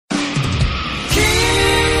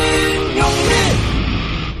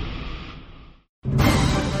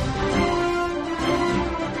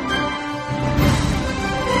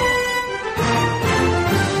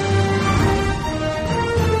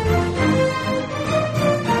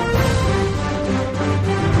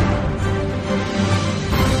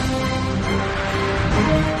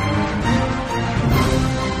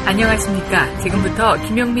안녕하십니까. 지금부터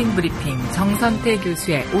김용민 브리핑 정선태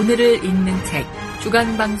교수의 오늘을 읽는 책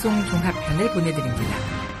주간방송 종합편을 보내드립니다.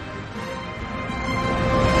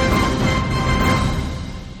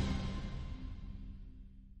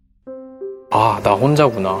 아, 나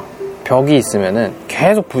혼자구나. 벽이 있으면은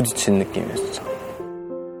계속 부딪히는 느낌이에요, 진짜.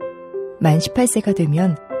 만 18세가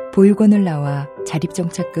되면 보육원을 나와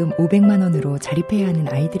자립정착금 500만 원으로 자립해야 하는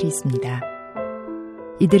아이들이 있습니다.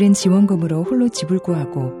 이들은 지원금으로 홀로 집을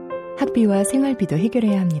구하고 학비와 생활비도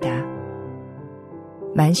해결해야 합니다.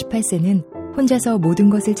 만 18세는 혼자서 모든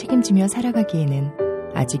것을 책임지며 살아가기에는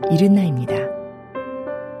아직 이른 나이입니다.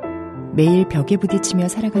 매일 벽에 부딪히며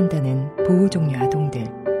살아간다는 보호종료 아동들.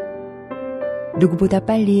 누구보다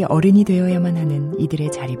빨리 어른이 되어야만 하는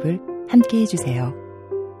이들의 자립을 함께 해주세요.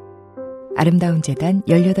 아름다운 재단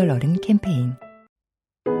 18어른 캠페인.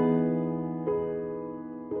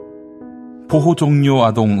 보호종료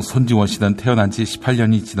아동 손지원 씨는 태어난 지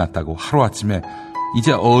 18년이 지났다고 하루아침에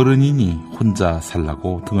이제 어른이니 혼자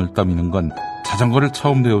살라고 등을 떠미는 건 자전거를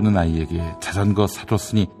처음 배우는 아이에게 자전거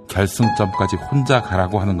사줬으니 결승점까지 혼자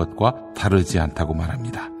가라고 하는 것과 다르지 않다고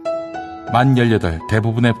말합니다. 만 18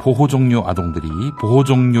 대부분의 보호종료 아동들이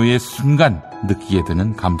보호종료의 순간 느끼게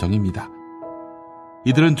되는 감정입니다.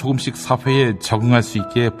 이들은 조금씩 사회에 적응할 수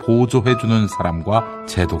있게 보조해주는 사람과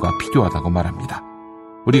제도가 필요하다고 말합니다.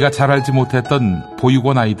 우리가 잘 알지 못했던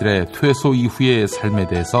보육원 아이들의 퇴소 이후의 삶에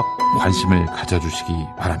대해서 관심을 가져주시기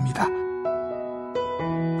바랍니다.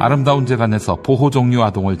 아름다운 재단에서 보호종료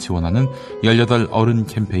아동을 지원하는 18어른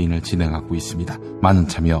캠페인을 진행하고 있습니다. 많은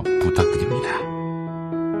참여 부탁드립니다.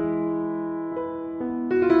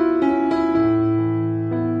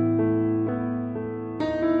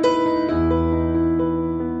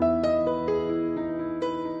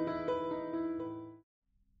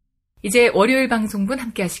 이제 월요일 방송분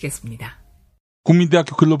함께 하시겠습니다.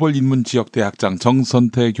 국민대학교 글로벌 인문지역대학장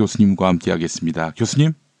정선태 교수님과 함께 하겠습니다.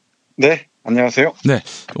 교수님? 네, 안녕하세요. 네,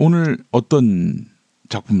 오늘 어떤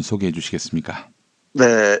작품 소개해 주시겠습니까?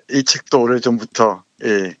 네, 이 책도 오래전부터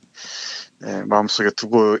마음속에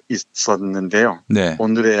두고 있었는데요. 네.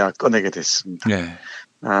 오늘에야 꺼내게 됐습니다. 네.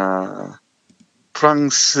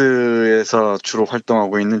 프랑스에서 주로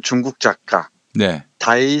활동하고 있는 중국 작가 네.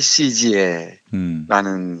 다이시지에라는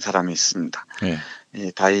사람이 있습니다. 네. 이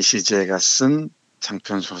다이시지에가 쓴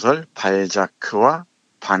장편 소설 발자크와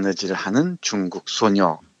바느질을 하는 중국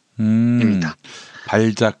소녀입니다.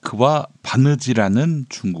 발자크와 바느질하는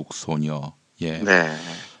중국 소녀. 예. 네.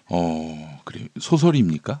 그래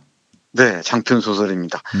소설입니까? 네, 장편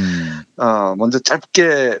소설입니다. 먼저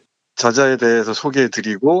짧게 저자에 대해서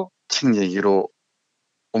소개해드리고 책 얘기로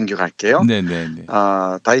옮겨갈게요. 네네네.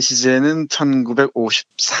 다이시제는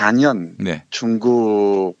 1954년 네.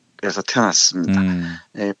 중국에서 태어났습니다.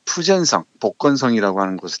 푸젠성, 복건성이라고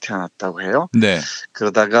하는 곳에 태어났다고 해요. 네.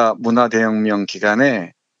 그러다가 문화대혁명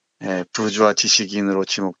기간에 부주와 지식인으로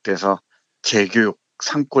지목돼서 재교육,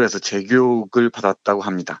 산골에서 재교육을 받았다고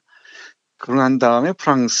합니다. 그러고 난 다음에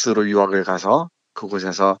프랑스로 유학을 가서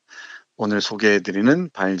그곳에서 오늘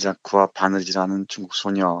소개해드리는 발자크와 바느질하는 중국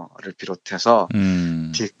소녀를 비롯해서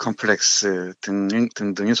디컴플렉스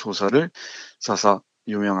등등의 소설을 써서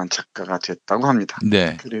유명한 작가가 됐다고 합니다.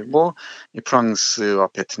 네. 그리고 이 프랑스와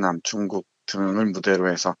베트남, 중국 등을 무대로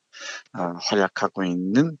해서 활약하고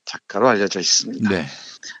있는 작가로 알려져 있습니다. 네.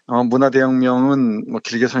 문화대혁명은 뭐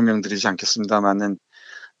길게 설명드리지 않겠습니다만은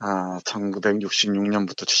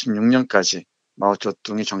 1966년부터 76년까지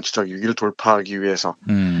마오쩌둥이 정치적 위기를 돌파하기 위해서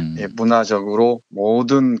문화적으로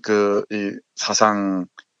모든 이 사상을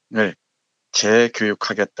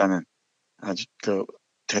재교육하겠다는 아주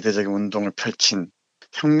대대적인 운동을 펼친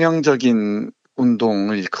혁명적인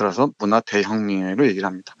운동을 일컬어서 문화 대혁명으로 얘기를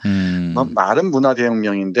합니다. 말은 문화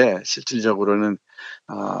대혁명인데 실질적으로는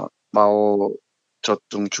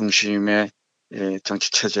마오쩌둥 중심의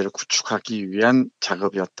정치 체제를 구축하기 위한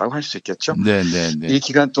작업이었다고 할 수 있겠죠. 네네네. 이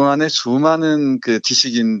기간 동안에 수많은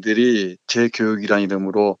지식인들이 재교육이라는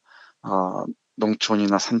이름으로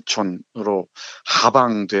농촌이나 산촌으로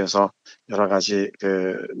하방돼서 여러 가지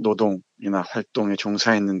노동이나 활동에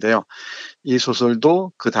종사했는데요. 이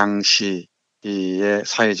소설도 그 당시의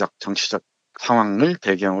사회적, 정치적 상황을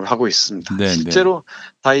배경으로 하고 있습니다. 네네. 실제로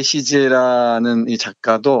다이시제라는 이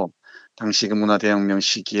작가도 당시 문화대혁명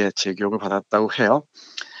시기에 재교육을 받았다고 해요.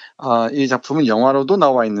 이 작품은 영화로도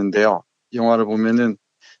나와 있는데요. 영화를 보면은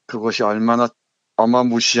그것이 얼마나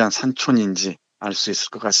어마무시한 산촌인지 알 수 있을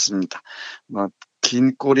것 같습니다.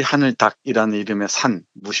 긴 꼬리 하늘닭이라는 이름의 산,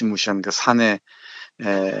 무시무시한 그 산에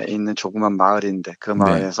있는 조그만 마을인데 그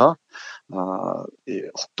마을에서 이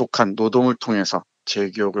혹독한 노동을 통해서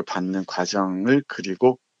재교육을 받는 과정을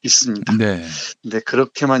그리고 있습니다. 네. 근데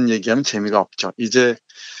그렇게만 얘기하면 재미가 없죠. 이제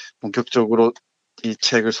본격적으로 이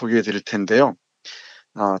책을 소개해 드릴 텐데요.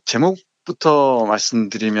 제목부터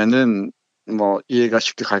말씀드리면은 이해가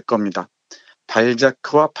쉽게 갈 겁니다.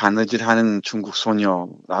 발자크와 바느질하는 중국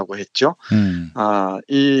소녀라고 했죠.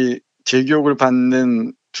 이 제교육을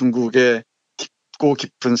받는 중국의 깊고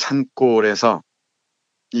깊은 산골에서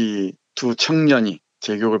이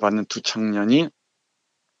제교육을 받는 두 청년이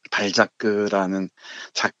발자크라는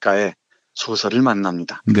작가의 소설을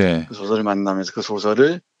만납니다. 네. 그 소설을 만나면서 그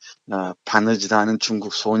소설을 바느질하는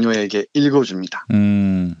중국 소녀에게 읽어줍니다.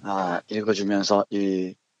 읽어주면서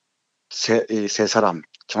이 세 사람,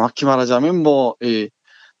 정확히 말하자면 이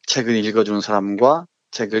책을 읽어주는 사람과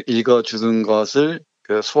책을 읽어주는 것을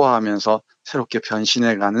소화하면서 새롭게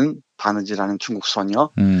변신해가는 바느질하는 중국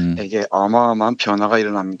소녀에게 어마어마한 변화가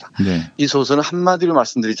일어납니다. 네. 이 소설은 한마디로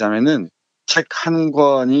말씀드리자면은 책 한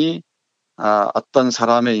권이 어떤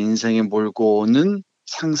사람의 인생에 몰고 오는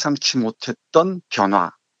상상치 못했던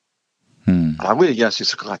변화라고 얘기할 수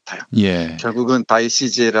있을 것 같아요. 예. 결국은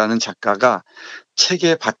다이시제라는 작가가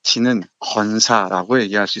책에 바치는 헌사라고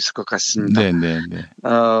얘기할 수 있을 것 같습니다.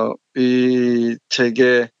 이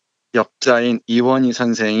책의 역자인 이원희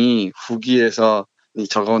선생이 후기에서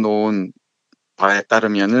적어놓은 바에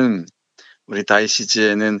따르면은 우리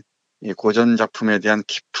다이시제는 고전 작품에 대한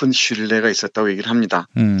깊은 신뢰가 있었다고 얘기를 합니다.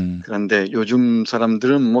 그런데 요즘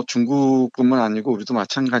사람들은 중국뿐만 아니고 우리도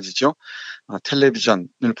마찬가지죠.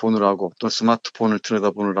 텔레비전을 보느라고 또 스마트폰을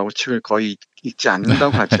들여다보느라고 책을 거의 읽지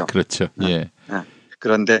않는다고 하죠. 그렇죠. 예.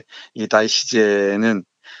 그런데 이 다이시제는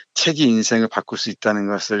책이 인생을 바꿀 수 있다는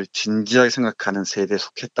것을 진지하게 생각하는 세대에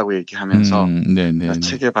속했다고 얘기하면서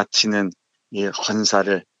책에 바치는 이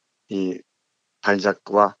헌사를 이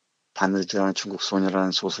발자크와 바느질하는 중국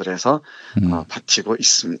소녀라는 소설에서 바치고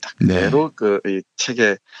있습니다. 그대로 이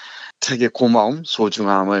책의 고마움,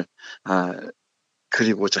 소중함을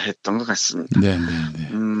그리고자 했던 것 같습니다.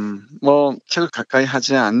 책을 가까이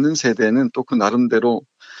하지 않는 세대는 또 그 나름대로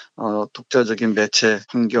독자적인 매체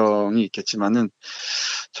환경이 있겠지만은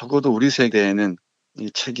적어도 우리 세대에는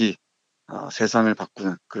이 책이 세상을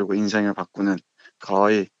바꾸는 그리고 인생을 바꾸는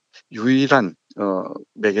거의 유일한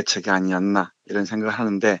매개체가 아니었나 이런 생각을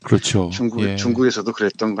하는데 그렇죠. 중국에서도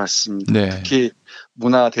그랬던 것 같습니다. 특히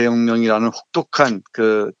문화 대혁명이라는 혹독한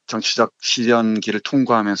그 정치적 시련기를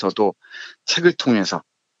통과하면서도 책을 통해서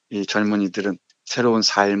이 젊은이들은 새로운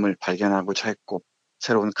삶을 발견하고자 했고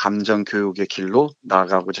새로운 감정 교육의 길로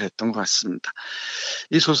나아가고자 했던 것 같습니다.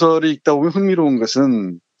 이 소설을 읽다 보면 흥미로운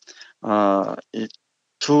것은 이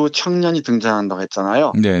두 청년이 등장한다고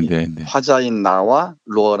했잖아요. 화자인 나와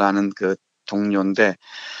로어라는 그 동료인데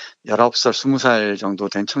 19살, 20살 정도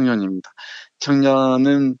된 청년입니다.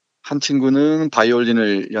 청년은 한 친구는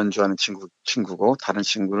바이올린을 연주하는 친구고 다른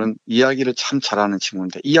친구는 이야기를 참 잘하는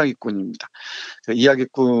친구인데 이야기꾼입니다. 그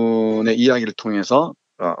이야기꾼의 이야기를 통해서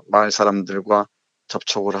마을 사람들과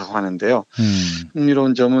접촉을 하고 하는데요.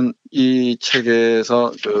 흥미로운 점은 이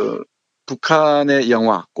책에서 북한의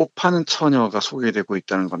영화 꽃 파는 처녀가 소개되고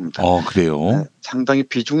있다는 겁니다. 그래요? 상당히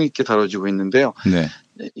비중 있게 다뤄지고 있는데요.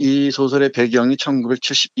 이 소설의 배경이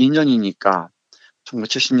 1972년이니까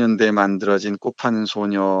 1970년대에 만들어진 꽃 파는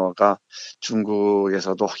소녀가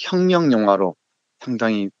중국에서도 혁명 영화로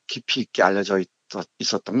상당히 깊이 있게 알려져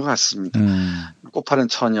있었던 것 같습니다. 꽃 파는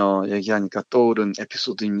처녀 얘기하니까 떠오른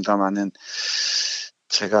에피소드입니다만은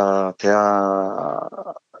제가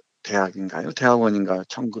대학원인가요?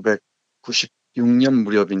 1996년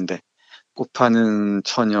무렵인데 꽃 파는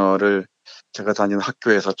처녀를 제가 다니는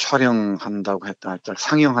학교에서 상영한다고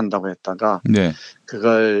했다가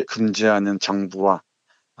그걸 금지하는 정부와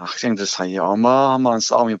학생들 사이에 어마어마한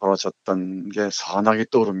싸움이 벌어졌던 게 선하게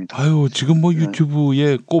떠오릅니다. 지금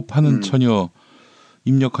유튜브에 꽃 파는 처녀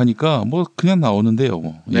입력하니까 그냥 나오는데요.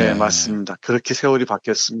 네, 맞습니다. 그렇게 세월이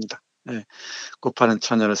바뀌었습니다. 꽃 파는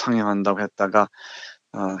처녀를 상영한다고 했다가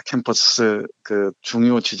캠퍼스 그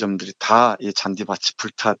중요 지점들이 다 이 잔디밭이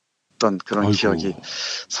불탔던 그런 기억이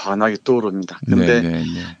선하게 떠오릅니다. 근데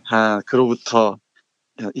그로부터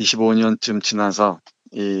 25년쯤 지나서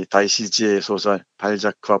이 다이시지의 소설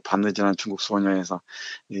발자크와 바느질하는 중국 소녀에서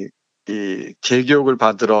이 재교육을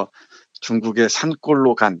받으러 중국의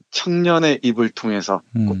산골로 간 청년의 입을 통해서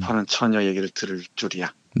꽃 파는 처녀 얘기를 들을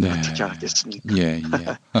줄이야. 어떻게 알았겠습니까?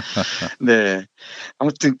 네.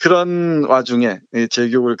 아무튼 그런 와중에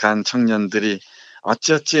재교육을 간 청년들이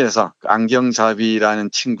어찌어찌해서 안경잡이라는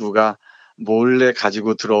친구가 몰래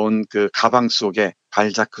가지고 들어온 그 가방 속에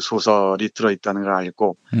발자크 소설이 들어있다는 걸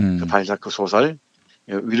알고 그 발자크 소설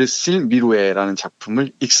위르실 미루에라는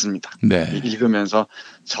작품을 읽습니다. 읽으면서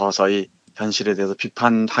서서히 현실에 대해서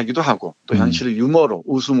비판하기도 하고 또 현실을 유머로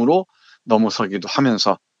웃음으로 넘어서기도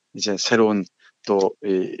하면서 이제 새로운 또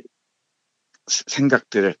이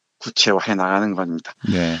생각들을 구체화해 나가는 겁니다.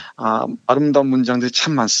 네. 아름다운 문장들이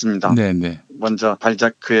참 많습니다. 네, 네. 먼저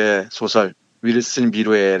발자크의 소설 윌슨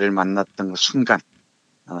미루에를 만났던 그 순간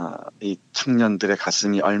이 청년들의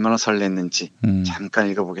가슴이 얼마나 설렜는지 잠깐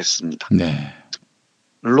읽어보겠습니다. 네.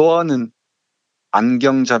 로어는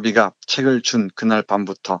안경잡이가 책을 준 그날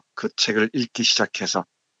밤부터 그 책을 읽기 시작해서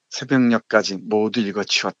새벽녘까지 모두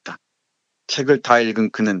읽어치웠다. 책을 다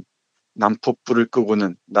읽은 그는 난포불을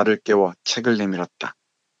끄고는 나를 깨워 책을 내밀었다.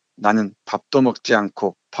 나는 밥도 먹지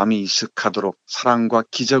않고 밤이 이슥하도록 사랑과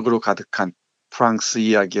기적으로 가득한 프랑스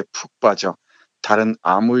이야기에 푹 빠져 다른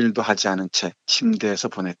아무 일도 하지 않은 채 침대에서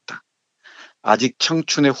보냈다. 아직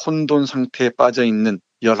청춘의 혼돈 상태에 빠져 있는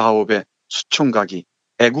 19의 수총각이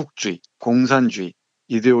애국주의, 공산주의,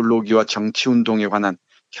 이데올로기와 정치운동에 관한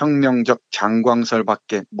혁명적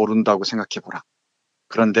장광설밖에 모른다고 생각해보라.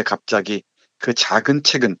 그런데 갑자기 그 작은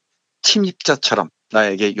책은 침입자처럼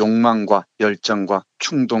나에게 욕망과 열정과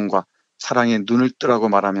충동과 사랑에 눈을 뜨라고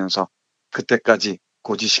말하면서 그때까지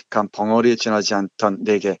고지식한 벙어리에 지나지 않던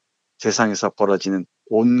내게 세상에서 벌어지는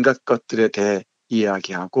온갖 것들에 대해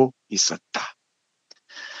이야기하고 있었다.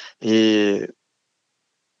 이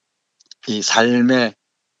삶에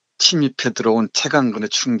침입해 들어온 책 한 권의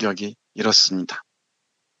충격이 이렇습니다.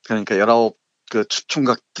 그러니까 19그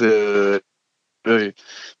추총각들을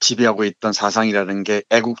지배하고 있던 사상이라는 게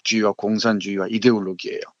애국주의와 공산주의와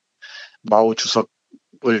이데올로기예요. 마오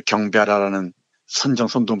주석을 경배하라라는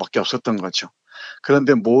선정선동밖에 없었던 거죠.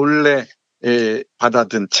 그런데 몰래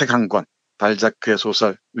받아든 책 한 권, 발자크의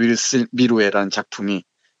소설 윌슨 미루에라는 작품이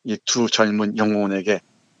이 두 젊은 영혼에게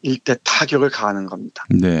일대 타격을 가하는 겁니다.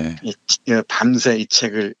 네. 밤새 이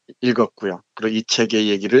책을 읽었고요. 그리고 이 책의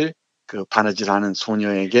얘기를 그 바느질하는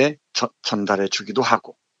소녀에게 전달해 주기도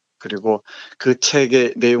하고, 그리고 그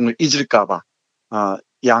책의 내용을 잊을까봐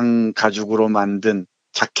양 가죽으로 만든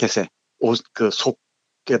자켓에 그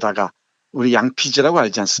속에다가 우리 양피지라고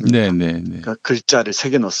알지 않습니까? 네네네. 그 글자를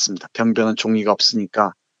새겨 넣습니다. 변변한 종이가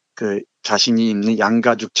없으니까 그 자신이 입는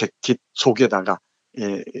양가죽 재킷 속에다가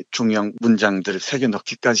중요한 문장들을 새겨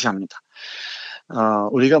넣기까지 합니다.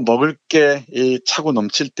 우리가 먹을 게 차고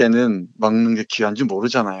넘칠 때는 먹는 게 귀한 줄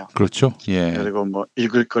모르잖아요. 그렇죠. 예. 그리고 뭐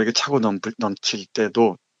읽을 거리가 차고 넘칠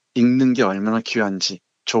때도 읽는 게 얼마나 귀한지,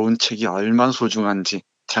 좋은 책이 얼마나 소중한지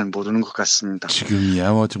잘 모르는 것 같습니다.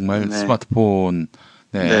 지금이야 뭐 정말 네. 스마트폰,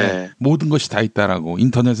 네. 모든 것이 다 있다라고,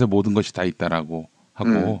 인터넷에 모든 것이 다 있다라고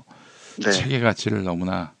하고 네. 책의 가치를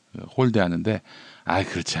너무나 홀대하는데,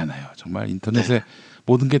 그렇지 않아요. 정말 인터넷에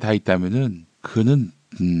모든 게 다 있다면은 그거는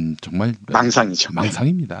정말 망상이죠.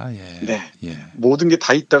 망상입니다. 예. 네. 예. 모든 게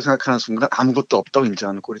다 있다고 생각하는 순간 아무것도 없다고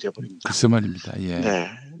인정하는 꼴이 되어버립니다. 글쎄 말입니다. 예. 네.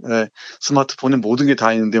 스마트폰에 모든 게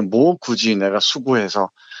다 있는데 뭐 굳이 내가 수고해서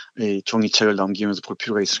이 종이책을 넘기면서 볼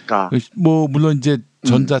필요가 있을까? 뭐 물론 이제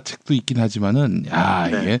전자책도 있긴 하지만은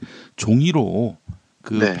이게 종이로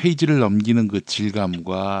그 페이지를 넘기는 그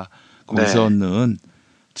질감과 거기서 얻는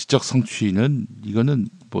지적 성취는 이거는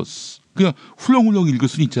뭐 그냥 훌렁훌렁 읽을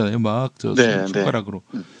수는 있잖아요. 막 저 손가락으로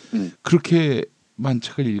그렇게만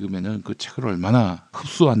책을 읽으면은 그 책을 얼마나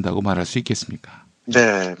흡수한다고 말할 수 있겠습니까?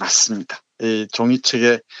 네, 맞습니다. 이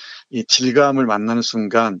종이책의 이 질감을 만나는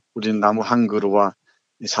순간 우리는 나무 한 그루와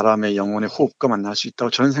사람의 영혼의 호흡과 만날 수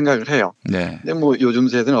있다고 저는 생각을 해요. 네. 근데 뭐 요즘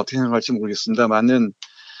세대는 어떻게 생각할지 모르겠습니다만은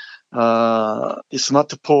이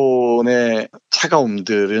스마트폰의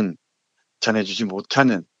차가움들은 전해주지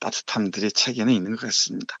못하는 따뜻함들이 책에는 있는 것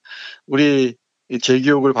같습니다. 우리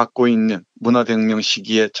재교육을 받고 있는 문화대혁명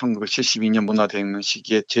시기에 1972년 문화대혁명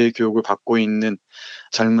시기에 재교육을 받고 있는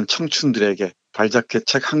젊은 청춘들에게 발자크의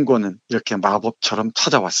책 한 권은 이렇게 마법처럼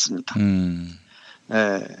찾아왔습니다.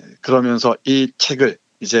 그러면서 이 책을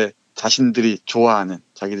이제 자기들이 좋아하는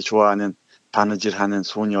바느질하는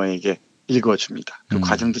소녀에게 읽어줍니다. 그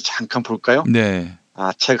과정도 잠깐 볼까요? 네.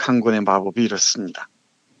 책 한 권의 마법이 이렇습니다.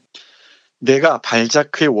 내가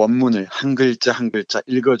발자크의 원문을 한 글자 한 글자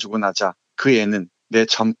읽어주고 나자 그 애는 내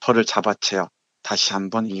점퍼를 잡아채어 다시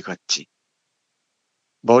한번 읽었지.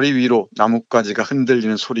 머리 위로 나뭇가지가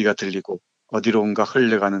흔들리는 소리가 들리고 어디론가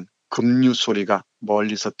흘러가는 급류 소리가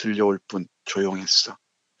멀리서 들려올 뿐 조용했어.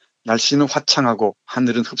 날씨는 화창하고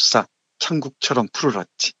하늘은 흡사 천국처럼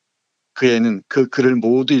푸르렀지. 그 애는 그 글을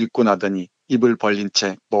모두 읽고 나더니 입을 벌린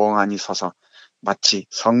채 멍하니 서서 마치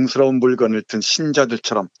성스러운 물건을 든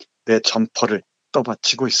신자들처럼 내 점퍼를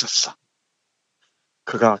떠받치고 있었어.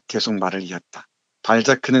 그가 계속 말을 이었다.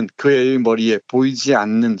 발자크는 그 애의 머리에 보이지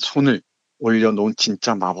않는 손을 올려놓은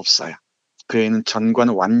진짜 마법사야. 그 애는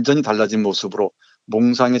전과는 완전히 달라진 모습으로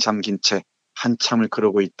몽상에 잠긴 채 한참을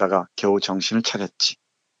그러고 있다가 겨우 정신을 차렸지.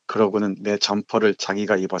 그러고는 내 점퍼를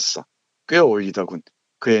자기가 입었어. 꽤 어울리더군.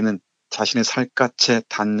 그 애는 자신의 살갗에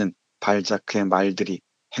닿는 발자크의 말들이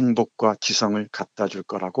행복과 지성을 갖다 줄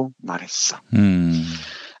거라고 말했어.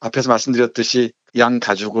 앞에서 말씀드렸듯이 양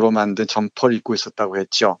가죽으로 만든 점퍼를 입고 있었다고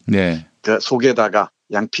했죠. 네. 그 속에다가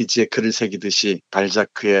양피지에 글을 새기듯이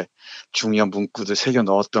발자크의 중요한 문구들 새겨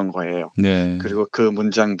넣었던 거예요. 네. 그리고 그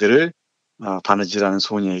문장들을 바느지라는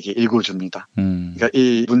소녀에게 읽어줍니다. 그러니까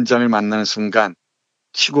이 문장을 만나는 순간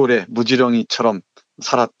시골의 무지렁이처럼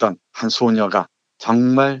살았던 한 소녀가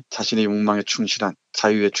정말 자신의 욕망에 충실한,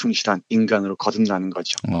 자유에 충실한 인간으로 거듭나는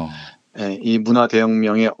거죠. 예, 이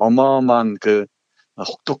문화대혁명의 어마어마한 그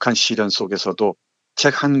혹독한 시련 속에서도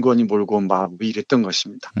책 한 권이 몰고 온 마음이 이랬던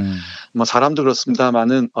것입니다. 뭐 사람도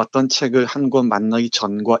그렇습니다만은 어떤 책을 한 권 만나기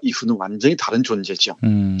전과 이후는 완전히 다른 존재죠.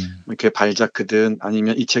 이렇게 발자크든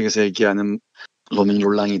아니면 이 책에서 얘기하는 로민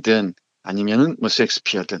롤랑이든 아니면은 뭐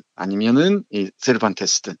셰익스피어든 아니면은 이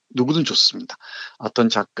세르반테스든 누구든 좋습니다. 어떤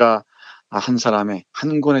작가 한 사람의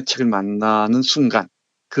한 권의 책을 만나는 순간,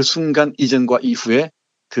 그 순간 이전과 이후에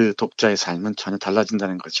그 독자의 삶은 전혀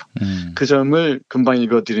달라진다는 거죠. 그 점을 금방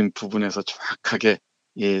읽어드린 부분에서 정확하게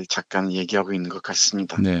이 작가는 얘기하고 있는 것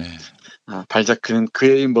같습니다. 네. 발자크는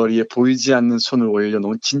그의 머리에 보이지 않는 손을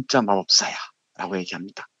올려놓은 진짜 마법사야 라고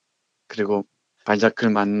얘기합니다. 그리고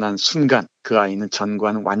발자크를 만난 순간 그 아이는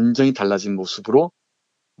전과는 완전히 달라진 모습으로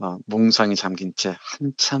몽상에 잠긴 채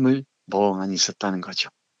한참을 멍하니 있었다는 거죠.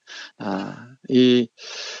 이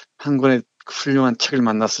한 권의 훌륭한 책을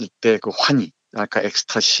만났을 때 그 환희, 아까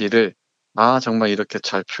엑스타시를 정말 이렇게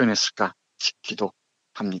잘 표현했을까 싶기도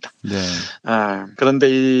합니다. 네. 그런데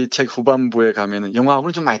이 책 후반부에 가면은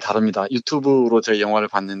영화하고는 좀 많이 다릅니다. 유튜브로 제가 영화를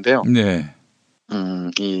봤는데요. 네.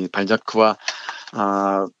 이 발자크와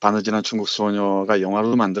바느질한 중국 소녀가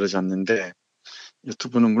영화로 만들어졌는데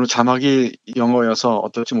유튜브는 물론 자막이 영어여서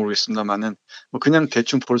어떨지 모르겠습니다만은 뭐 그냥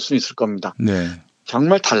대충 볼 수는 있을 겁니다. 네.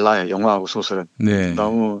 정말 달라요. 영화하고 소설은. 네.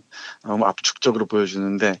 너무 압축적으로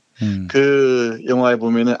보여주는데 그 영화에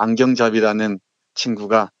보면은 안경잡이라는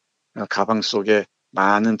친구가 가방 속에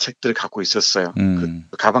많은 책들을 갖고 있었어요. 그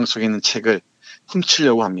가방 속에 있는 책을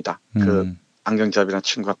훔치려고 합니다. 그 안경잡이라는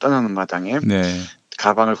친구가 떠나는 마당에 네.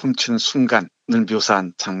 가방을 훔치는 순간을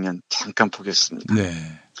묘사한 장면 잠깐 보겠습니다. 네.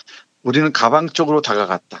 우리는 가방 쪽으로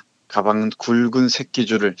다가갔다. 가방은 굵은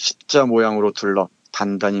새끼줄을 십자 모양으로 둘러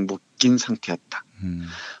단단히 묶인 상태였다.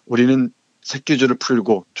 우리는 새끼줄을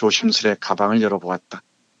풀고 조심스레 가방을 열어보았다.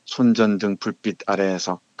 손전등 불빛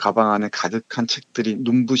아래에서 가방 안에 가득한 책들이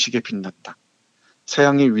눈부시게 빛났다.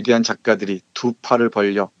 서양의 위대한 작가들이 두 팔을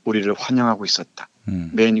벌려 우리를 환영하고 있었다.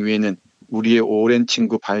 맨 위에는 우리의 오랜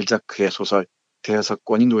친구 발자크의 소설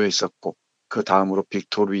 5권이 놓여 있었고 그 다음으로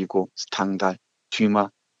빅토르 위고, 스탕달, 듀마,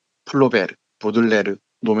 플로베르, 보들레르,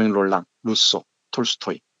 노멘 롤랑, 루소,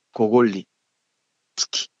 톨스토이, 고골리,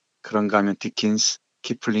 스키, 그런가 하면 디킨스,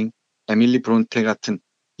 키플링, 에밀리 브론테 같은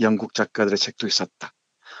영국 작가들의 책도 있었다.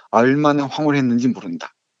 얼마나 황홀했는지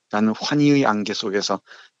모른다. 나는 환희의 안개 속에서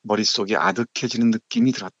머릿속이 아득해지는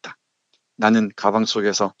느낌이 들었다. 나는 가방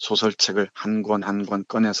속에서 소설책을 한 권 한 권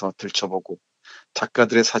꺼내서 들춰보고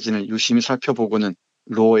작가들의 사진을 유심히 살펴보고는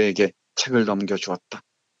로어에게 책을 넘겨주었다.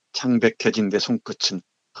 창백해진 내 손끝은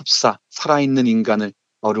흡사 살아있는 인간을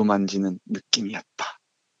어루만지는 느낌이었다.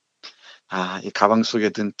 이 가방 속에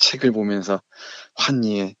든 책을 보면서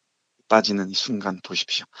환희에 빠지는 이 순간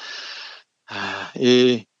보십시오.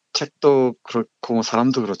 이 책도 그렇고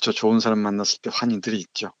사람도 그렇죠. 좋은 사람 만났을 때 환희들이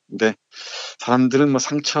있죠. 근데 사람들은 뭐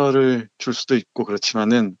상처를 줄 수도 있고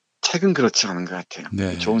그렇지만은 책은 그렇지 않은 것 같아요.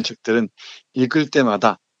 네. 좋은 책들은 읽을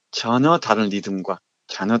때마다 전혀 다른 리듬과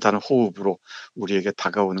전혀 다른 호흡으로 우리에게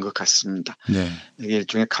다가오는 것 같습니다. 네. 이게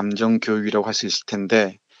일종의 감정 교육이라고 할 수 있을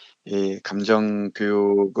텐데 이 감정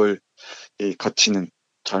교육을 거치는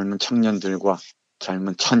젊은 청년들과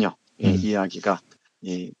젊은 처녀의 이야기가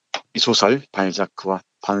이 소설 발자크와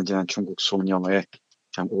바느질한 중국 소녀에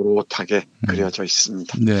참 오롯하게 그려져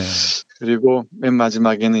있습니다. 네. 그리고 맨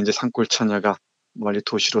마지막에는 이제 산골 처녀가 멀리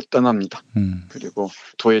도시로 떠납니다. 그리고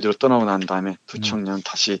도예지로 떠나고 난 다음에 두 청년은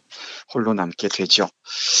다시 홀로 남게 되죠.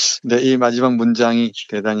 근데 이 마지막 문장이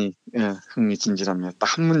대단히 흥미진진합니다.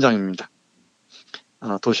 딱 한 문장입니다.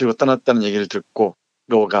 도시로 떠났다는 얘기를 듣고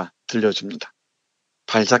로가 들려줍니다.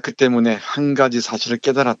 발자크 때문에 한 가지 사실을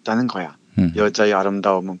깨달았다는 거야. 여자의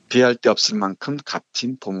아름다움은 비할 데 없을 만큼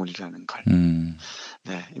값진 보물이라는 걸.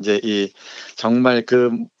 네, 이제 이 정말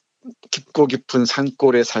그 깊고 깊은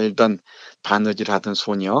산골에 살던 바느질하던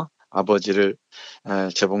소녀, 아버지를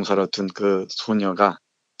재봉사로 둔 그 소녀가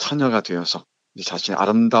처녀가 되어서 자신의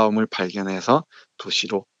아름다움을 발견해서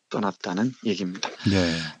도시로 떠났다는 얘기입니다.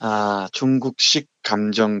 네. 중국식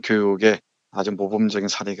감정 교육의 아주 모범적인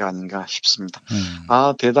사례가 아닌가 싶습니다.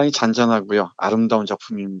 대단히 잔잔하고요. 아름다운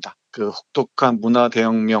작품입니다. 그 혹독한 문화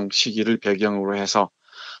대혁명 시기를 배경으로 해서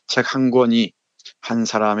책 한 권이 한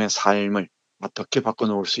사람의 삶을 어떻게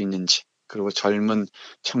바꿔놓을 수 있는지, 그리고 젊은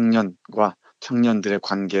청년과 청년들의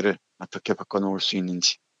관계를 어떻게 바꿔놓을 수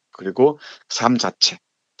있는지, 그리고 삶 자체,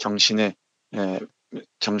 정신의 그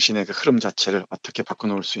흐름 자체를 어떻게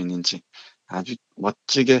바꿔놓을 수 있는지 아주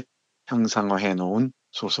멋지게 형상화해 놓은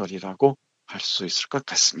소설이라고 할 수 있을 것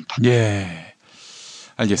같습니다. 예,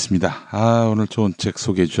 알겠습니다. 오늘 좋은 책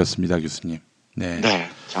소개해 주셨습니다, 교수님. 네,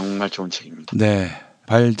 정말 좋은 책입니다. 네,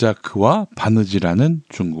 발자크와 바느질하는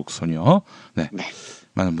중국 소녀. 네.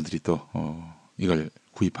 많은 분들이 또 이걸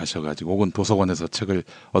구입하셔가지고 혹은 도서관에서 책을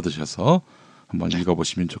얻으셔서 한번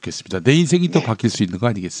읽어보시면 좋겠습니다. 내 인생이 또 바뀔 수 있는 거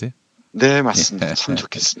아니겠어요? 네, 맞습니다. 참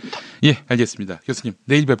좋겠습니다. 예, 알겠습니다. 교수님,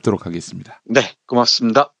 내일 뵙도록 하겠습니다. 네,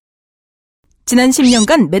 고맙습니다. 지난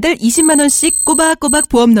 10년간 매달 20만 원씩 꼬박꼬박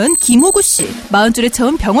보험 넣은 김호구 씨. 40줄에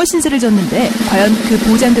처음 병원 신세를 졌는데 과연 그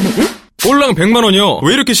보장 금액은? 꼴랑 100만 원이요.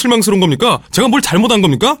 왜 이렇게 실망스러운 겁니까? 제가 뭘 잘못한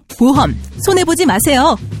겁니까? 보험 손해보지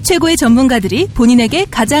마세요. 최고의 전문가들이 본인에게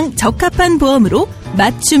가장 적합한 보험으로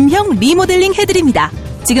맞춤형 리모델링 해드립니다.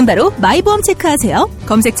 지금 바로 마이보험 체크하세요.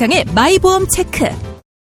 검색창에 마이보험 체크.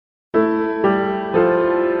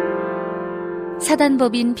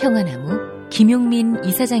 사단법인 평화나무 김용민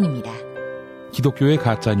이사장입니다. 기독교의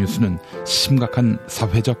가짜뉴스는 심각한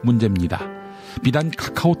사회적 문제입니다. 비단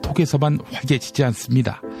카카오톡에서만 활개치지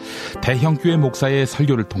않습니다. 대형 교회 목사의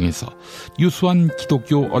설교를 통해서 유수한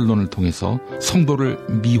기독교 언론을 통해서 성도를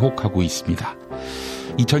미혹하고 있습니다.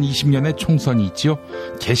 2020년에 총선이 있지요.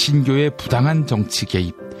 개신교의 부당한 정치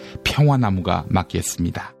개입, 평화나무가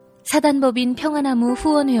막겠습니다. 사단법인 평화나무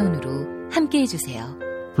후원회원으로 함께해주세요.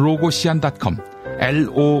 로고시안.com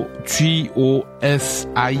LOGOSIAN.com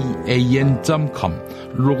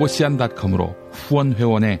로고시안.com으로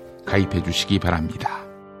후원회원에 가입해 주시기 바랍니다.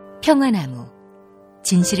 평화나무,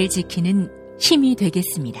 진실을 지키는 힘이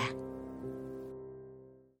되겠습니다.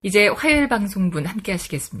 이제 화요일 방송분 함께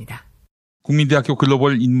하시겠습니다. 국민대학교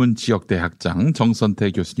글로벌 인문지역대학장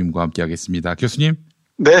정선태 교수님과 함께 하겠습니다. 교수님.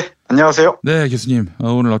 네, 안녕하세요. 네, 교수님.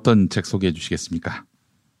 오늘 어떤 책 소개해 주시겠습니까?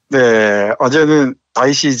 네, 어제는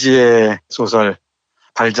다이시지의 소설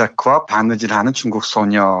발자크와 바느질하는 중국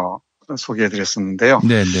소녀 소개해드렸었는데요.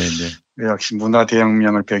 네. 역시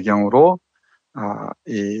문화대혁명을 배경으로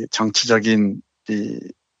이 정치적인 이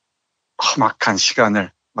험악한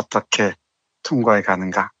시간을 어떻게 통과해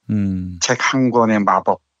가는가. 책 한 권의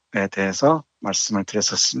마법에 대해서 말씀을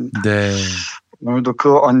드렸었습니다. 네. 오늘도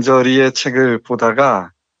그 언저리의 책을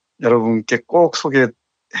보다가 여러분께 꼭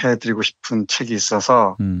소개해드리고 싶은 책이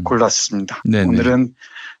있어서 골랐습니다. 네네. 오늘은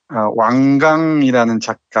왕강이라는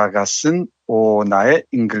작가가 쓴 오나의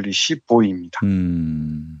잉글리시 보이입니다.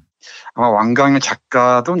 아마 왕강의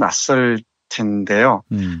작가도 낯설 텐데요.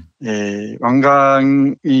 예,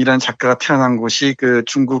 왕강이라는 작가가 태어난 곳이 그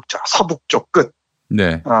중국 서북쪽 끝,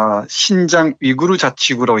 네. 신장 위구르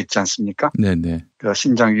자치구라고 있지 않습니까? 네네. 그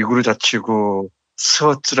신장 위구르 자치구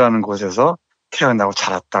스허츠라는 곳에서 태어나고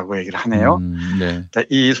자랐다고 얘기를 하네요. 네.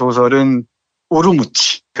 이 소설은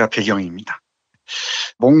우르무치가 배경입니다.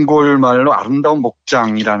 몽골 말로 아름다운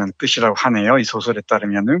목장이라는 뜻이라고 하네요. 이 소설에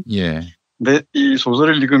따르면은. 예. 근데 이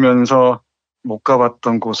소설을 읽으면서 못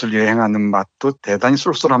가봤던 곳을 여행하는 맛도 대단히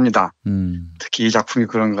쏠쏠합니다. 특히 이 작품이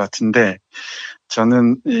그런 것 같은데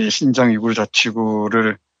저는 이 신장 위구르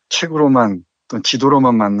자치구를 책으로만 또는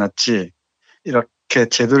지도로만 만났지 이렇게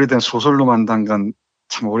제대로 된 소설로 만난 건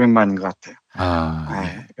참 오랜만인 것 같아요.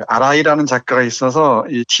 네. 아라이라는 작가가 있어서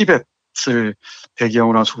이 티벳을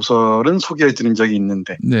배경으로 한 소설은 소개해드린 적이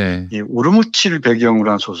있는데 네. 이 우르무치를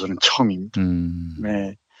배경으로 한 소설은 처음입니다.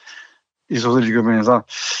 네. 이 소설 읽으면서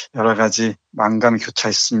여러 가지 만감이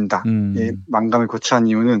교차했습니다. 이 만감이 교차한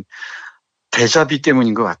이유는 데자비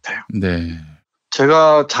때문인 것 같아요. 네.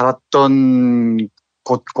 제가 자랐던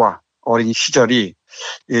곳과 어린 시절이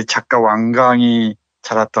이 작가 왕강이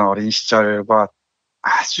자랐던 어린 시절과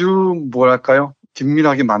아주 뭐랄까요?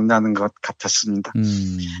 긴밀하게 만나는 것 같았습니다.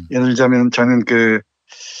 예를 들자면 저는 그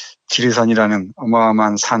지리산이라는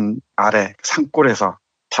어마어마한 산 아래 산골에서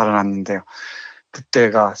자라났는데요.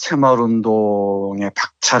 그때가 새마을운동의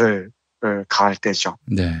박차를 가할 때죠.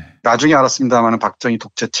 네. 나중에 알았습니다만 박정희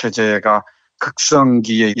독재체제가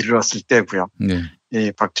극성기에 이르렀을 때고요. 네.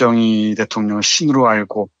 이 박정희 대통령을 신으로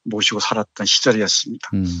알고 모시고 살았던 시절이었습니다.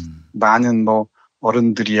 많은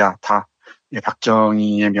어른들이야 다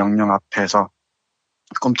박정희의 명령 앞에서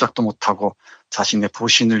꼼짝도 못하고 자신의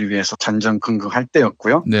보신을 위해서 전전긍긍할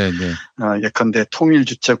때였고요. 네. 예컨대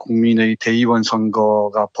통일주체 국민의 대의원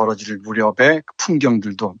선거가 벌어질 무렵의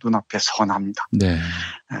풍경들도 눈앞에 선합니다. 네.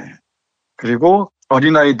 그리고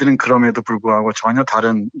어린아이들은 그럼에도 불구하고 전혀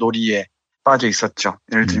다른 놀이에 빠져 있었죠.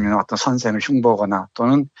 예를 들면 어떤 선생을 흉보거나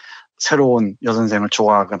또는 새로운 여선생을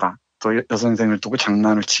좋아하거나 또 여선생을 두고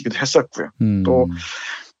장난을 치기도 했었고요. 또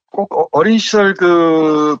꼭 어린 시절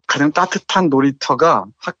그 가장 따뜻한 놀이터가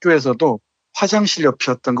학교에서도 화장실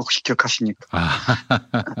옆이었던 거 혹시 기억하십니까?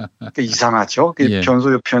 이상하죠. 예.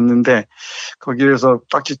 변소 옆이었는데 거기에서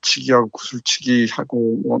딱지치기하고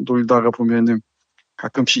구슬치기하고 뭐 놀다가 보면은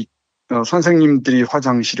가끔씩 선생님들이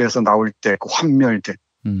화장실에서 나올 때 그 환멸들,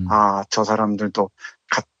 저 사람들도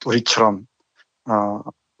우리처럼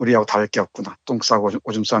우리하고 다를 게 없구나, 똥 싸고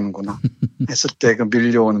오줌 싸는구나 했을 때 그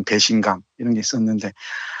밀려오는 배신감 이런 게 있었는데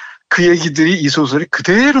그 얘기들이 이 소설에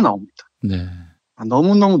그대로 나옵니다. 네.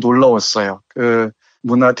 너무너무 놀라웠어요. 그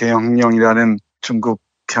문화대혁명이라는 중국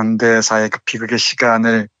현대사의 그 비극의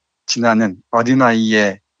시간을 지나는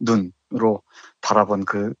어린아이의 눈으로 바라본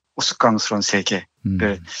그 우스꽝스러운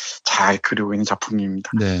세계를 잘 그리고 있는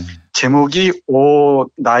작품입니다. 네. 제목이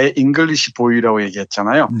나의 잉글리시 보이라고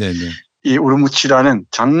얘기했잖아요. 네네. 이 우르무치라는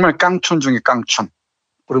정말 깡촌 중의 깡촌.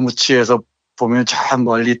 우르무치에서 보면 저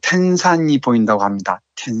멀리 텐산이 보인다고 합니다.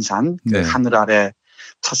 텐산, 네. 그 하늘 아래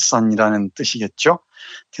첫산이라는 뜻이겠죠.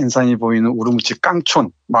 텐산이 보이는 우르무치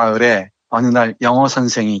깡촌 마을에 어느 날 영어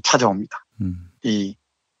선생이 찾아옵니다. 이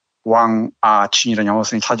왕아춘이라는 영어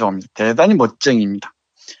선생이 찾아옵니다. 대단히 멋쟁이입니다.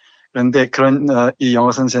 그런데 그런 이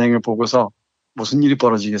영어 선생을 보고서 무슨 일이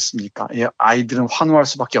벌어지겠습니까? 이 아이들은 환호할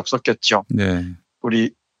수밖에 없었겠죠. 네.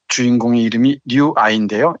 우리 주인공의 이름이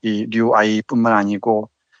류아이인데요. 이 류아이뿐만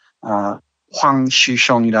아니고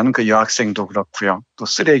황시숑이라는 그 여학생도 그렇고요. 또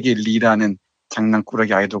쓰레기 리라는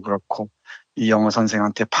장난꾸러기 아이도 그렇고 이 영어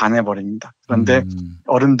선생한테 반해버립니다. 그런데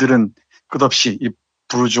어른들은 끝없이 이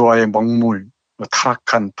부르주아의 먹물,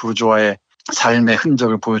 타락한 부르주아의 삶의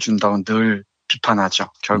흔적을 보여준다고 늘 비판하죠.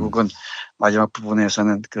 결국은 마지막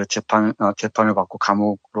부분에서는 그 재판을 받고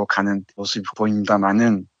감옥으로 가는 모습이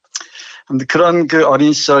보인다마는, 근데 그런 그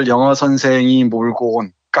어린 시절 영어 선생이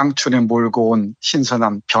깡촌에 몰고 온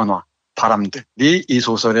신선한 변화, 바람들이 이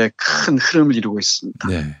소설의 큰 흐름을 이루고 있습니다.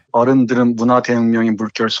 네. 어른들은 문화대혁명의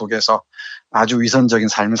물결 속에서 아주 위선적인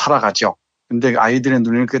삶을 살아가죠. 근데 아이들의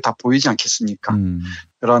눈에는 그게 다 보이지 않겠습니까?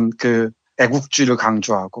 그런 그 애국주의를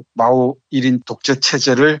강조하고 마오 1인 독재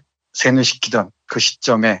체제를 세뇌시키던 그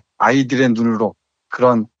시점에 아이들의 눈으로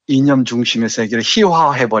그런 이념 중심의 세계를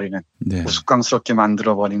희화화해버리는, 네. 우스꽝스럽게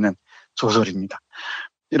만들어버리는 소설입니다.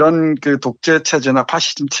 이런 그 독재 체제나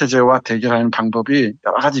파시즘 체제와 대결하는 방법이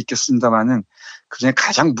여러 가지 있겠습니다만은 그중에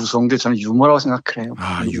가장 무서운 게 저는 유머라고 생각을 해요.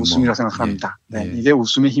 유머. 웃음이라고 생각합니다. 예. 네, 이게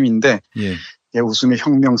웃음의 힘인데 예. 이게 웃음의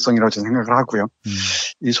혁명성이라고 저는 생각을 하고요.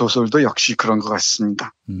 이 소설도 역시 그런 것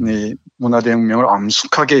같습니다. 이 문화대혁명을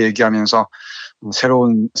엄숙하게 얘기하면서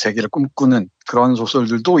새로운 세계를 꿈꾸는 그런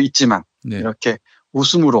소설들도 있지만 네. 이렇게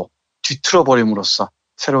웃음으로 뒤틀어버림으로써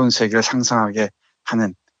새로운 세계를 상상하게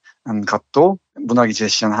하는 것도 문학이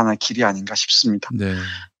제시한 하나의 길이 아닌가 싶습니다. 네.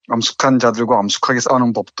 엄숙한 자들과 엄숙하게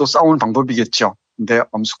싸우는 법도 싸우는 방법이겠죠. 근데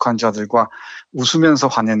엄숙한 자들과 웃으면서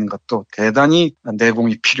화내는 것도 대단히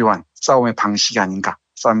내공이 필요한 싸움의 방식이 아닌가,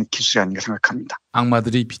 싸움의 기술이 아닌가 생각합니다.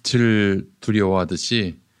 악마들이 빛을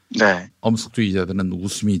두려워하듯이 네. 엄숙주의자들은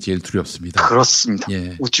웃음이 제일 두렵습니다. 그렇습니다.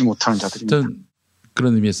 예. 웃지 못하는 자들입니다. 전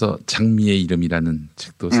그런 의미에서 장미의 이름이라는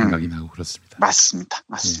책도 생각이 나고 그렇습니다. 맞습니다.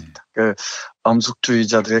 그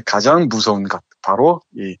엄숙주의자들의 가장 무서운 것, 바로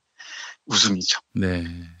이 웃음이죠. 네.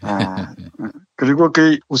 그리고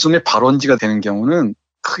그 웃음의 발원지가 되는 경우는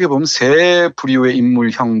크게 보면 세 부류의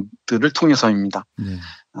인물형들을 통해서입니다. 네.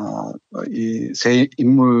 이 세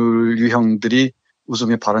인물 유형들이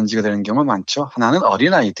웃음의 발원지가 되는 경우가 많죠. 하나는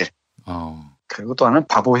어린아이들, 그리고 또 하나는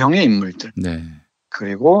바보형의 인물들, 네.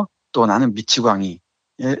 그리고 또 하나는 미치광이의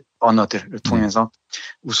언어들을 통해서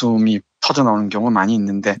웃음이 터져나오는 경우가 많이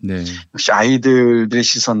있는데, 네. 역시 아이들의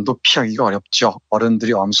시선도 피하기가 어렵죠.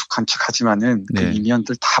 어른들이 엄숙한 척 하지만은 그 네.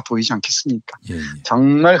 이면들 다 보이지 않겠습니까? 예.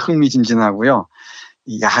 정말 흥미진진하고요.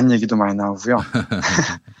 야한 얘기도 많이 나오고요.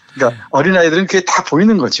 그러니까 어린아이들은 그게 다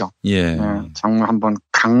보이는 거죠. 예. 정말 한번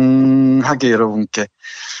강하게 여러분께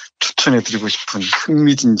추천해드리고 싶은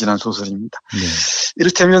흥미진진한 소설입니다. 네.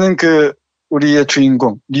 이를테면은 우리의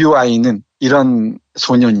주인공 류아이는 이런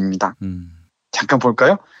소년입니다. 잠깐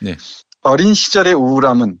볼까요? 네. 어린 시절의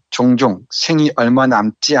우울함은 종종 생이 얼마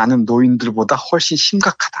남지 않은 노인들보다 훨씬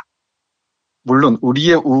심각하다. 물론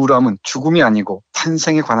우리의 우울함은 죽음이 아니고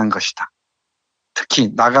탄생에 관한 것이다.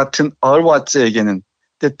 특히 나 같은 얼와째에게는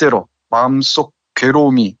때때로 마음속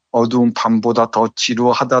괴로움이 어두운 밤보다 더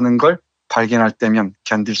지루하다는 걸 발견할 때면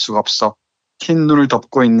견딜 수가 없어 흰 눈을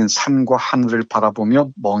덮고 있는 산과 하늘을 바라보며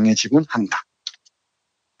멍해지곤 한다.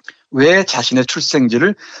 왜 자신의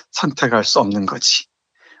출생지를 선택할 수 없는 거지?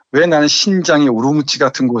 왜 나는 신장의 우르무치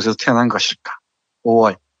같은 곳에서 태어난 것일까?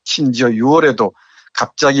 5월, 심지어 6월에도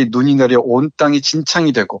갑자기 눈이 내려 온 땅이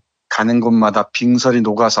진창이 되고 가는 곳마다 빙설이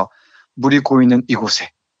녹아서 물이 고이는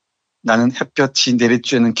이곳에 나는 햇볕이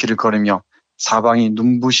내리쬐는 길을 걸으며 사방이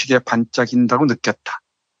눈부시게 반짝인다고 느꼈다.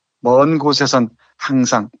 먼 곳에선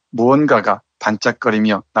항상 무언가가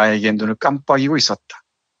반짝거리며 나에게 눈을 깜빡이고 있었다.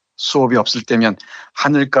 수업이 없을 때면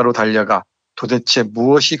하늘가로 달려가 도대체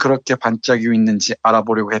무엇이 그렇게 반짝이고 있는지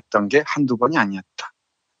알아보려고 했던 게 한두 번이 아니었다.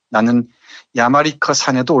 나는 야마리커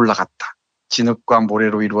산에도 올라갔다. 진흙과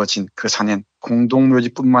모래로 이루어진 그 산엔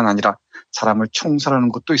공동묘지뿐만 아니라 사람을 총살하는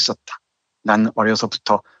곳도 있었다. 난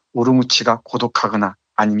어려서부터 우르무치가 고독하거나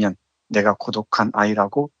아니면 내가 고독한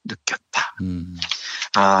아이라고 느꼈다.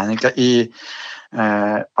 그러니까 이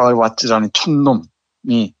알와츠라는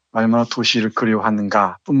촌놈이 얼마나 도시를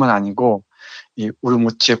그리워하는가 뿐만 아니고 이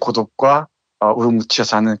우르무치의 고독과 우르무치에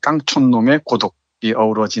사는 깡촌놈의 고독이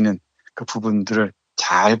어우러지는 그 부분들을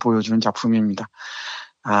잘 보여주는 작품입니다.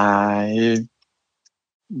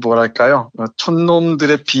 뭐랄까요?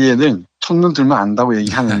 촌놈들의 비애는 촌놈들만 안다고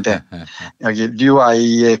얘기하는데 여기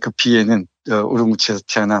류아이의 그 비애는 우르무치에서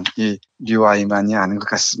태어난 이 류아이만이 아는 것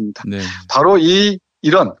같습니다. 네. 바로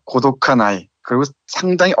이런 고독한 아이, 그리고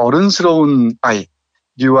상당히 어른스러운 아이,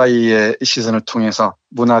 류아이의 시선을 통해서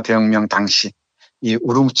문화대혁명 당시 이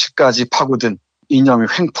우르무치까지 파고든 이념의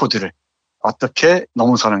횡포들을 어떻게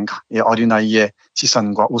넘어서는가, 이 어린아이의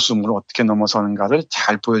시선과 웃음으로 어떻게 넘어서는가를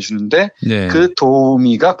잘 보여주는데 네. 그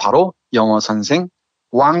도우미가 바로 영어 선생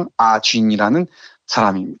왕아쥔이라는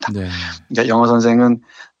사람입니다. 네. 그러니까 영어 선생은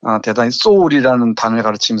대단히 소울이라는 단어를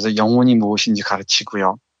가르치면서 영혼이 무엇인지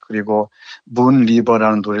가르치고요. 그리고 문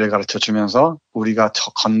리버라는 노래를 가르쳐주면서 우리가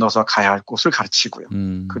건너서 가야 할 곳을 가르치고요.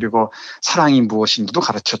 그리고 사랑이 무엇인지도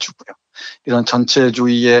가르쳐주고요. 이런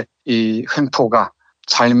전체주의의 이 횡포가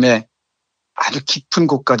삶의 아주 깊은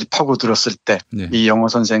곳까지 파고들었을 때 이 영어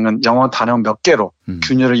선생은 영어 단어 몇 개로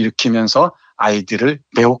균열을 일으키면서 아이들을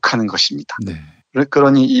매혹하는 것입니다. 네.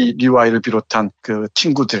 그러니 이 류아이를 비롯한 그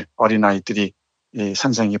친구들, 어린아이들이 이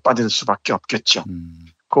선생에게 빠질 수밖에 없겠죠.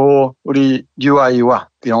 우리 류아이와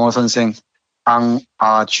그 영어 선생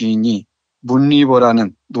앙아쥔이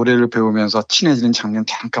문리버라는 노래를 배우면서 친해지는 장면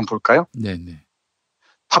잠깐 볼까요? 네네.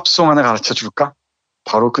 팝송 하나 가르쳐 줄까?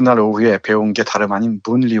 바로 그날 오후에 배운 게 다름 아닌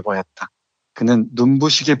문리버였다. 그는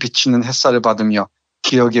눈부시게 비치는 햇살을 받으며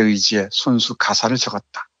기억의 의지에 손수 가사를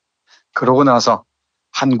적었다. 그러고 나서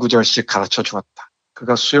한 구절씩 가르쳐 주었다.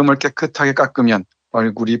 그가 수염을 깨끗하게 깎으면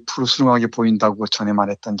얼굴이 푸르스름하게 보인다고 전에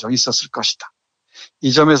말했던 적이 있었을 것이다.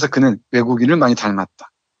 이 점에서 그는 외국인을 많이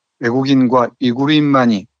닮았다. 외국인과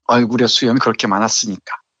위구르인만이 얼굴에 수염이 그렇게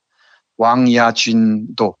많았으니까.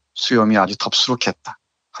 왕야쥔도 수염이 아주 덥수룩했다.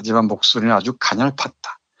 하지만 목소리는 아주 가냘팠다.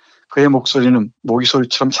 그의 목소리는 모기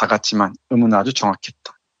소리처럼 작았지만 음은 아주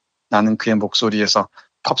정확했다. 나는 그의 목소리에서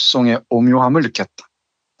팝송의 오묘함을 느꼈다.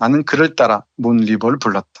 나는 그를 따라 문리버를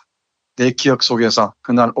불렀다. 내 기억 속에서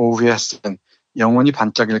그날 오후의 햇살은 영원히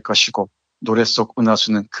반짝일 것이고 노래 속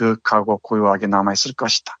은하수는 그윽하고 고요하게 남아있을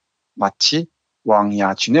것이다. 마치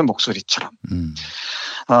왕야쥔의 목소리처럼.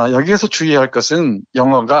 여기에서 주의해야 할 것은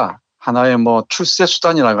영어가 하나의 출세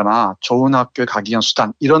수단이라거나 좋은 학교에 가기 위한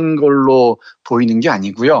수단 이런 걸로 보이는 게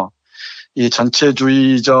아니고요. 이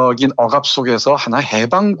전체주의적인 억압 속에서 하나의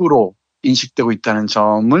해방구로 인식되고 있다는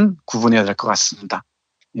점은 구분해야 될 것 같습니다.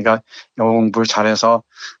 그러니까 영어 공부를 잘해서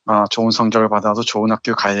좋은 성적을 받아도 좋은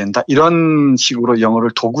학교에 가야 된다. 이런 식으로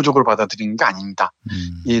영어를 도구적으로 받아들이는 게 아닙니다.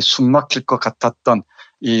 이 숨막힐 것 같았던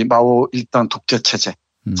이 마오 일당 독재체제,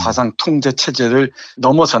 사상 통제 체제를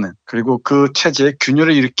넘어서는 그리고 그 체제의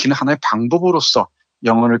균열을 일으키는 하나의 방법으로서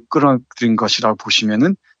영어를 끌어들인 것이라고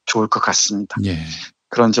보시면 좋을 것 같습니다. 예.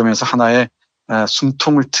 그런 점에서 하나의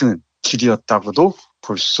숨통을 트는 길이었다고도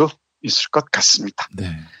볼 수 있을 것 같습니다.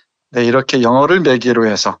 네, 이렇게 영어를 매개로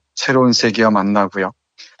해서 새로운 세계와 만나고요.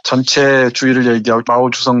 전체주의를 얘기하고 마오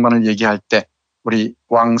주석만을 얘기할 때 우리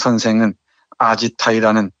왕 선생은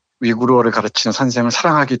아지타이라는 위구르어를 가르치는 선생을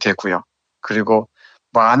사랑하게 되고요. 그리고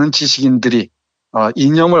많은 지식인들이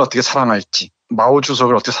이념을 어떻게 사랑할지, 마오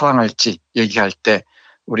주석을 어떻게 사랑할지 얘기할 때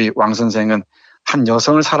우리 왕 선생은 한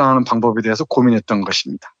여성을 사랑하는 방법에 대해서 고민했던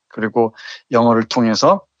것입니다. 그리고 영어를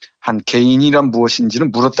통해서 한 개인이란 무엇인지를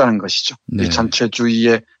물었다는 것이죠. 이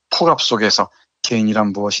전체주의의 폭압 속에서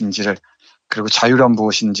개인이란 무엇인지를 그리고 자유란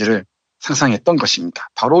무엇인지를 상상했던 것입니다.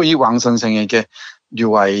 바로 이 왕 선생에게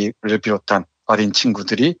류아이를 비롯한 어린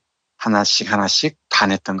친구들이 하나씩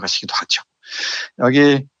반했던 것이기도 하죠.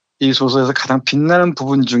 여기 이 소설에서 가장 빛나는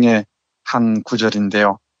부분 중에 한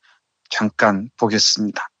구절인데요. 잠깐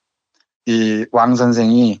보겠습니다. 이 왕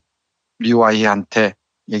선생이 류아이한테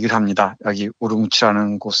얘기를 합니다. 여기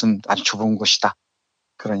우르무치라는 곳은 아주 좁은 곳이다.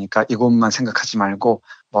 그러니까 이곳만 생각하지 말고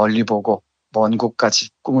멀리 보고 먼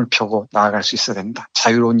곳까지 꿈을 펴고 나아갈 수 있어야 된다.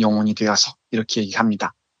 자유로운 영혼이 되어서 이렇게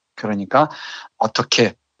얘기합니다. 그러니까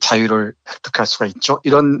어떻게 자유를 획득할 수가 있죠.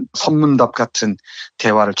 이런 선문답 같은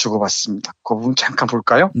대화를 주고받습니다. 그 부분 잠깐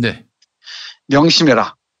볼까요? 네.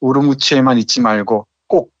 명심해라. 우르무치에만 있지 말고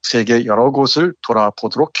꼭 세계 여러 곳을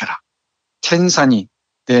돌아보도록 해라. 텐산이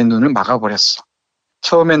내 눈을 막아버렸어.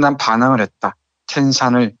 처음에 난 반항을 했다.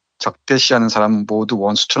 텐산을 적대시하는 사람은 모두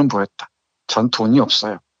원수처럼 보였다. 전 돈이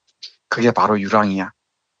없어요. 그게 바로 유랑이야.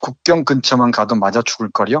 국경 근처만 가도 맞아 죽을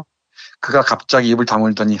거려? 그가 갑자기 입을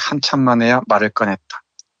다물더니 한참 만에야 말을 꺼냈다.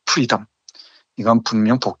 프리덤. 이건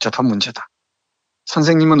분명 복잡한 문제다.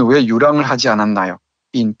 선생님은 왜 유랑을 하지 않았나요?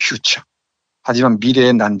 In future. 하지만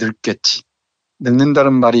미래에 난 늙겠지.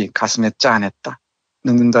 늙는다는 말이 가슴에 짠했다.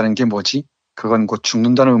 늙는다는 게 뭐지? 그건 곧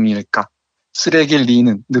죽는다는 의미일까? 쓰레기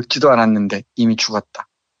리는 늙지도 않았는데 이미 죽었다.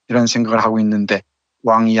 이런 생각을 하고 있는데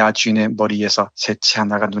왕이야 주인의 머리에서 새치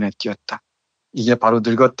하나가 눈에 띄었다. 이게 바로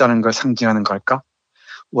늙었다는 걸 상징하는 걸까?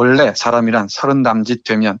 원래 사람이란 30 남짓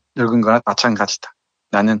되면 늙은 거나 마찬가지다.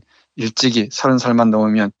 나는 일찍이 30살만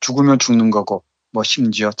넘으면 죽으면 죽는 거고 뭐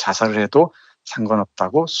심지어 자살을 해도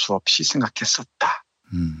상관없다고 수없이 생각했었다.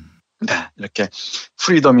 네, 이렇게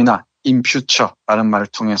프리덤이나 인퓨처라는 말을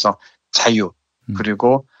통해서 자유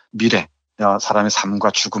그리고 미래, 사람의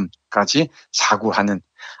삶과 죽음까지 사고하는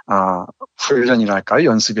훈련이랄까요?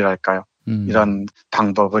 연습이랄까요? 이런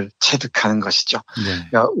방법을 체득하는 것이죠. 네.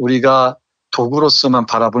 그러니까 우리가 도구로서만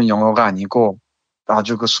바라보는 영어가 아니고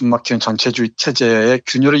아주 그 숨막히는 전체주의 체제의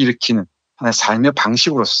균열을 일으키는 하나의 삶의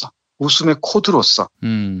방식으로서 웃음의 코드로서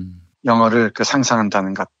영어를 그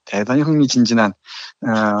상상한다는 것 대단히 흥미진진한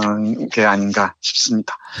게 아닌가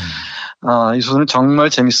싶습니다. 이 소설은 정말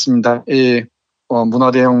재밌습니다. 이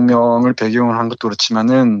문화대혁명을 배경으로 한 것도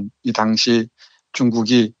그렇지만은 이 당시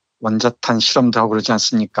중국이 원자탄 실험도 하고 그러지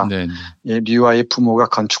않습니까? 네. 예, 리와의 부모가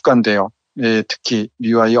건축가인데요. 예, 특히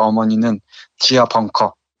리와의 어머니는 지하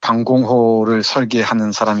벙커, 방공호를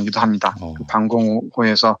설계하는 사람이기도 합니다. 그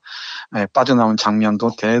방공호에서 빠져나온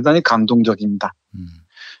장면도 대단히 감동적입니다.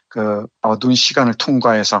 그 어두운 시간을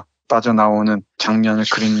통과해서 빠져나오는 장면을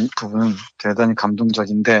그린 부분은 대단히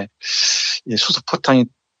감동적인데 이 수소포탄이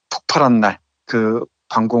폭발한 날 그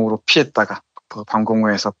방공호로 피했다가 그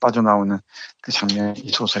방공호에서 빠져나오는 그 장면이 이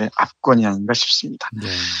소설의 압권이 아닌가 싶습니다. 네.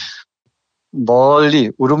 멀리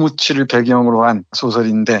우르무치를 배경으로 한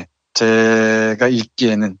소설인데 제가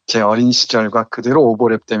읽기에는 제 어린 시절과 그대로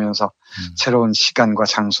오버랩되면서 새로운 시간과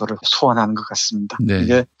장소를 소환하는 것 같습니다. 네.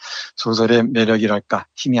 이게 소설의 매력이랄까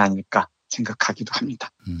힘이 아닐까 생각하기도 합니다.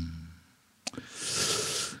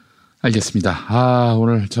 알겠습니다.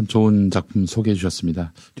 오늘 참 좋은 작품 소개해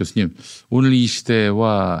주셨습니다. 교수님, 오늘 이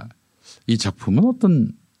시대와 이 작품은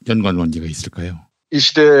어떤 연관관계가 있을까요? 이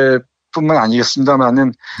시대뿐만 아니겠습니다만은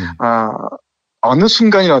네. 어느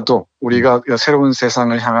순간이라도 우리가 새로운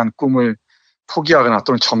세상을 향한 꿈을 포기하거나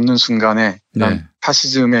또는 접는 순간에 네.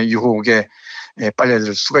 파시즘의 유혹에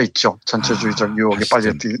빨려들 수가 있죠. 전체주의적 유혹에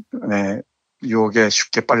유혹에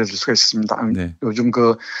쉽게 빠져들 수가 있습니다. 네. 요즘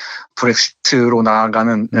그 브렉시트로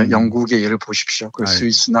나아가는 영국의 예를 보십시오. 그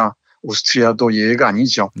스위스나 오스트리아도 예가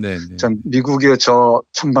아니죠. 네. 미국의 저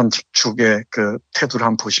천반직축의 그 태도를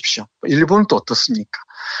한번 보십시오. 일본은 또 어떻습니까?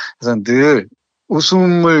 그래서 늘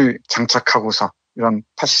웃음을 장착하고서 이런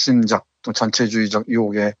파시즘적 또 전체주의적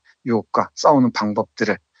유혹과 싸우는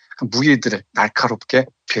방법들을 그 무기들을 날카롭게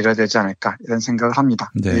배려되지 않을까 이런 생각을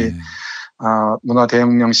합니다. 네.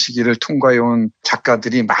 문화대혁명 시기를 통과해온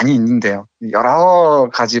작가들이 많이 있는데요. 여러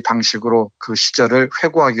가지 방식으로 그 시절을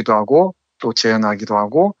회고하기도 하고 또 재현하기도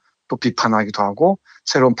하고 또 비판하기도 하고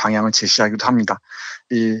새로운 방향을 제시하기도 합니다.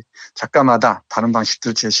 이 작가마다 다른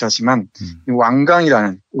방식들을 제시하지만 이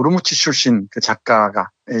왕강이라는 우르무치 출신 그 작가가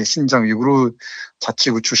신장 위구르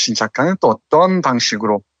자치구 출신 작가는 또 어떤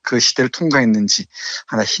방식으로 그 시대를 통과했는지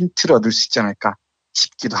하나 힌트를 얻을 수 있지 않을까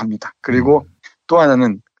싶기도 합니다. 그리고 또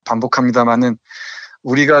하나는 반복합니다만은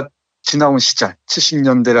우리가 지나온 시절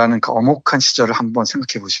 70년대라는 그 엄혹한 시절을 한번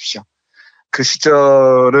생각해 보십시오. 그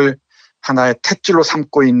시절을 하나의 탯줄로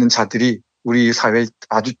삼고 있는 자들이 우리 사회에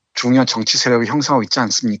아주 중요한 정치 세력을 형성하고 있지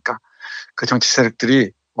않습니까? 그 정치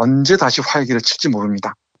세력들이 언제 다시 활기를 칠지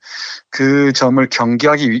모릅니다. 그 점을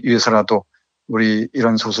경계하기 위해서라도 우리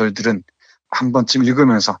이런 소설들은 한 번쯤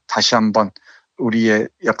읽으면서 다시 한번 우리의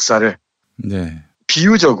역사를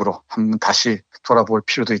비유적으로 한번 다시 돌아볼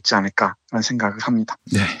필요도 있지 않을까 하는 생각을 합니다.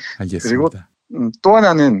 네, 알겠습니다. 그리고 또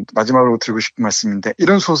하나는 마지막으로 드리고 싶은 말씀인데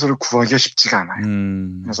이런 소설을 구하기가 쉽지가 않아요.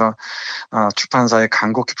 그래서 출판사에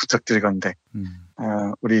간곡히 부탁드리건데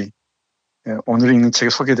우리 오늘 읽는 책이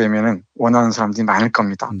소개되면은 원하는 사람들이 많을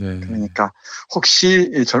겁니다. 네. 그러니까 혹시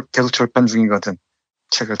계속 절판 중이거든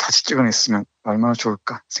책을 다시 찍어냈으면 얼마나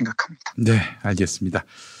좋을까 생각합니다. 네, 알겠습니다.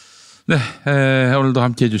 네, 오늘도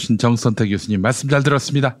함께해 주신 정선태 교수님 말씀 잘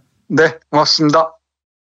들었습니다. 네, 고맙습니다.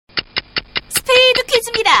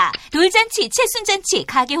 돌잔치, 칠순잔치,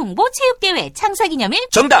 가게홍보, 체육대회, 창사기념일.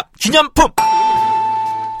 정답! 기념품!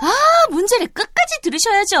 문제를 끝까지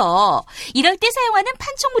들으셔야죠. 이럴 때 사용하는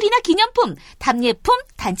판촉물이나 기념품, 답례품,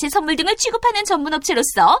 단체 선물 등을 취급하는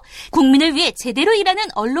전문업체로서 국민을 위해 제대로 일하는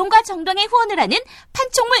언론과 정당의 후원을 하는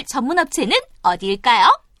판촉물 전문업체는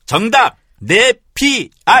어디일까요? 정답!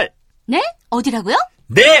 네피알! 네? 어디라고요?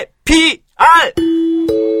 네피알!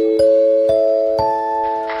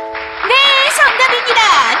 네, 정답입니다.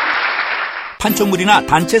 판촉물이나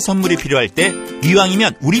단체 선물이 필요할 때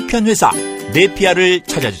이왕이면 우리 편 회사 네피알을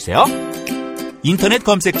찾아주세요. 인터넷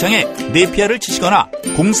검색창에 네피알을 치시거나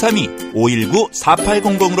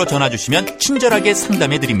 032-519-4800으로 전화주시면 친절하게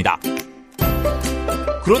상담해드립니다.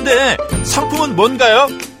 그런데 상품은 뭔가요?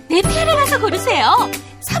 네피알에 가서 고르세요.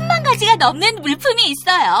 3만 가지가 넘는 물품이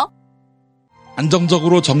있어요.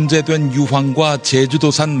 안정적으로 정제된 유황과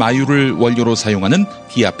제주도산 마유를 원료로 사용하는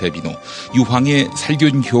디아페비노. 유황의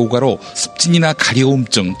살균 효과로 습진이나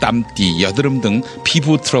가려움증, 땀띠, 여드름 등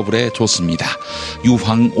피부 트러블에 좋습니다.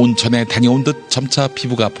 유황 온천에 다녀온 듯 점차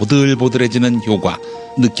피부가 보들보들해지는 효과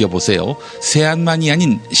느껴보세요. 세안만이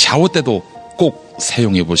아닌 샤워 때도 꼭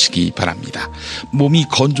사용해 보시기 바랍니다. 몸이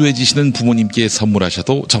건조해지시는 부모님께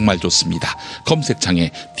선물하셔도 정말 좋습니다.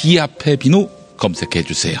 검색창에 디아페비노 검색해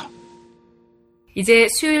주세요. 이제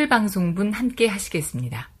수요일 방송분 함께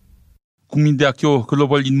하시겠습니다. 국민대학교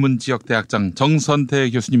글로벌 인문지역대학장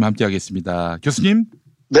정선태 교수님 함께 하겠습니다. 교수님.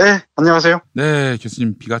 네, 안녕하세요. 네,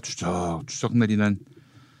 교수님 비가 추적 내리는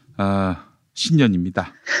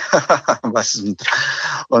신년입니다. 맞습니다.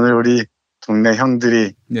 오늘 우리 동네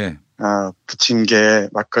형들이 네. 부침개에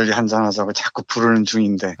막걸리 한잔 하자고 자꾸 부르는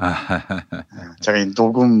중인데 제가 이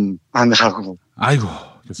녹음하느라고 아이고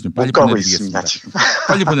교수님 빨리 보내드리겠습니다. 지금.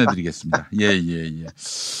 빨리 보내드리겠습니다. 예.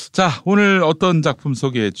 자, 오늘 어떤 작품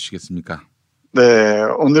소개해 주시겠습니까? 네,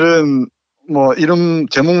 오늘은 뭐 이름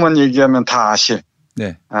제목만 얘기하면 다 아실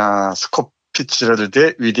스콧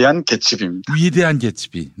피츠저럴드의 위대한 개츠비입니다. 위대한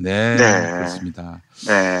개츠비. 네. 그렇습니다.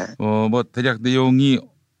 네. 뭐 대략 내용이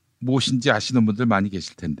무엇인지 아시는 분들 많이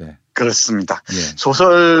계실 텐데. 그렇습니다. 예.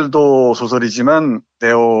 소설도 소설이지만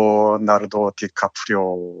레오나르도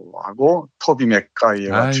디카프리오하고 토비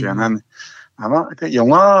맥가이어가 주연한 아마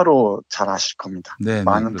영화로 잘 아실 겁니다.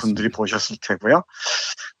 많은 분들이 보셨을 테고요.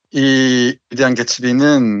 이 위대한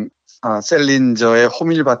개츠비는 셀린저의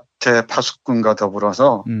호밀밭의 파수꾼과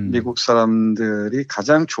더불어서 미국 사람들이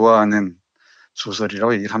가장 좋아하는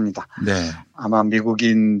소설이라고 얘기를 합니다. 네. 아마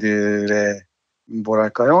미국인들의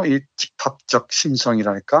뭐랄까요? 이 집합적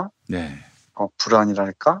심성이랄까?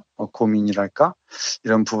 불안이랄까? 고민이랄까?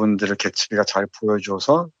 이런 부분들을 개츠비가 잘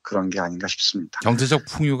보여줘서 그런 게 아닌가 싶습니다. 경제적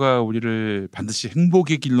풍요가 우리를 반드시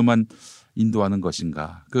행복의 길로만 인도하는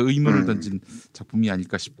것인가? 그 의문을 던진 작품이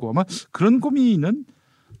아닐까 싶고 아마 그런 고민은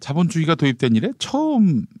자본주의가 도입된 이래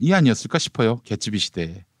처음이 아니었을까 싶어요. 개츠비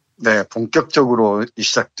시대에. 네, 본격적으로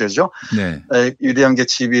시작되죠. 네. 위대한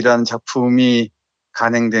개츠비라는 작품이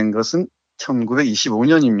간행된 것은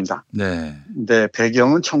 1925년입니다. 네. 근데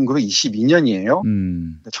배경은 1922년이에요.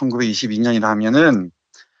 1922년이라 하면은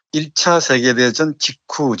 1차 세계대전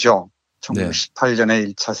직후죠.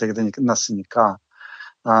 1918년에 1차 세계대전이 끝났으니까,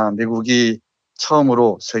 미국이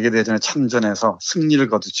처음으로 세계대전에 참전해서 승리를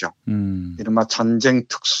거두죠. 이른바 전쟁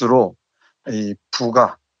특수로 이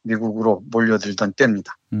부가 미국으로 몰려들던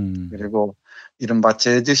때입니다. 그리고 이른바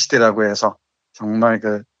재즈 시대라고 해서 정말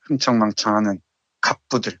그 흥청망청하는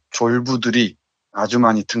갑부들, 졸부들이 아주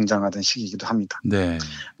많이 등장하던 시기이기도 합니다. 네.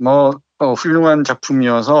 훌륭한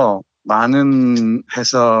작품이어서 많은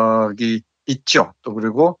해석이 있죠. 또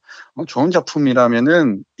그리고 좋은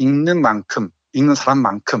작품이라면은 읽는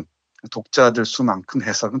사람만큼, 독자들 수만큼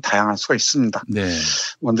해석은 다양할 수가 있습니다. 네.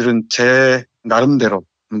 오늘은 제 나름대로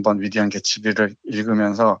한번 위대한 개츠비를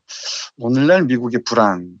읽으면서 오늘날 미국의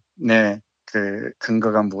불안의 그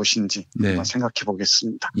근거가 무엇인지 한번 생각해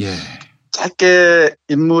보겠습니다. 예. 짧게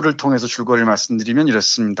인물을 통해서 줄거리를 말씀드리면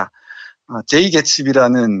이렇습니다. 제이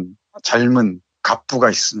개츠비라는 젊은 갑부가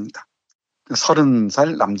있습니다.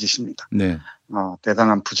 30살 남짓입니다. 네.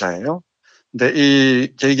 대단한 부자예요. 근데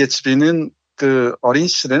이 제이 개츠비는 그 어린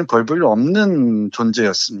시절에는 별 볼일 없는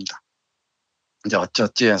존재였습니다. 이제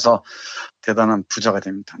어찌어찌 해서 대단한 부자가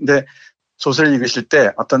됩니다. 근데 소설을 읽으실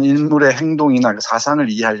때 어떤 인물의 행동이나 사상을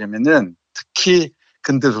이해하려면은 특히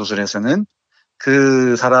근대 소설에서는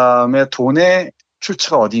그 사람의 돈의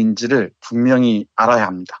출처가 어디인지를 분명히 알아야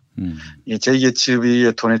합니다. 이 제이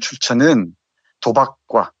개츠비의 돈의 출처는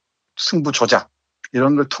도박과 승부 조작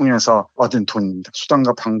이런 걸 통해서 얻은 돈입니다.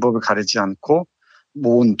 수단과 방법을 가리지 않고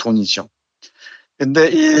모은 돈이죠. 근데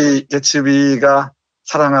이 개츠비가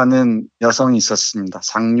사랑하는 여성이 있었습니다.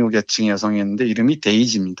 상류계층의 여성이었는데 이름이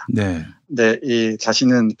데이지입니다. 네. 근데 이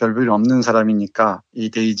자신은 별 볼 없는 사람이니까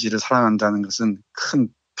이 데이지를 사랑한다는 것은 큰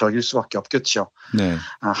벽일 수밖에 없겠죠. 네.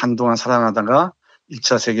 한동안 사랑하다가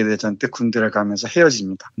 1차 세계대전 때 군대를 가면서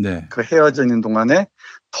헤어집니다. 네. 그 헤어져 있는 동안에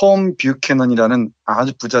톰 뷰캐넌이라는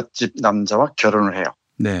아주 부잣집 남자와 결혼을 해요.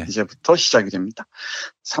 네. 이제부터 시작이 됩니다.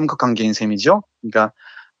 삼각관계인 셈이죠. 그러니까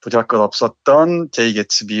부잣것 없었던 제이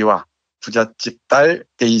개츠비와 부잣집 딸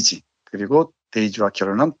데이지, 그리고 데이지와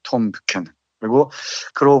결혼한 톰 뷰캐넌. 그리고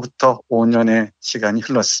그로부터 5년의 시간이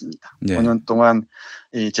흘렀습니다. 네. 5년 동안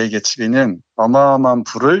이 제이 개츠비는 어마어마한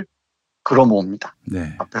부를 끌어모읍니다.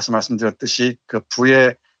 네. 앞에서 말씀드렸듯이 그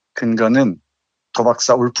부의 근거는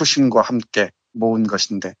도박사 울프신과 함께 모은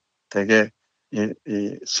것인데 되게 이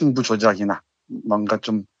승부 조작이나 뭔가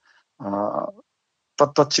좀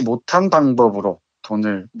떳떳지 못한 방법으로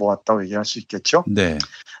돈을 모았다고 얘기할 수 있겠죠. 네.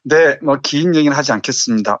 네, 뭐 긴 얘기는 하지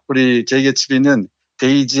않겠습니다. 우리 제이 개츠비는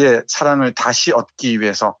데이지의 사랑을 다시 얻기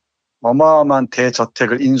위해서 어마어마한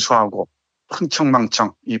대저택을 인수하고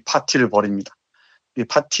흥청망청 이 파티를 벌입니다. 이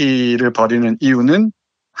파티를 벌이는 이유는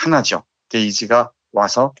하나죠. 데이지가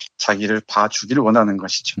와서 자기를 봐주기를 원하는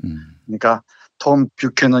것이죠. 그러니까 톰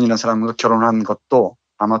뷰캐넌이라는 사람과 결혼한 것도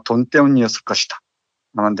아마 돈 때문이었을 것이다.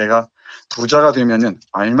 아마 내가 부자가 되면은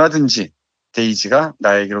얼마든지 데이지가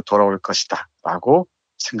나에게로 돌아올 것이다 라고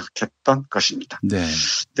생각했던 것입니다. 네.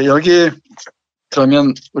 근데 여기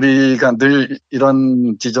그러면 우리가 늘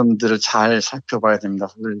이런 지점들을 잘 살펴봐야 됩니다.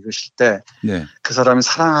 소설을 읽으실 때 그 사람이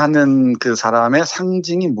사랑하는 그 사람의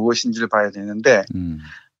상징이 무엇인지를 봐야 되는데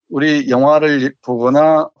우리 영화를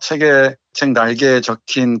보거나 책 날개에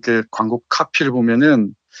적힌 그 광고 카피를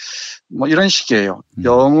보면은 뭐 이런 식이에요.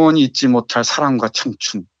 영원히 잊지 못할 사랑과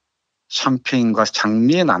청춘, 샴페인과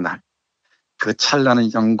장미의 나날, 그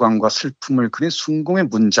찬란한 영광과 슬픔을 그린 순공의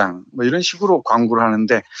문장, 뭐 이런 식으로 광고를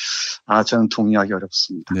하는데, 저는 동의하기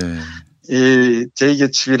어렵습니다. 네. 이 제이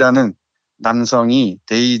개츠비라는 남성이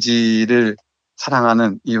데이지를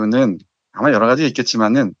사랑하는 이유는 아마 여러 가지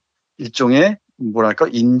있겠지만은 일종의 뭐랄까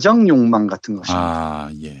인정 욕망 같은 것입니다.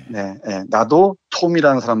 예. 네, 나도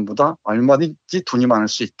톰이라는 사람보다 얼마든지 돈이 많을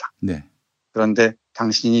수 있다. 네. 그런데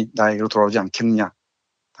당신이 나에게로 돌아오지 않겠느냐?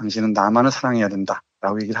 당신은 나만을 사랑해야 된다.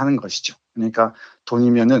 라고 얘기를 하는 것이죠. 그러니까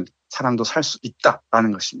돈이면은 사랑도 살 수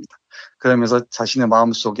있다라는 것입니다. 그러면서 자신의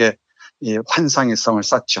마음속에 이 환상의 성을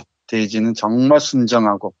쌓죠. 데이지는 정말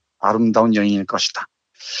순정하고 아름다운 여인일 것이다.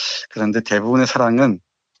 그런데 대부분의 사랑은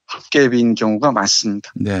헛개비인 경우가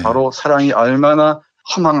많습니다. 네. 바로 사랑이 얼마나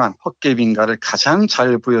허망한 헛개비인가를 가장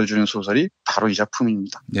잘 보여주는 소설이 바로 이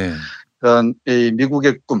작품입니다. 네. 그런 이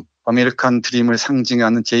미국의 꿈, 아메리칸 드림을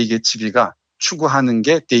상징하는 제이 개츠비가 추구하는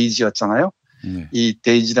게 데이지였잖아요. 이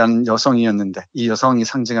데이지라는 여성이었는데 이 여성이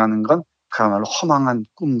상징하는 건 그야말로 허망한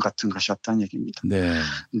꿈 같은 것이었다는 얘기입니다. 네.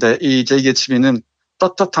 근데 이 제이 개츠비는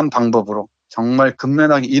떳떳한 방법으로 정말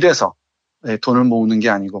근면하게 일해서 돈을 모으는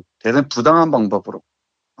게 아니고 대단히 부당한 방법으로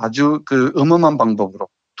아주 그 음험한 방법으로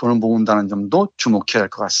돈을 모은다는 점도 주목해야 할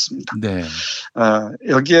것 같습니다. 네.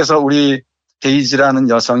 여기에서 우리 데이지라는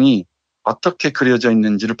여성이 어떻게 그려져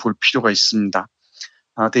있는지를 볼 필요가 있습니다.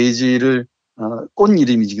 데이지를 꽃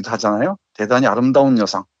이름이기도 하잖아요. 대단히 아름다운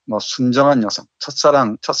여성, 뭐 순정한 여성,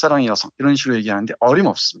 첫사랑의 여성 이런 식으로 얘기하는데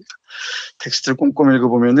어림없습니다. 텍스트를 꼼꼼히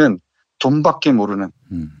읽어보면은 돈밖에 모르는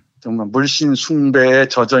정말 물씬 숭배에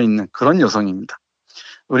젖어 있는 그런 여성입니다.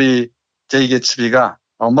 우리 제이 개츠비가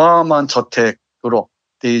어마어마한 저택으로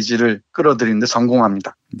데이지를 끌어들이는데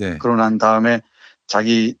성공합니다. 네. 그러고 난 다음에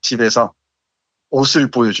자기 집에서 옷을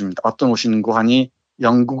보여줍니다. 어떤 옷인고 하니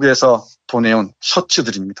영국에서 보내온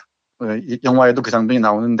셔츠들입니다. 영화에도 그 장면이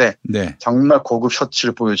나오는데 네. 정말 고급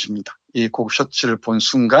셔츠를 보여줍니다. 이 고급 셔츠를 본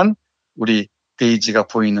순간 우리 데이지가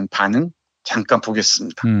보이는 반응 잠깐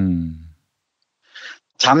보겠습니다.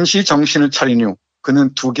 잠시 정신을 차린 후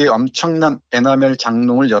그는 두 개의 엄청난 에나멜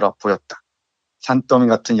장롱을 열어 보였다. 산더미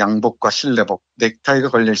같은 양복과 실내복, 넥타이가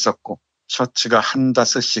걸려 있었고 셔츠가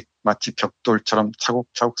한다스씩 마치 벽돌처럼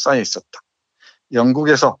차곡차곡 쌓여 있었다.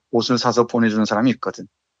 영국에서 옷을 사서 보내주는 사람이 있거든.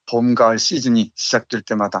 봄, 가을 시즌이 시작될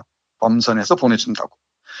때마다 범선해서 보내준다고.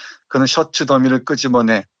 그는 셔츠 더미를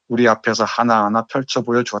끄집어내 우리 앞에서 하나하나 펼쳐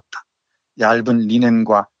보여주었다. 얇은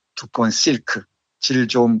리넨과 두꺼운 실크, 질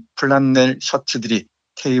좋은 플란넬 셔츠들이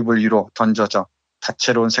테이블 위로 던져져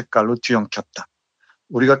다채로운 색깔로 뒤엉켰다.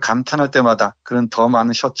 우리가 감탄할 때마다 그는 더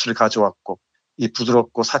많은 셔츠를 가져왔고 이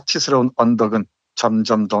부드럽고 사치스러운 언덕은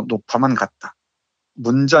점점 더 높아만 갔다.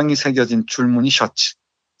 문장이 새겨진 줄무늬 셔츠,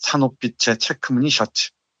 산호빛의 체크무늬 셔츠,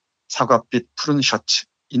 사과빛 푸른 셔츠,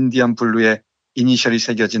 인디안 블루의 이니셜이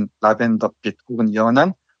새겨진 라벤더빛 혹은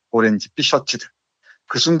연한 오렌지빛 셔츠들.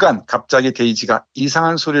 그 순간 갑자기 데이지가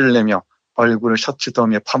이상한 소리를 내며 얼굴을 셔츠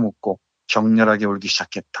더미에 파묻고 격렬하게 울기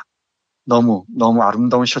시작했다. 너무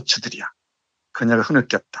아름다운 셔츠들이야. 그녀가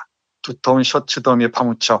흐느꼈다. 두터운 셔츠 더미에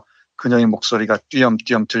파묻혀 그녀의 목소리가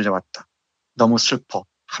띄엄띄엄 들려왔다. 너무 슬퍼.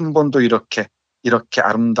 한 번도 이렇게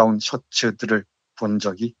아름다운 셔츠들을 본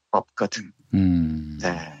적이 없거든.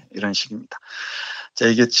 네, 이런 식입니다.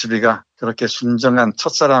 제이 개츠비가 그렇게 순정한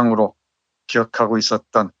첫사랑으로 기억하고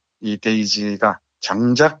있었던 이 데이지가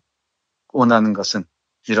정작 원하는 것은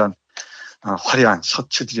이런 화려한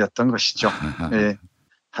셔츠들이었던 것이죠. 예,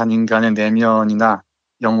 한 인간의 내면이나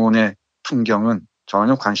영혼의 풍경은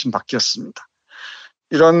전혀 관심 밖이었습니다.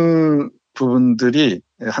 이런 부분들이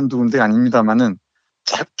한두 군데가 아닙니다만은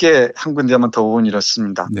짧게 한 군데만 더 보면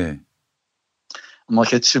이렇습니다. 네.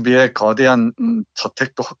 개츠비의 거대한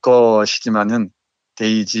저택도 헛것이지만은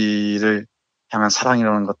데이지를 향한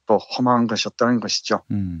사랑이라는 것도 허망한 것이었다는 것이죠.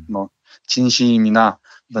 진심이나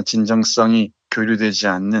어떤 진정성이 교류되지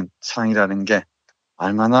않는 사랑이라는 게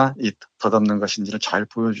얼마나 덧없는 것인지를 잘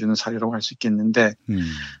보여주는 사례라고 할 수 있겠는데,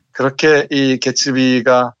 그렇게 이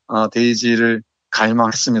개츠비가 데이지를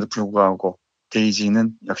갈망했음에도 불구하고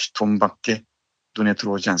데이지는 역시 돈밖에 눈에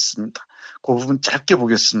들어오지 않습니다. 그 부분 짧게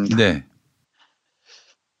보겠습니다. 네.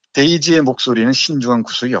 데이지의 목소리는 신중한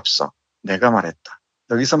구석이 없어. 내가 말했다.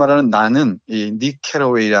 여기서 말하는 나는 이 닉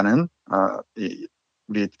캐러웨이라는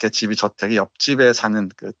우리 개츠비 저택의 옆집에 사는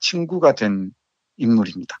그 친구가 된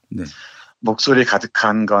인물입니다. 네. 목소리에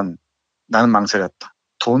가득한 건 나는 망설였다.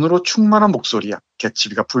 돈으로 충만한 목소리야.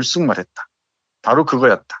 개츠비가 불쑥 말했다. 바로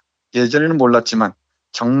그거였다. 예전에는 몰랐지만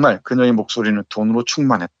정말 그녀의 목소리는 돈으로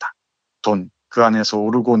충만했다. 돈, 그 안에서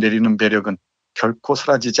오르고 내리는 매력은 결코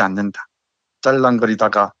사라지지 않는다.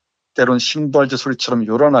 짤랑거리다가 때론 심벌제 소리처럼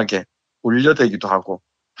요란하게 울려대기도 하고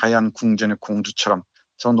하얀 궁전의 공주처럼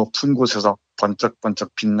저 높은 곳에서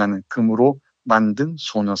번쩍번쩍 빛나는 금으로 만든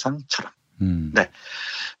소녀상처럼.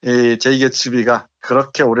 네, 제이 개츠비가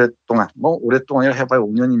그렇게 오랫동안이라 해봐야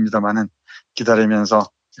 5년입니다만은 기다리면서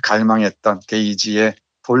갈망했던 데이지의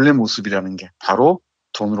본래 모습이라는 게 바로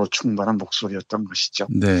돈으로 충만한 목소리였던 것이죠.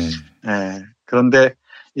 네. 네. 그런데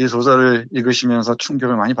이 소설을 읽으시면서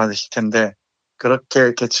충격을 많이 받으실 텐데,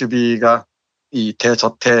 그렇게 개츠비가 이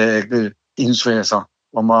대저택을 인수해서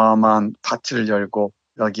어마어마한 파티를 열고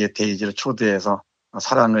여기에 데이지를 초대해서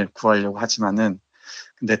사랑을 구하려고 하지만은,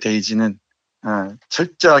 근데 데이지는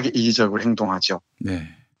철저하게 이기적으로 행동하죠. 네.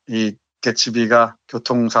 이 개츠비가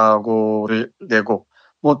교통사고를 내고,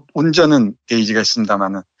 운전은 데이지가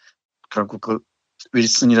했습니다만은 결국 그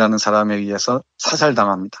윌슨이라는 사람에 의해서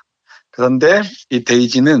사살당합니다. 그런데 이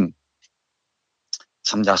데이지는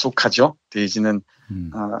참 야속하죠. 데이지는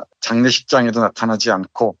장례식장에도 나타나지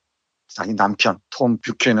않고 자기 남편 톰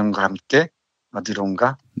뷰캐넌과 함께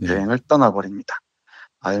어디론가 여행을 떠나버립니다.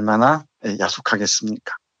 얼마나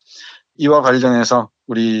야속하겠습니까? 이와 관련해서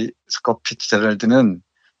우리 스콧 피츠제럴드는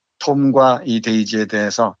톰과 이 데이지에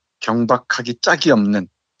대해서 경박하기 짝이 없는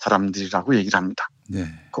사람들이라고 얘기를 합니다. 네.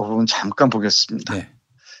 그 부분 잠깐 보겠습니다. 네.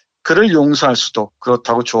 그를 용서할 수도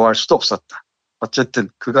그렇다고 좋아할 수도 없었다. 어쨌든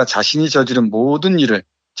그가 자신이 저지른 모든 일을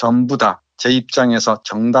전부 다 제 입장에서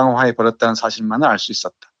정당화해 버렸다는 사실만은 알 수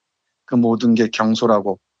있었다. 그 모든 게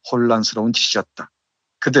경솔하고 혼란스러운 짓이었다.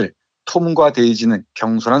 그들, 톰과 데이지는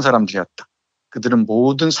경솔한 사람들이었다. 그들은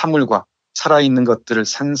모든 사물과 살아있는 것들을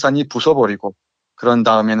산산히 부숴버리고 그런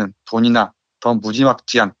다음에는 돈이나 더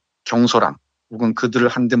무지막지한 경솔함 혹은 그들을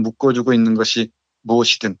한데 묶어주고 있는 것이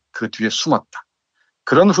무엇이든 그 뒤에 숨었다.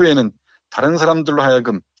 그런 후에는 다른 사람들로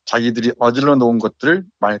하여금 자기들이 어질러 놓은 것들을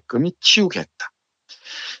말끔히 치우게 했다.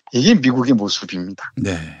 이게 미국의 모습입니다.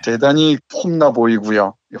 네. 대단히 폼나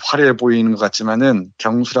보이고요. 화려해 보이는 것 같지만은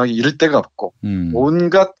경솔하게 이를 데가 없고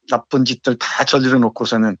온갖 나쁜 짓들 다 저질러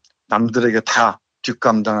놓고서는 남들에게 다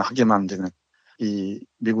뒷감당을 하게 만드는 이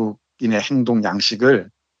미국인의 행동 양식을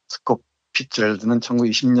스콧 피츠제럴드는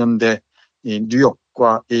 1920년대 이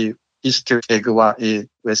뉴욕과 이 이스트 에그와 이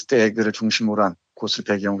웨스트 에그를 중심으로 한 곳을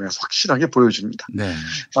배경으로 해서 확실하게 보여줍니다. 네.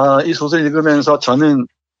 이 소설 읽으면서 저는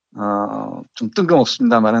좀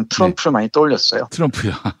뜬금없습니다만은 트럼프를 많이 떠올렸어요.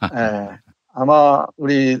 트럼프요. 네. 아마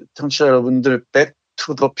우리 청취자 여러분들 백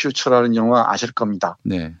투 더 퓨처라는 영화 아실 겁니다.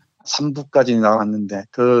 네. 3부까지 나왔는데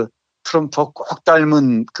그 트럼프 꼭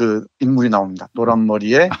닮은 그 인물이 나옵니다. 노란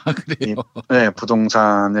머리에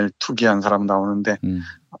부동산을 투기한 사람 나오는데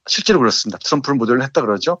실제로 그렇습니다. 트럼프를 모델로 했다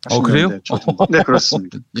그러죠. 그래요? 네,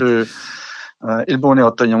 그렇습니다. 일본의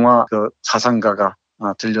어떤 영화 사상가가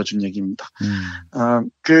들려준 얘기입니다.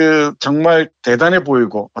 정말 대단해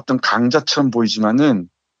보이고 어떤 강자처럼 보이지만은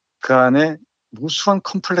그 안에 무수한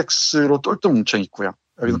컴플렉스로 똘똘 뭉쳐 있고요.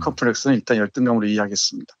 여기서 컴플렉스는 일단 열등감으로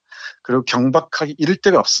이해하겠습니다. 그리고 경박하기 이를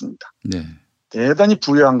데가 없습니다. 네. 대단히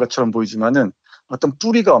부유한 것처럼 보이지만은 어떤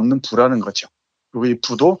뿌리가 없는 부라는 거죠. 그리고 이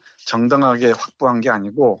부도 정당하게 확보한 게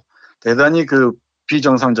아니고 대단히 그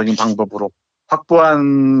비정상적인 방법으로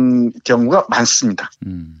확보한 경우가 많습니다.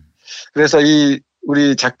 그래서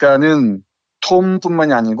우리 작가는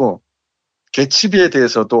톰뿐만이 아니고 개츠비에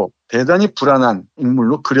대해서도 대단히 불안한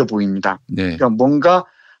인물로 그려 보입니다. 네. 그러니까 뭔가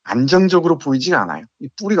안정적으로 보이지가 않아요. 이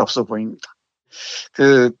뿌리가 없어 보입니다.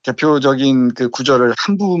 그 대표적인 그 구절을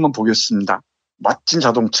한 부분만 보겠습니다. 멋진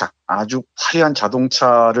자동차, 아주 화려한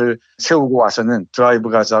자동차를 세우고 와서는 드라이브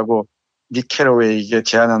가자고 닉 캐러웨이에게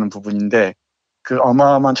제안하는 부분인데 그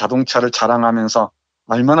어마어마한 자동차를 자랑하면서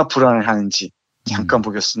얼마나 불안해하는지 잠깐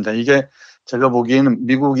보겠습니다. 이게 제가 보기에는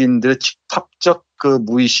미국인들의 집합적 그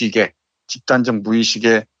무의식에, 집단적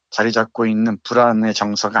무의식에 자리 잡고 있는 불안의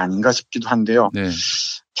정서가 아닌가 싶기도 한데요. 네.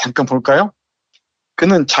 잠깐 볼까요?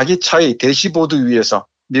 그는 자기 차의 대시보드 위에서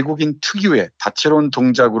미국인 특유의 다채로운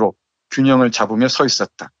동작으로 균형을 잡으며 서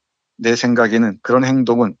있었다. 내 생각에는 그런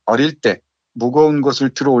행동은 어릴 때 무거운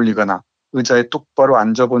것을 들어 올리거나 의자에 똑바로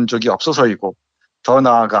앉아본 적이 없어서이고 더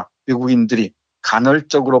나아가 미국인들이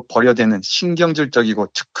간헐적으로 벌여대는 신경질적이고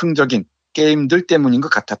즉흥적인 게임들 때문인 것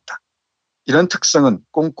같았다. 이런 특성은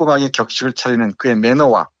꼼꼼하게 격식을 차리는 그의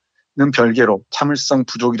매너와는 별개로 참을성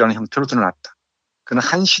부족이라는 형태로 드러났다. 그는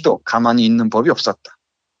한시도 가만히 있는 법이 없었다.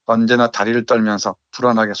 언제나 다리를 떨면서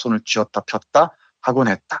불안하게 손을 쥐었다 폈다 하곤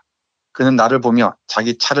했다. 그는 나를 보며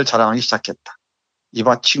자기 차를 자랑하기 시작했다.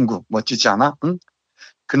 이봐 친구, 멋지지 않아? 응?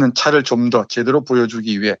 그는 차를 좀 더 제대로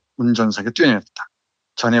보여주기 위해 운전석에 뛰어냈다.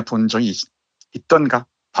 전에 본 적이 있던가?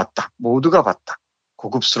 봤다. 모두가 봤다.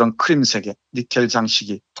 고급스러운 크림색의 니켈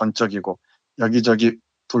장식이 번쩍이고 여기저기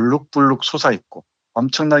불룩불룩 솟아있고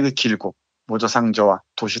엄청나게 길고 모자 상자와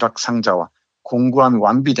도시락 상자와 공구함이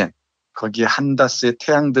완비된 거기에 한다스의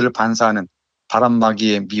태양들을 반사하는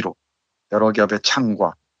바람막이의 미로, 여러 겹의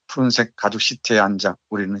창과 푸른색 가죽 시트에 앉아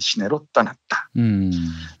우리는 시내로 떠났다.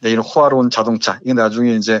 네, 이런 호화로운 자동차, 이게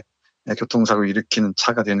나중에 이제 교통사고 일으키는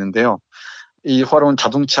차가 되는데요. 이 호화로운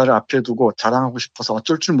자동차를 앞에 두고 자랑하고 싶어서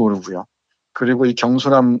어쩔 줄 모르고요. 그리고 이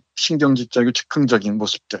경솔한 신경질적이고 즉흥적인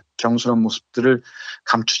모습들, 경솔한 모습들을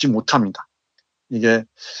감추지 못합니다. 이게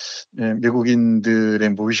미국인들의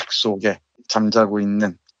무의식 속에 잠자고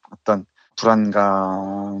있는 어떤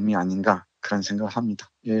불안감이 아닌가 그런 생각을 합니다.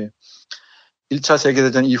 예. 1차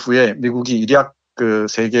세계대전 이후에 미국이 일약 그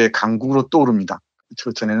세계 강국으로 떠오릅니다.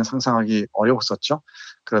 그 전에는 상상하기 어려웠었죠.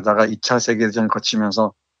 그러다가 2차 세계대전을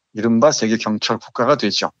거치면서 이른바 세계 경찰 국가가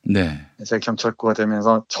되죠. 네. 세계 경찰 국가가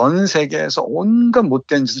되면서 전 세계에서 온갖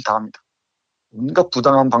못된 짓을 다 합니다. 온갖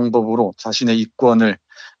부당한 방법으로 자신의 이권을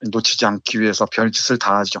놓치지 않기 위해서 별짓을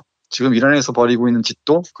다 하죠. 지금 이란에서 벌이고 있는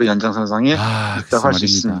짓도 그 연장선상에 있다고 할 수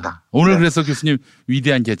있습니다. 오늘 네. 그래서 교수님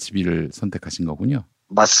위대한 개츠비를 선택하신 거군요.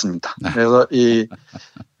 맞습니다. 그래서 이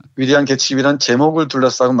위대한 개츠비란 제목을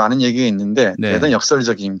둘러싸고 많은 얘기가 있는데 네. 대단히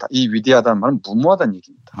역설적입니다. 이 위대하다는 말은 무모하다는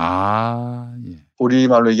얘기입니다. 예.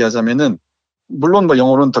 우리말로 얘기하자면은 물론 뭐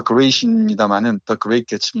영어로는 The Great입니다만은 The Great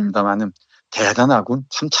Gatsby입니다만은 대단하군,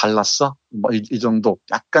 참 잘났어, 뭐 이 정도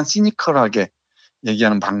약간 시니컬하게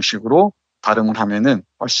얘기하는 방식으로 발음을 하면은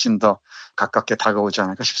훨씬 더 가깝게 다가오지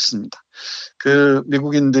않을까 싶습니다. 그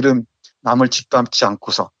미국인들은 남을 짓밟지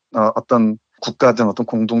않고서 어떤 국가든 어떤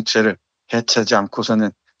공동체를 해체하지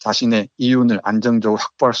않고서는 자신의 이윤을 안정적으로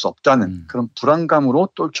확보할 수 없다는 그런 불안감으로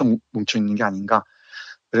똘쳐 뭉쳐있는 게 아닌가.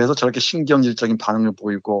 그래서 저렇게 신경질적인 반응을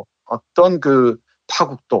보이고 어떤 그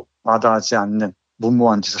파국도 마다하지 않는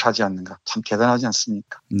무모한 짓을 하지 않는가. 참 대단하지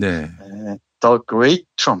않습니까? 네. The Great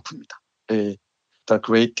Trump입니다. The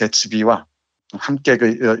Great Gatsby와 함께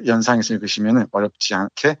그 연상해서 읽으시면 어렵지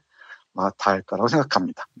않게 닿을 거라고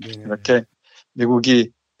생각합니다. 네. 이렇게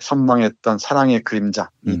미국이 선망했던 사랑의 그림자,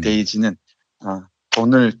 이 데이지는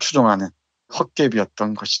돈을 추종하는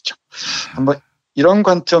헛개비였던 것이죠. 한번 이런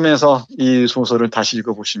관점에서 이 소설을 다시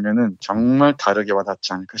읽어보시면은 정말 다르게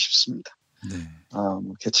와닿지 않을까 싶습니다. 네.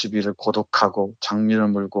 개츠비를 고독하고 장미를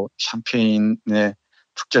물고 샴페인의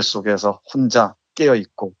축제 속에서 혼자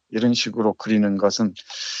깨어있고 이런 식으로 그리는 것은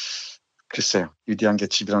글쎄요, 위대한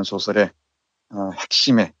개츠비라는 소설의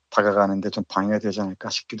핵심에 다가가는데 좀 방해가 되지 않을까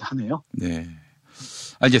싶기도 하네요. 네.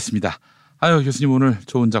 알겠습니다. 교수님 오늘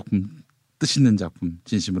좋은 작품, 뜻있는 작품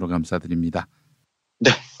진심으로 감사드립니다.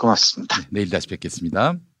 네, 고맙습니다. 네, 내일 다시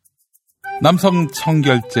뵙겠습니다. 남성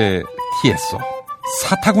청결제 TSO.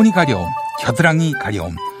 사타구니 가려움, 겨드랑이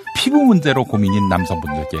가려움, 피부 문제로 고민인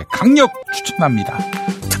남성분들께 강력 추천합니다.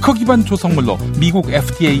 특허 기반 조성물로 미국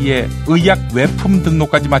FDA의 의약 외품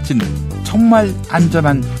등록까지 마친 정말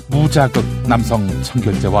안전한 무자극 남성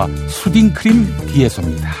청결제와 수딩 크림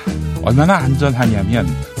DSO입니다. 얼마나 안전하냐면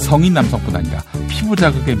성인 남성뿐 아니라 피부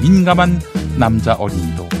자극에 민감한 남자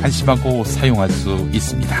어린이도 안심하고 사용할 수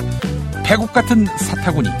있습니다. 배국 같은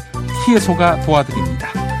사타구니 티에소가 도와드립니다.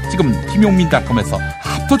 지금 김용민닷컴에서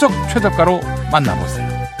압도적 최저가로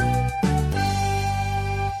만나보세요.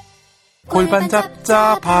 골반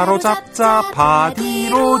잡자 바로 잡자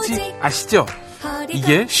바디로직 아시죠?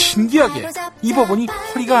 이게 신기하게 입어보니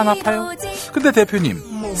허리가 안 아파요. 근데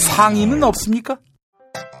대표님, 상의는 없습니까?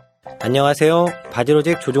 안녕하세요.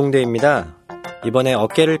 바디로직 조종대입니다. 이번에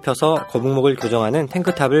어깨를 펴서 거북목을 교정하는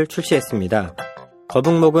탱크탑을 출시했습니다.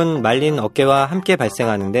 거북목은 말린 어깨와 함께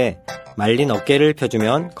발생하는데 말린 어깨를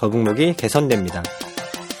펴주면 거북목이 개선됩니다.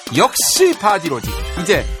 역시 바디로직.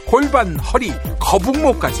 이제 골반, 허리,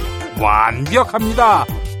 거북목까지 완벽합니다.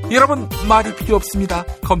 여러분, 말이 필요 없습니다.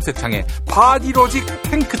 검색창에 바디로직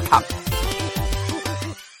탱크탑.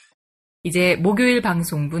 이제 목요일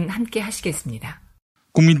방송분 함께 하시겠습니다.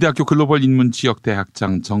 국민대학교 글로벌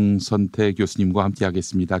인문지역대학장 정선태 교수님과 함께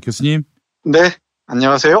하겠습니다. 교수님. 네,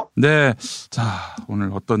 안녕하세요. 네, 자, 오늘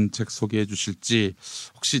어떤 책 소개해 주실지,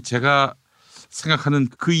 혹시 제가 생각하는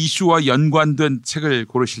그 이슈와 연관된 책을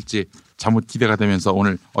고르실지 잘못 기대가 되면서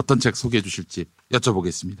오늘 어떤 책 소개해 주실지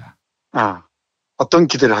여쭤보겠습니다. 어떤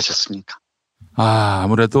기대를 하셨습니까?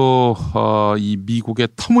 아무래도 이 미국의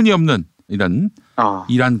터무니없는 이런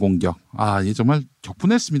이란 공격. 이게 정말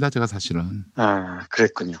격분했습니다. 제가 사실은.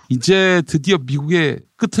 그랬군요. 이제 드디어 미국의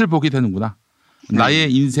끝을 보게 되는구나.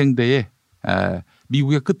 나의 인생대에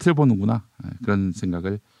미국의 끝을 보는구나. 그런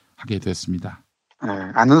생각을 하게 됐습니다.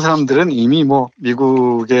 아는 사람들은 이미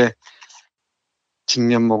미국의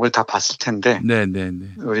직면목을 다 봤을 텐데.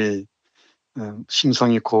 네네네. 우리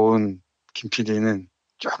심성이 고운 김 PD는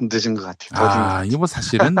좀 늦은 것 같아요. 더딘 것 같아요. 이거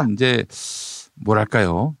사실은 이제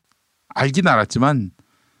뭐랄까요. 알긴 알았지만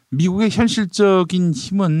미국의 현실적인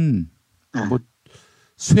힘은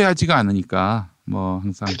쇠하지가 않으니까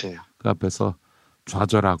항상 그래요. 그 앞에서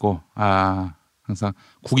좌절하고 항상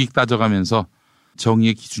국익 따져가면서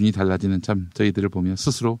정의의 기준이 달라지는 참 저희들을 보면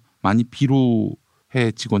스스로 많이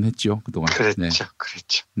비루해지곤 했죠. 그동안. 그랬죠. 네.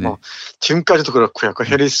 그랬죠. 네. 지금까지도 그렇고요. 그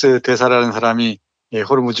해리스 대사라는 사람이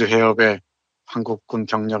호르무즈 해협에 한국군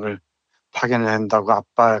병력을 파견을 한다고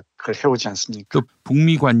압박을 해오지 않습니까? 또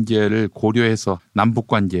북미 관계를 고려해서 남북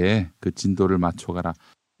관계에 그 진도를 맞춰가라.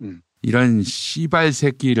 이런 씨발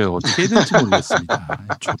새끼를 어떻게 해야 될지 모르겠습니다.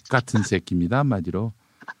 족 같은 새끼입니다, 한마디로.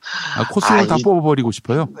 코스를 다 뽑아버리고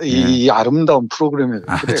싶어요. 이 아름다운 프로그램에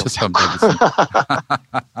그래요. 죄송합니다.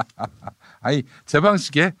 제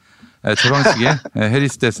방식에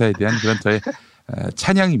해리스 대사에 대한 그런 저의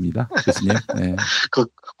찬양입니다, 교수님. 네. 그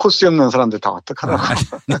코스 없는 사람들 다 어떡하라고.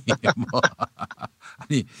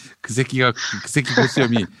 그 새끼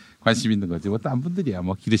코스염이 관심 있는 거지. 딴 분들이야.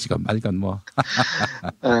 기르시건 말건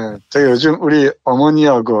제가 요즘 우리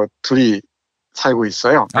어머니하고 둘이 살고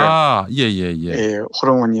있어요. 예.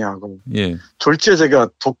 호르몬이하고. 예. 졸지에 제가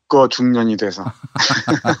독거 중년이 돼서.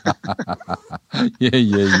 예.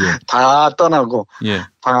 다 떠나고. 예.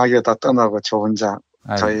 방학에 다 떠나고 저 혼자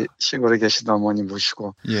저희 시골에 계시던 어머니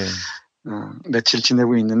모시고. 예. 며칠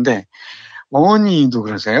지내고 있는데, 어머니도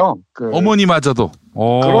그러세요. 어머니마저도.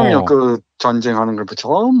 그럼요. 전쟁하는 걸 저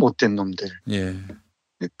못된 놈들. 예.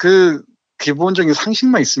 기본적인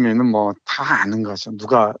상식만 있으면은 다 아는 거죠.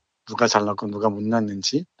 누가 잘났고 누가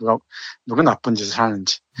못났는지, 누가 나쁜 짓을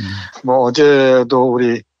하는지. 어제도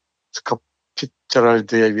우리 스캇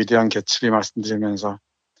피츠제럴드의 위대한 개츠비 말씀드리면서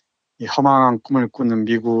이 허망한 꿈을 꾸는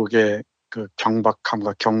미국의 그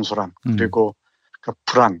경박함과 경솔함, 그리고 그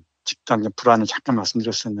집단의 불안을 잠깐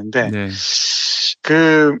말씀드렸었는데, 네.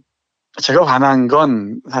 제가 화난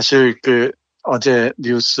건 사실 어제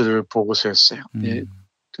뉴스를 보고서였어요.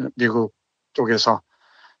 미국 쪽에서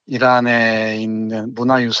이란에 있는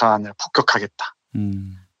문화유산을 폭격하겠다.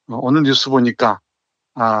 오늘 뉴스 보니까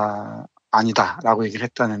아니다라고 얘기를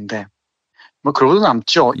했다는데 그러고도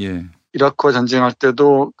남죠. 예. 이라크와 전쟁할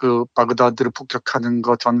때도 바그다드를 폭격하는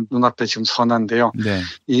거 전 눈앞에 지금 선한데요. 네.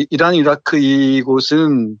 이란, 이라크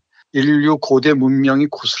이곳은 인류 고대 문명이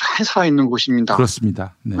고스란히 살아있는 곳입니다.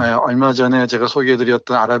 그렇습니다. 네. 얼마 전에 제가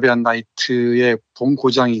소개해드렸던 아라비안 나이트의 본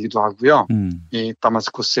고장이기도 하고요. 이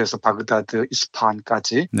다마스쿠스에서 바그다드,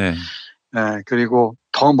 이스파한까지. 네. 그리고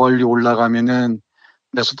더 멀리 올라가면은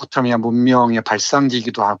메소포타미아 문명의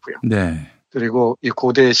발상지이기도 하고요. 네. 그리고 이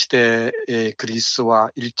고대 시대의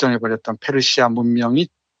그리스와 일전을 벌였던 페르시아 문명이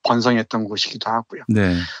번성했던 곳이기도 하고요.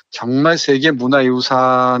 네. 정말 세계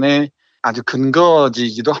문화유산의 아주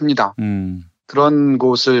근거지이기도 합니다. 그런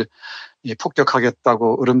곳을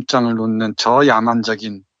폭격하겠다고 으름장을 놓는 저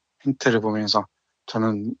야만적인 행태를 보면서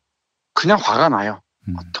저는 그냥 화가 나요.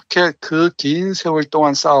 어떻게 그 긴 세월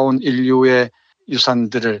동안 쌓아온 인류의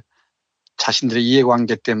유산들을 자신들의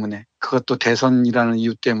이해관계 때문에, 그것도 대선이라는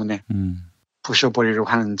이유 때문에 부셔버리려고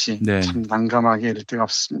하는지 네. 참 난감하게 이를 데가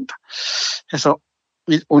없습니다. 그래서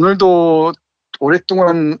오늘도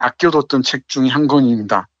오랫동안 아껴뒀던 책 중에 한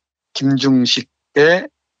권입니다. 김중식의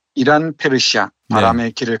이란 페르시아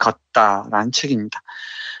바람의 길을 걷다라는 책입니다.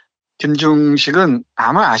 김중식은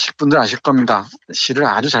아마 아실 분들 아실 겁니다. 시를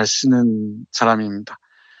아주 잘 쓰는 사람입니다.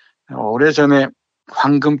 오래전에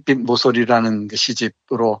황금빛 모서리라는 그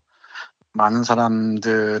시집으로 많은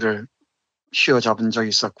사람들을 휘어잡은 적이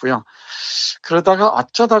있었고요. 그러다가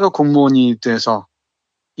어쩌다가 공무원이 돼서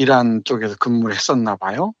이란 쪽에서 근무를 했었나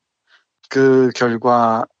봐요. 그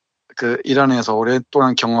결과 그 이란에서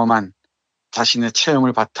오랫동안 경험한 자신의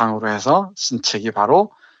체험을 바탕으로 해서 쓴 책이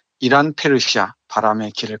바로 이란 페르시아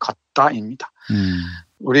바람의 길을 걷다입니다.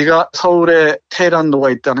 우리가 서울에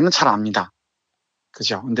테헤란로가 있다는 건 잘 압니다.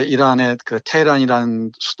 그죠? 근데 이란의 그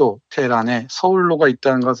테헤란이라는 수도, 테헤란에 서울로가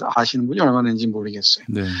있다는 것을 아시는 분이 얼마나 되는지 모르겠어요.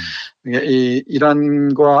 네. 이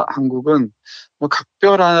이란과 한국은 뭐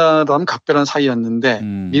각별한 사이였는데,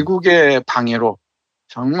 미국의 방해로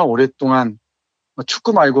정말 오랫동안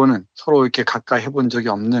축구 말고는 서로 이렇게 가까이 해본 적이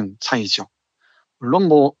없는 사이죠. 물론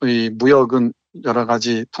이 무역은 여러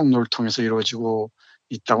가지 통로를 통해서 이루어지고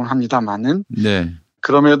있다고는 합니다만은, 네.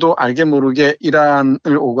 그럼에도 알게 모르게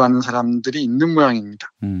이란을 오가는 사람들이 있는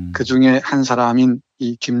모양입니다. 그 중에 한 사람인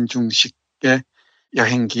이 김중식의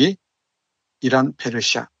여행기 이란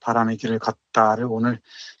페르시아 바람의 길을 걷다를 오늘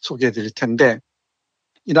소개해 드릴 텐데,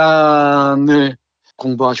 이란을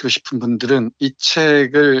공부하시고 싶은 분들은 이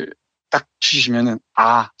책을 딱 주시면은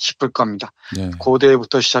싶을 겁니다. 네.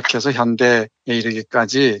 고대부터 시작해서 현대에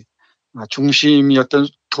이르기까지 중심이었던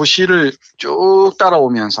도시를 쭉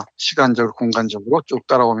따라오면서 시간적으로 공간적으로 쭉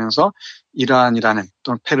따라오면서 이란이라는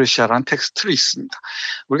또는 페르시아라는 텍스트를 있습니다.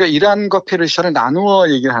 우리가 이란과 페르시아를 나누어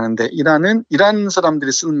얘기를 하는데, 이란은 이란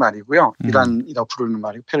사람들이 쓰는 말이고요. 이란이라고 부르는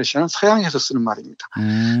말이고, 페르시아는 서양에서 쓰는 말입니다.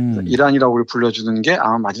 이란이라고 우리 불러주는 게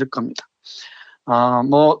아마 맞을 겁니다.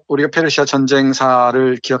 우리가 페르시아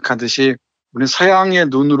전쟁사를 기억하듯이 우리는 서양의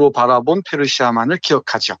눈으로 바라본 페르시아만을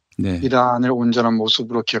기억하죠. 네. 이란을 온전한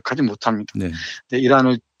모습으로 기억하지 못합니다. 네.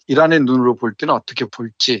 근데 이란의 눈으로 볼 때는 어떻게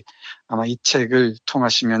볼지 아마 이 책을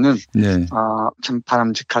통하시면은 네. 참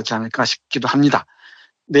바람직하지 않을까 싶기도 합니다.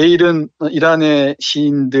 내일은 이란의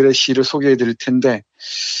시인들의 시를 소개해 드릴 텐데,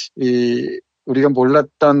 우리가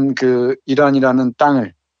몰랐던 그 이란이라는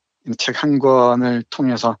땅을 책 한 권을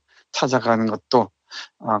통해서 찾아가는 것도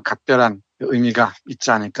각별한 의미가 있지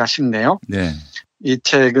않을까 싶네요. 네. 이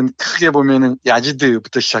책은 크게 보면은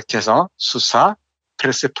야지드부터 시작해서 수사,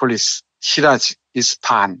 페르세폴리스, 시라즈,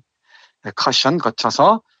 이스파한, 커션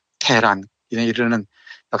거쳐서 테헤란에 이르는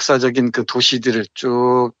역사적인 그 도시들을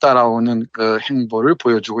쭉 따라오는 그 행보를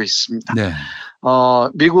보여주고 있습니다. 네.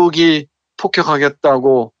 미국이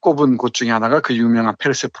폭격하겠다고 꼽은 곳 중에 하나가 그 유명한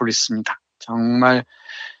페르세폴리스입니다. 정말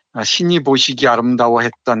신이 보시기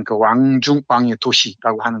아름다워했던 그 왕의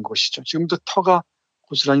도시라고 하는 곳이죠. 지금도 터가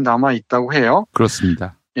고스란히 남아 있다고 해요.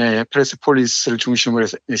 그렇습니다. 예, 페르세폴리스를 중심으로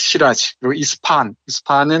해서 시라즈, 그리고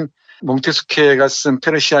이스파한은 몽테스케가 쓴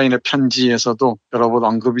페르시아인의 편지에서도 여러 번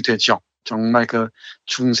언급이 되죠. 정말 그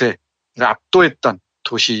중세를 압도했던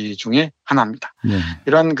도시 중에 하나입니다. 네.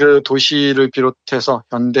 이런 그 도시를 비롯해서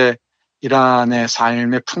현대 이란의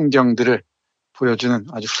삶의 풍경들을 보여주는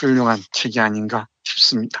아주 훌륭한 책이 아닌가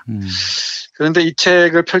싶습니다. 그런데 이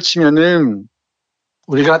책을 펼치면은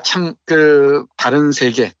우리가 참 그 다른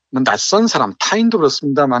세계, 낯선 사람, 타인도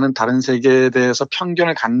그렇습니다만은 다른 세계에 대해서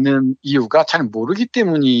편견을 갖는 이유가 잘 모르기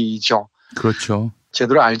때문이죠. 그렇죠.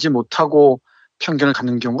 제대로 알지 못하고 편견을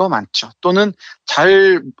갖는 경우가 많죠. 또는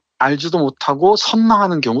잘 알지도 못하고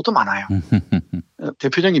선망하는 경우도 많아요.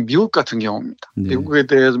 대표적인 미국 같은 경우입니다. 네. 미국에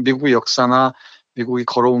대해서 미국의 역사나 미국이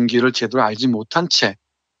걸어온 길을 제대로 알지 못한 채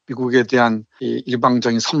미국에 대한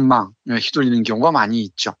일방적인 선망에 휘둘리는 경우가 많이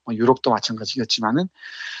있죠. 유럽도 마찬가지겠지만은,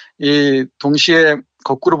 동시에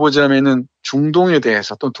거꾸로 보자면은 중동에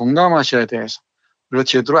대해서 또 동남아시아에 대해서 우리가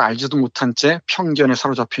제대로 알지도 못한 채 편견에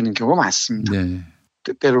사로잡히는 경우가 많습니다. 네.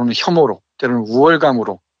 때로는 혐오로, 때로는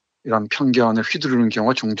우월감으로 이런 편견을 휘두르는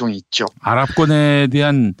경우가 종종 있죠. 아랍권에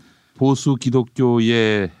대한 보수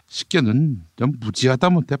기독교의 식견은 좀 무지하다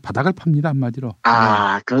못해 바닥을 팝니다, 한마디로.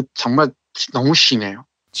 그 정말 너무 심해요.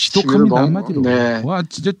 지독합니다, 한마디로. 네. 와,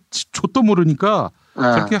 진짜 좆도 모르니까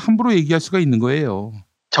저렇게 함부로 얘기할 수가 있는 거예요.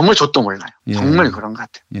 정말 좆도 몰라요. 예. 정말 그런 것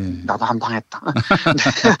같아요. 예. 나도 한 방 했다.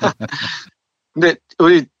 근데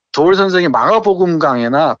우리 도울 선생이 마가복음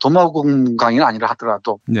강의나 도마복음 강의는 아니라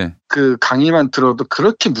하더라도 네. 그 강의만 들어도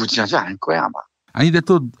그렇게 무지하지 않을 거예요, 아마. 아니, 근데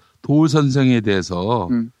또 도울 선생에 대해서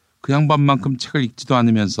그 양반만큼 책을 읽지도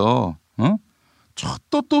않으면서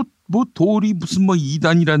또 뭐 도울이 무슨 뭐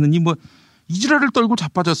이단이라느니 뭐 이지랄을 떨고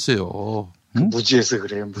자빠졌어요. 무지해서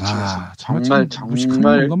그래요. 무지해서. 정말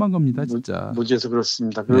공감한 겁니다, 진짜. 무지해서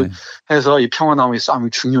그렇습니다. 그래서 이 평화나무의 싸움이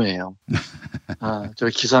중요해요. 저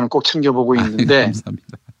기사는 꼭 챙겨보고 있는데,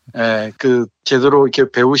 감사합니다. 제대로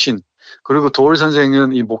이렇게 배우신, 그리고 도올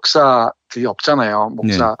선생은 이 목사 그게 없잖아요.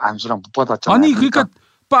 목사 안수랑 못 받았잖아요. 아니, 그러니까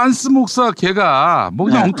빤스 목사 걔가 뭐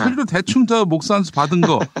그냥 엉터리로 대충 저 목사 안수 받은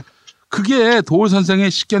거, 그게 도올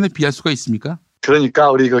선생의 식견에 비할 수가 있습니까? 그러니까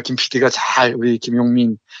우리 김 PD가 우리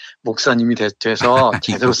김용민 목사님이 돼서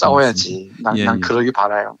제대로 싸워야지. 난 그러기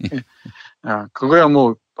바라요. 그거야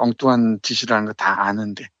뭐 엉뚱한 짓이라는 거 다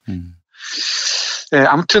아는데.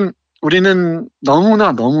 아무튼 우리는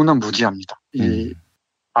너무나 무지합니다. 이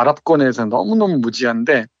아랍권에서 너무너무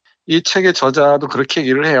무지한데 이 책의 저자도 그렇게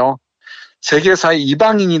얘기를 해요. 세계사의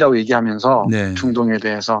이방인이라고 얘기하면서 중동에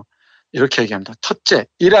대해서 이렇게 얘기합니다. 첫째,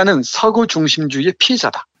 이란은 서구 중심주의의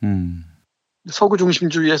피해자다. 서구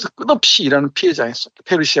중심주의에서 끝없이 일하는 피해자였어요.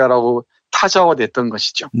 페르시아라고 타자화됐던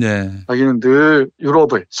것이죠. 여기는 늘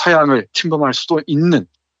유럽을, 서양을 침범할 수도 있는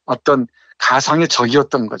어떤 가상의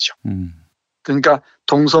적이었던 거죠. 그러니까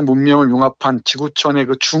동서 문명을 융합한 지구촌의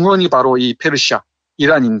그 중원이 바로 이 페르시아,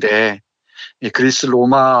 이란인데, 그리스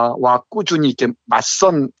로마와 꾸준히 이렇게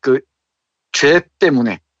맞선 그 죄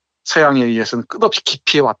때문에 서양에 의해서는 끝없이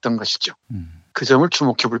기피해왔던 것이죠. 그 점을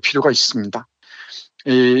주목해 볼 필요가 있습니다.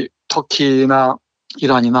 이 터키나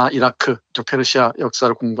이란이나 이라크, 페르시아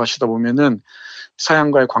역사를 공부하시다 보면은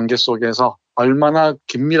서양과의 관계 속에서 얼마나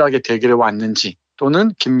긴밀하게 대결해 왔는지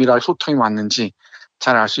또는 긴밀하게 소통이 왔는지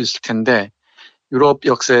잘 알 수 있을 텐데 유럽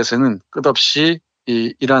역사에서는 끝없이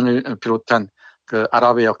이 이란을 비롯한 그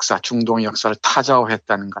아랍의 역사, 중동의 역사를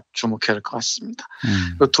타자화했다는 것 주목해야 할 것 같습니다.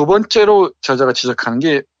 두 번째로 저자가 지적하는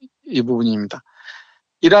게 이 부분입니다.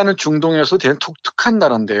 이란은 중동에서 대단히 독특한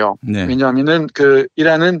나라인데요. 왜냐하면은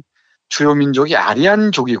이란은 주요 민족이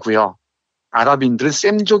아리안족이고요. 아랍인들은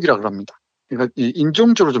셈족이라고 합니다. 그러니까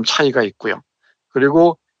인종적으로 좀 차이가 있고요.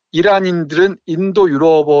 그리고 이란인들은 인도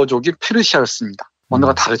유럽어족이 페르시아를 씁니다.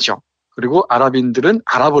 언어가 다르죠. 그리고 아랍인들은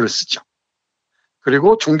아랍어를 쓰죠.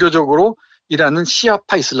 그리고 종교적으로 이란은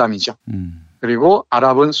시아파 이슬람이죠. 그리고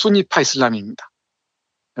아랍은 수니파 이슬람입니다.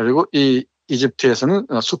 그리고 이 이집트에서는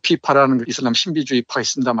수피파라는 이슬람 신비주의파가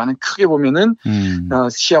있습니다만 크게 보면은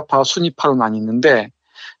시아파와 수니파로 나뉘는데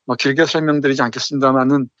뭐 길게 설명드리지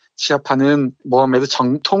않겠습니다만은 시아파는 모하메드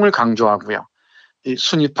정통을 강조하고요. 이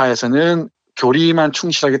수니파에서는 교리만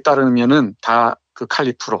충실하게 따르면은 다 그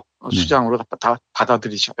칼리프로 수장으로 다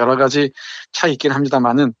받아들이죠. 여러 가지 차이 있긴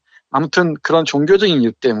합니다만은 아무튼 그런 종교적인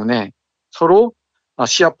이유 때문에 서로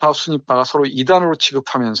시아파, 수니파가 서로 이단으로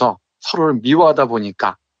취급하면서 서로를 미워하다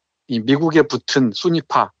보니까 이 미국에 붙은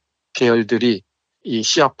수니파 계열들이 이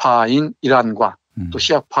시아파인 이란과 또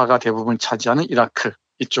시아파가 대부분 차지하는 이라크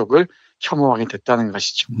이쪽을 혐오하게 됐다는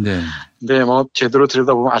것이죠. 근데 뭐 제대로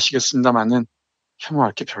들여다보면 아시겠습니다만은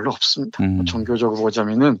혐오할 게 별로 없습니다. 종교적으로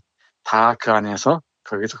보자면은 다 그 안에서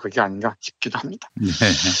거기서 그게 아닌가 싶기도 합니다.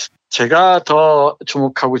 제가 더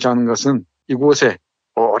주목하고자 하는 것은 이곳에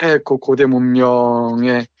오래 그 고대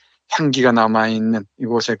문명의 향기가 남아있는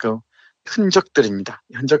이곳의 그 흔적들입니다.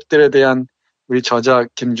 흔적들에 대한 우리 저자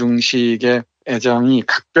김중식의 애정이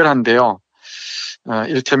각별한데요.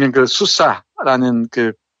 이를테면 그 수사라는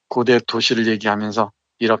그 고대 도시를 얘기하면서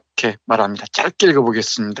이렇게 말합니다. 짧게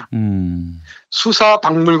읽어보겠습니다. 수사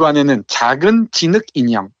박물관에는 작은 진흙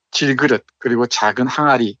인형, 질그릇, 그리고 작은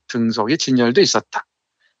항아리, 등석이 진열돼 있었다.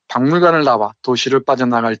 박물관을 나와 도시를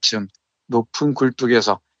빠져나갈 즈음 높은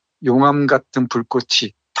굴뚝에서 용암 같은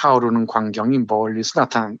불꽃이 타오르는 광경이 멀리서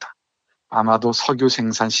나타난다. 아마도 석유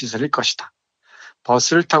생산 시설일 것이다.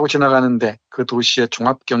 버스를 타고 지나가는데 그 도시의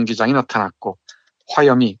종합경기장이 나타났고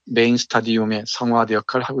화염이 메인 스타디움의 성화대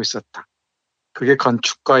역할을 하고 있었다. 그게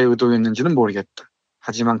건축가의 의도였는지는 모르겠다.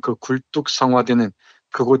 하지만 그 굴뚝 성화대는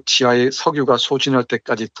그곳 지하에 석유가 소진할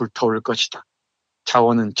때까지 불타오를 것이다.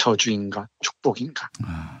 자원은 저주인가 축복인가.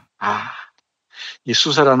 이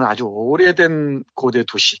수사라는 아주 오래된 고대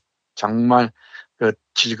도시, 정말 그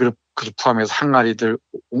질그릇 포함해서 항아리들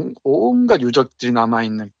온갖 유적들이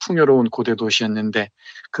남아있는 풍요로운 고대 도시였는데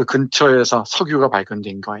그 근처에서 석유가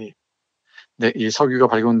발견된 거예요. 근데 이 석유가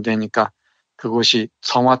발견되니까 그곳이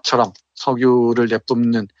성화처럼 석유를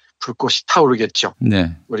내뿜는 불꽃이 타오르겠죠.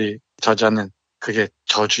 우리 저자는 그게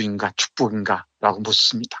저주인가 축복인가 라고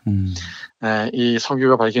묻습니다. 이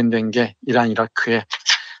석유가 발견된 게 이란 이라크의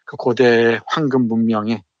그 고대 황금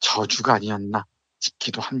문명의 저주가 아니었나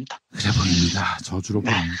싶기도 합니다. 그래 보입니다. 저주로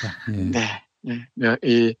보입니다.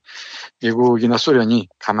 이 미국이나 소련이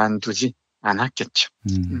가만두지 않았겠죠.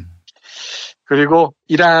 그리고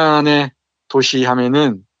이란의 도시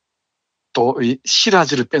하면은 또 이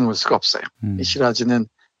시라즈를 빼놓을 수가 없어요. 이 시라즈는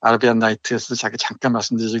아라비안 나이트에서 제가 잠깐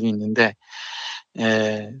말씀드린 적이 있는데,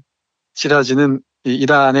 시라즈는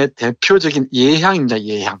이란의 대표적인 예향입니다.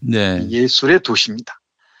 예향. 네. 예술의 도시입니다.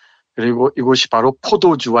 그리고 이곳이 바로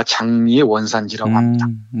포도주와 장미의 원산지라고 합니다.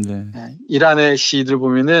 네. 이란의 시들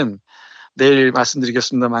보면은 내일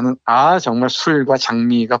말씀드리겠습니다만은 정말 술과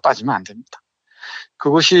장미가 빠지면 안 됩니다.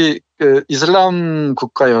 그곳이 이슬람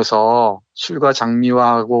국가여서 술과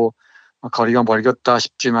장미와하고 거리가 멀겠다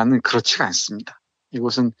싶지만은 그렇지가 않습니다.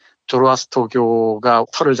 이곳은 조로아스터교가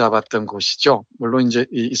터를 잡았던 곳이죠. 물론 이제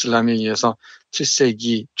이 이슬람에 의해서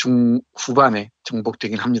 7세기 중후반에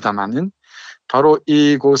정복되긴 합니다만은 바로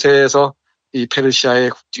이곳에서 이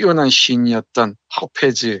페르시아의 뛰어난 시인이었던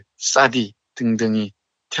하페즈, 사디 등등이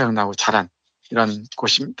태어나고 자란 이런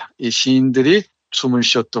곳입니다. 이 시인들이 숨을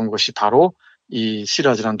쉬었던 곳이 바로 이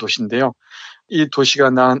시라즈라는 도시인데요. 이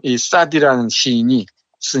도시가 낳은 이 사디라는 시인이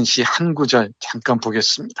쓴 시 한 구절 잠깐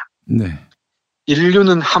보겠습니다. 네.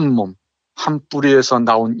 인류는 한 몸, 한 뿌리에서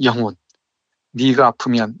나온 영혼. 네가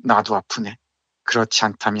아프면 나도 아프네. 그렇지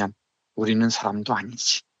않다면 우리는 사람도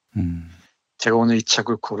아니지. 제가 오늘 이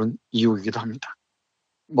책을 고른 이유이기도 합니다.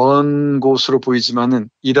 먼 곳으로 보이지만은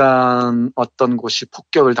이란 어떤 곳이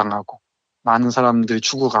폭격을 당하고 많은 사람들이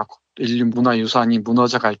죽어가고 인류 문화유산이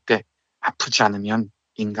무너져갈 때 아프지 않으면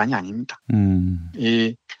인간이 아닙니다.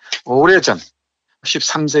 이 오래전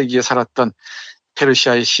 13세기에 살았던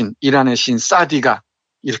페르시아의 신, 이란의 신 사디가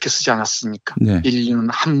이렇게 쓰지 않았습니까? 네. 인류는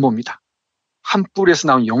한 몸이다. 한 뿔에서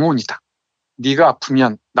나온 영혼이다. 네가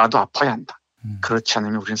아프면 나도 아파야 한다. 그렇지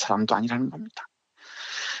않으면 우리는 사람도 아니라는 겁니다.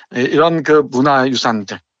 이런 그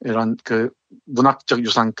문화유산들, 이런 그 문학적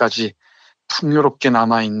유산까지 풍요롭게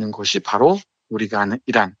남아있는 곳이 바로 우리가 아는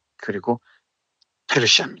이란, 그리고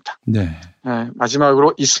페르시아입니다. 네.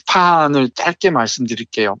 마지막으로 이스파한을 짧게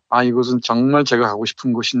말씀드릴게요. 이곳은 정말 제가 가고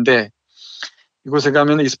싶은 곳인데, 이곳에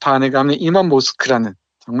가면, 이스파한에 가면 이만 모스크라는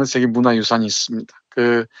정말 세계 문화유산이 있습니다.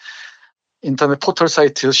 인터넷 포털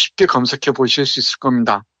사이트에서 쉽게 검색해 보실 수 있을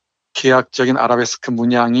겁니다. 기하학적인 아라베스크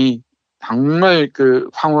문양이 정말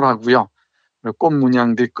황홀하고요. 꽃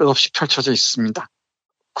문양들이 끝없이 펼쳐져 있습니다.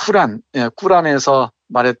 꾸란에서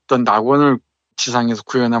말했던 낙원을 지상에서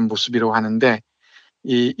구현한 모습이라고 하는데,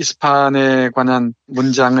 이 이스파한에 관한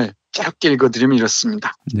문장을 짧게 읽어드리면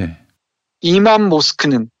이렇습니다. 네. 이만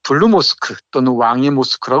모스크는 블루 모스크 또는 왕의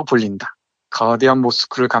모스크라고 불린다. 거대한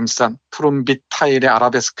모스크를 감싼 푸른빛 타일의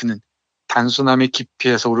아라베스크는 단순함의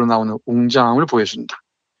깊이에서 우러나오는 웅장함을 보여준다.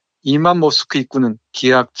 이만 모스크 입구는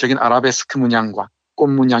기하학적인 아라베스크 문양과 꽃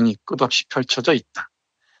문양이 끝없이 펼쳐져 있다.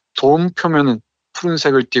 돔 표면은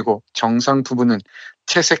푸른색을 띠고 정상 부분은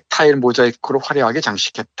채색 타일 모자이크로 화려하게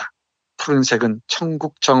장식했다. 푸른색은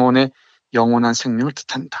천국 정원의 영원한 생명을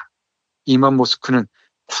뜻한다. 이만 모스크는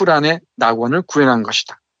쿠란의 낙원을 구현한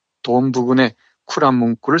것이다. 돔 부근에 쿠란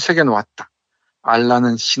문구를 새겨놓았다.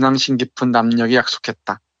 알라는 신앙심 깊은 남녀에게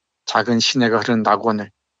약속했다. 작은 시내가 흐른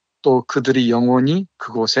낙원을, 또 그들이 영원히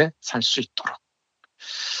그곳에 살 수 있도록.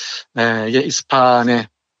 네, 이게 이스파한에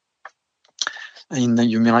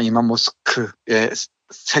있는 유명한 이만 모스크에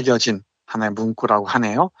새겨진 하나의 문구라고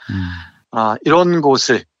하네요. 이런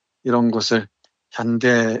곳을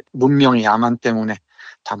현대 문명의 야만 때문에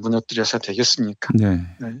다 무너뜨려서 되겠습니까? 네.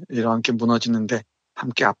 이렇게 무너지는데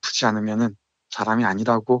함께 아프지 않으면은 사람이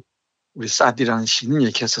아니라고 우리 사디라는 시인은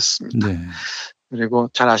얘기했었습니다. 네. 그리고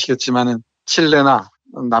잘 아시겠지만은 칠레나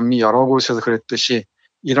남미 여러 곳에서 그랬듯이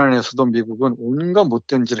이란에서도 미국은 온갖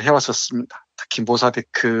못된 짓을 해왔었습니다. 특히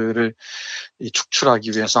모사데크를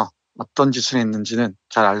축출하기 위해서 어떤 짓을 했는지는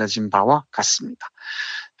잘 알려진 바와 같습니다.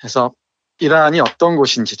 그래서 이란이 어떤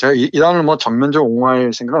곳인지, 제가 이란을 전면적으로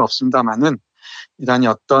옹호할 생각은 없습니다만은 이란이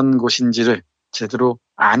어떤 곳인지를 제대로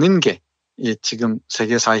아는 게 지금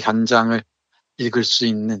세계사의 현장을 읽을 수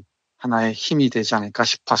있는 하나의 힘이 되지 않을까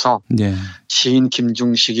싶어서 네. 시인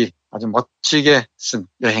김중식이 아주 멋지게 쓴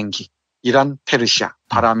여행기 이란 페르시아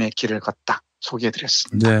바람의 길을 걷다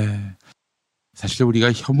소개해드렸습니다. 네. 사실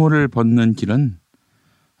우리가 혐오를 벗는 길은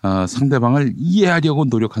상대방을 이해하려고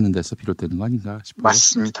노력하는 데서 비롯되는 거 아닌가 싶어요.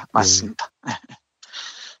 맞습니다. 맞습니다. 네.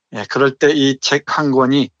 네, 그럴 때 이 책 한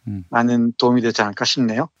권이 많은 도움이 되지 않을까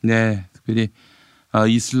싶네요. 네. 특별히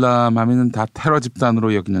이슬람 하면은 다 테러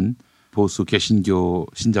집단으로 여기는 보수 개신교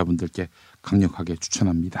신자분들께 강력하게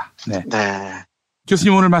추천합니다. 네. 네.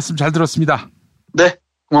 교수님 오늘 말씀 잘 들었습니다. 네.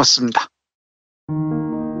 고맙습니다.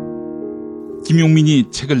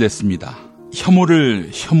 김용민이 책을 냈습니다. 혐오를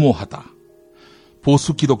혐오하다.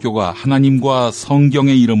 보수 기독교가 하나님과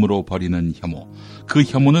성경의 이름으로 벌이는 혐오. 그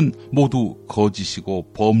혐오는 모두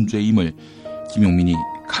거짓이고 범죄임을 김용민이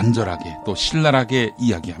간절하게 또 신랄하게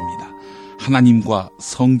이야기합니다. 하나님과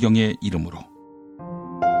성경의 이름으로.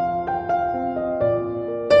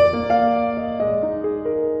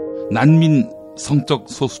 난민, 성적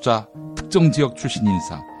소수자, 특정 지역 출신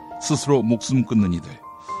인사, 스스로 목숨 끊는 이들.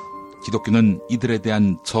 기독교는 이들에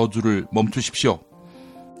대한 저주를 멈추십시오.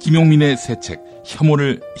 김용민의 새 책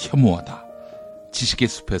혐오를 혐오하다. 지식의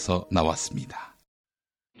숲에서 나왔습니다.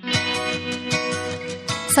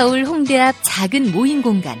 서울 홍대 앞 작은 모임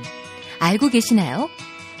공간 알고 계시나요?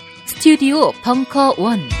 스튜디오 벙커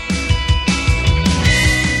원.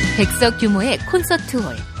 100석 규모의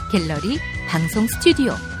콘서트홀, 갤러리, 방송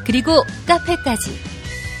스튜디오, 그리고 카페까지.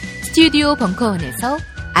 스튜디오 벙커원에서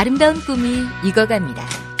아름다운 꿈이 익어갑니다.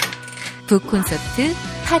 북콘서트,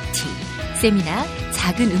 파티, 세미나,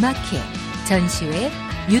 작은 음악회, 전시회,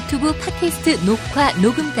 유튜브 팟캐스트 녹화,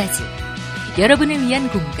 녹음까지 여러분을 위한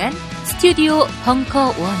공간 스튜디오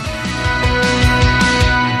벙커원.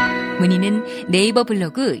 문의는 네이버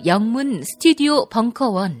블로그 영문 스튜디오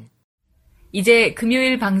벙커원. 이제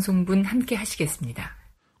금요일 방송분 함께 하시겠습니다.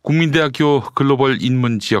 국민대학교 글로벌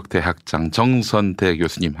인문지역대학장 정선태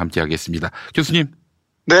교수님 함께하겠습니다. 교수님.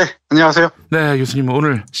 네, 안녕하세요. 네, 교수님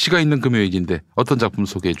오늘 시가 있는 금요일인데 어떤 작품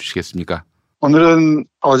소개해 주시겠습니까? 오늘은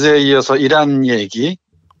어제에 이어서 이란 얘기,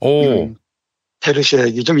 페르시아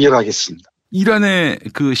얘기 좀 이어가겠습니다. 이란의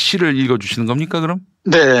그 시를 읽어주시는 겁니까 그럼?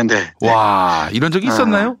 네. 와, 이런 적이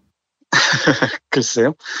있었나요?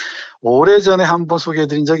 글쎄요. 오래전에 한번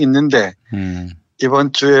소개해드린 적이 있는데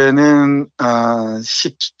이번 주에는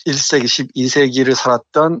 11세기, 12세기를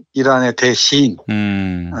살았던 이란의 대시인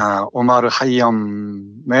오마르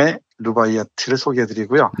하이엄의 루바이야트를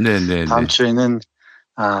소개해드리고요. 네네. 다음 주에는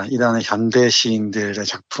이란의 현대 시인들의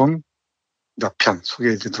작품 몇 편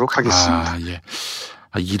소개해드리도록 하겠습니다. 예.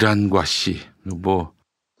 이란과 시,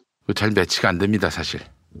 잘 매치가 안 됩니다, 사실.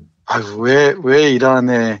 아유, 왜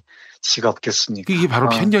이란에 시가 없겠습니까? 이게 바로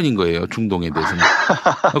편견인 거예요, 중동에 대해서는.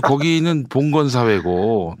 거기는 봉건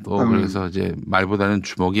사회고, 또 그래서 이제 말보다는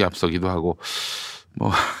주먹이 앞서기도 하고,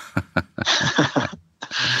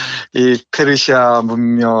 이 페르시아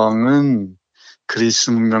문명은 그리스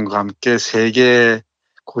문명과 함께 세계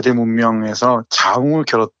고대 문명에서 자웅을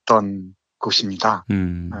겨뤘던 곳입니다.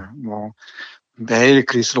 매일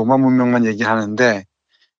그리스 로마 문명만 얘기하는데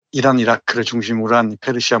이란, 이라크를 중심으로 한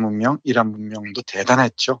페르시아 문명, 이란 문명도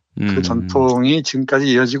대단했죠. 그 전통이 지금까지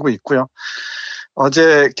이어지고 있고요.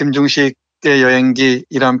 어제 김중식의 여행기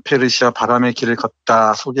이란, 페르시아 바람의 길을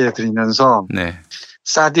걷다 소개해드리면서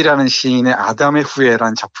사디라는 시인의 아담의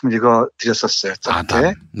후예라는 작품을 읽어드렸었어요.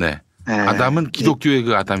 아담. 네. 아담은 기독교의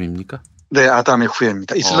그 아담입니까? 네, 아담의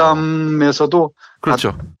후예입니다. 이슬람에서도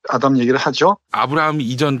그렇죠. 아담 얘기를 하죠. 아브라함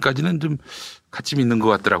이전까지는 좀 같이 믿는 것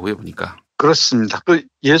같더라고요, 보니까. 그렇습니다.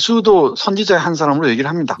 예수도 선지자의 한 사람으로 얘기를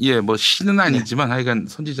합니다. 예, 시는 아니지만 하여간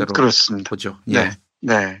선지자로 그렇습니다. 보죠. 예.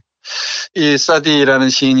 네. 이 사디라는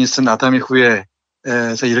시인이 쓴 아담의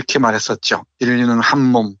후예에서 이렇게 말했었죠. 인류는 한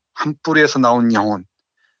몸, 한 뿌리에서 나온 영혼.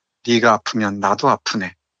 네가 아프면 나도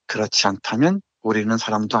아프네. 그렇지 않다면 우리는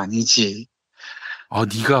사람도 아니지.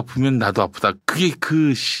 네가 아프면 나도 아프다. 그게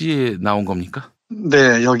그 시에 나온 겁니까?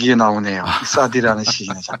 네, 여기에 나오네요. 사디라는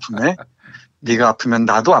시인의 작품에. 네가 아프면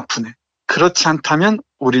나도 아프네. 그렇지 않다면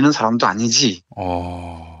우리는 사람도 아니지.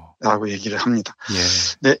 라고 얘기를 합니다. 예.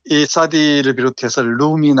 네, 이 사디를 비롯해서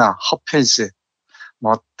룸이나 허페즈,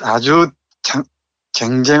 아주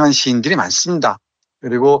쟁쟁한 시인들이 많습니다.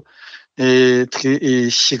 그리고 특히 이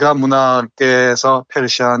시가 문학계에서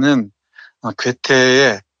페르시아는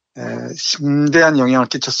괴테에 심대한 영향을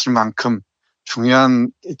끼쳤을 만큼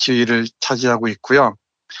중요한 지위를 차지하고 있고요.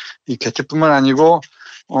 이 괴테뿐만 아니고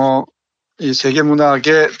이 세계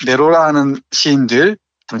문학의 네로라는 시인들,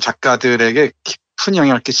 작가들에게 깊은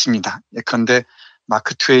영향을 끼칩니다. 예컨대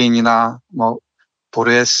마크 트웨인이나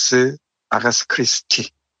보레스, 아가스 크리스티,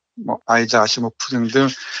 아이자 아시모프 등등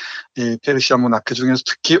이 페르시아 문학계 중에서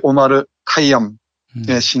특히 오마르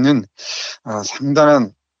카이엄의 시는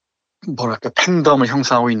상당한 팬덤을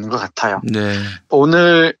형성하고 있는 것 같아요. 네.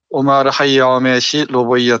 오늘 오마르 하이엄의 시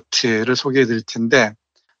로보이어트를 소개해 드릴 텐데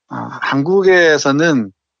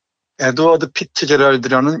한국에서는 에드워드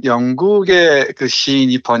피츠제럴드라는 영국의 그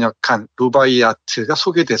시인이 번역한 루바이아트가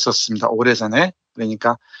소개됐었습니다. 오래전에.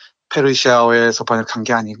 그러니까 페르시아어에서 번역한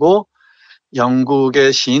게 아니고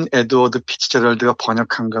영국의 시인 에드워드 피츠제럴드가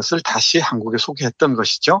번역한 것을 다시 한국에 소개했던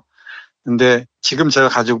것이죠. 근데 지금 제가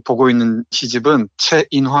가지고 보고 있는 시집은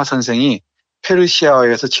최인화 선생이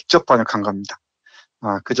페르시아어에서 직접 번역한 겁니다.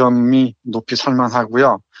 그 점이 높이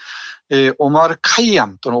설만하고요. 오마르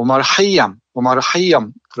카이암 또는 오마르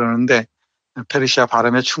하이암 그러는데 페르시아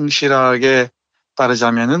발음에 충실하게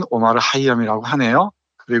따르자면은 오마르 하이암이라고 하네요.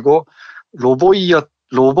 그리고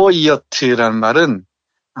로보이어트라는 말은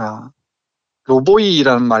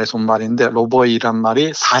로보이라는 말에서 온 말인데 로보이라는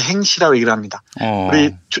말이 사행시라고 얘기를 합니다.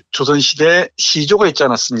 우리 조선시대에 시조가 있지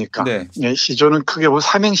않았습니까? 네. 예, 시조는 크게 보면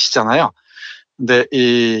삼행시잖아요. 근데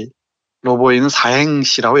이 로보이는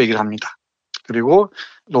사행시라고 얘기를 합니다. 그리고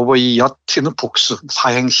로보이 옅은 복수,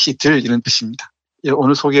 사행시들 이런 뜻입니다.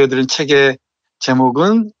 오늘 소개해드린 책의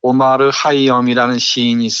제목은 오마르 하이엄이라는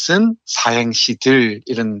시인이 쓴 사행시들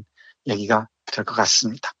이런 얘기가 될 것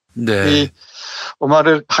같습니다. 네. 이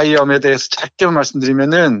오마르 하이엄에 대해서 짧게만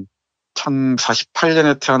말씀드리면은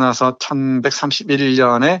 1048년에 태어나서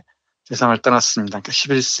 1131년에 세상을 떠났습니다. 그러니까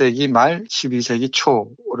 11세기 말 12세기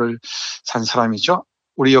초를 산 사람이죠.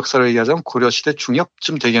 우리 역사를 얘기하자면 고려시대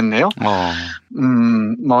중엽쯤 되겠네요.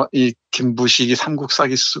 이 김부식이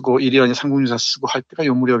삼국사기 쓰고 이리언이 삼국유사 쓰고 할 때가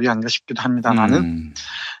요 무렵이 아닌가 싶기도 합니다만은,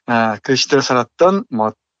 그 시대를 살았던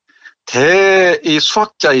이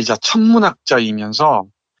수학자이자 천문학자이면서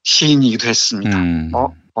시인이기도 했습니다.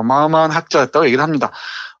 어마어마한 학자였다고 얘기를 합니다.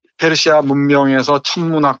 페르시아 문명에서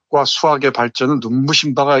천문학과 수학의 발전은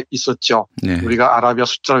눈부신 바가 있었죠. 네. 우리가 아라비아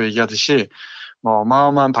숫자로 얘기하듯이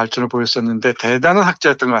어마어마한 발전을 보였었는데 대단한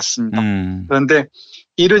학자였던 것 같습니다. 그런데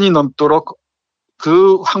 70이 넘도록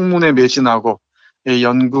그 학문에 매진하고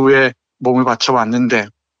연구에 몸을 바쳐왔는데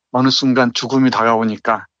어느 순간 죽음이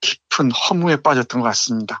다가오니까 깊은 허무에 빠졌던 것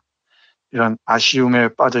같습니다. 이런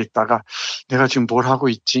아쉬움에 빠져 있다가 내가 지금 뭘 하고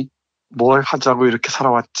있지? 뭘 하자고 이렇게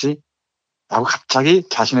살아왔지? 라고 갑자기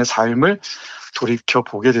자신의 삶을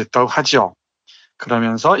돌이켜보게 됐다고 하죠.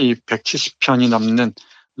 그러면서 이 170편이 넘는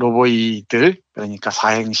로보이들, 그러니까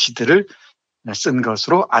사행시들을 쓴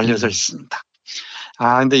것으로 알려져 있습니다.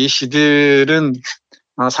 근데 이 시들은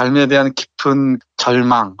삶에 대한 깊은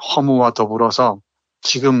절망, 허무와 더불어서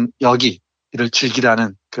지금 여기를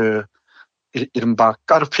즐기라는 이른바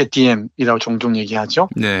까르페 디엠이라고 종종 얘기하죠.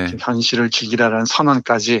 네. 현실을 즐기라는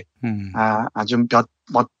선언까지 아주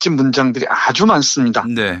멋진 문장들이 아주 많습니다.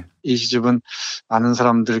 네. 이 시집은 많은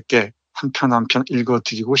사람들께 한 편 한 편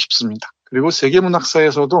읽어드리고 싶습니다. 그리고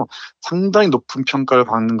세계문학사에서도 상당히 높은 평가를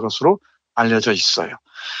받는 것으로 알려져 있어요.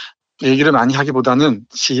 얘기를 많이 하기보다는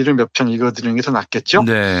시를 몇 편 읽어드리는 게 더 낫겠죠?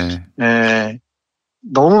 네.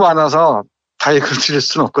 너무 많아서 다 읽어드릴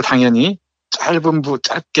수는 없고 당연히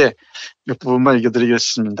짧게 몇 부분만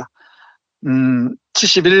읽어드리겠습니다.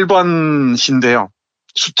 71번 시인데요.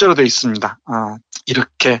 숫자로 되어 있습니다.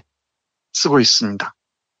 이렇게 쓰고 있습니다.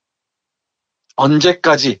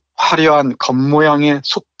 언제까지 화려한 겉모양에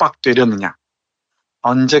속박되려느냐?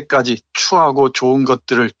 언제까지 추하고 좋은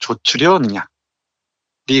것들을 좇으려느냐?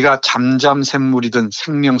 네가 잠잠샘물이든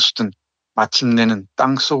생명수든 마침내는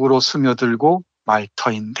땅속으로 스며들고 말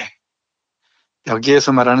터인데.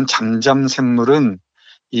 여기에서 말하는 잠잠샘물은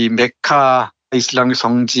이 메카 이슬람의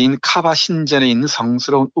성지인 카바 신전에 있는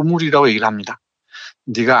성스러운 우물이라고 얘기를 합니다.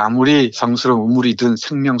 네가 아무리 성스러운 우물이든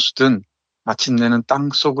생명수든 마침내는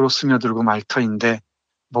땅속으로 스며들고 말 터인데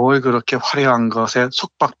뭘 그렇게 화려한 것에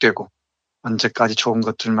속박되고 언제까지 좋은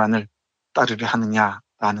것들만을 따르려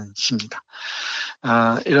하느냐라는 시입니다.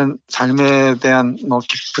 이런 삶에 대한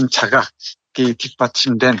깊은 자각이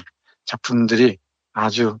뒷받침된 작품들이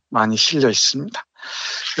아주 많이 실려 있습니다.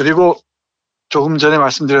 그리고 조금 전에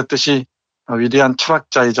말씀드렸듯이 위대한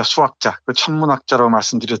철학자이자 수학자, 천문학자라고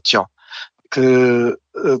말씀드렸죠.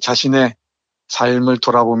 자신의 삶을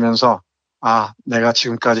돌아보면서 내가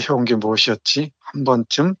지금까지 해온 게 무엇이었지? 한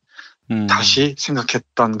번쯤 다시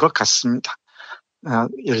생각했던 것 같습니다.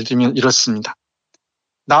 예를 들면 이렇습니다.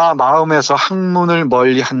 나 마음에서 학문을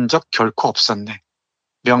멀리한 적 결코 없었네.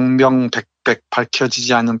 명명백백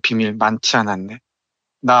밝혀지지 않은 비밀 많지 않았네.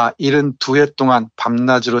 나 72해 동안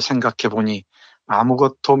밤낮으로 생각해보니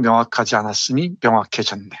아무것도 명확하지 않았으니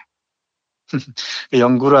명확해졌네.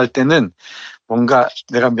 연구를 할 때는 뭔가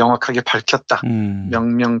내가 명확하게 밝혔다.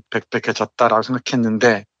 명명백백해졌다라고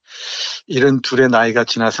생각했는데 72의 나이가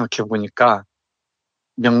지나 생각해보니까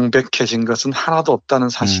명백해진 것은 하나도 없다는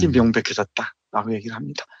사실이 명백해졌다라고 얘기를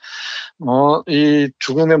합니다. 이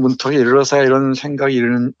죽음의 문턱에 이르러서야 이런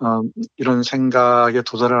생각에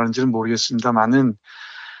도달하는지는 모르겠습니다만은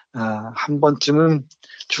한 번쯤은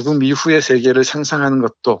죽음 이후의 세계를 상상하는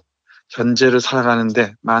것도 현재를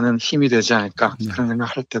살아가는데 많은 힘이 되지 않을까 그런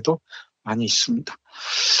생각할 때도 많이 있습니다.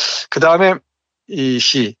 그 다음에 이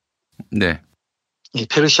시, 네, 이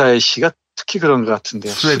페르시아의 시가 특히 그런 것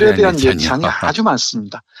같은데요. 술에 대한 예찬이 아주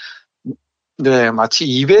많습니다. 네, 마치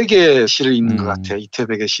 200의 시를 읽는 것 같아요.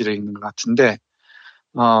 이태백의 시를 읽는 것 같은데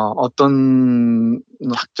어떤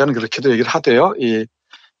학자는 그렇게도 얘기를 하대요. 이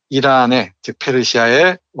이란에, 즉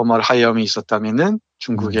페르시아에 오마르 하이엄이 있었다면은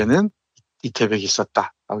중국에는 이태백이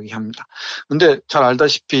있었다라고 얘기합니다. 근데 잘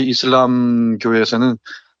알다시피 이슬람교에서는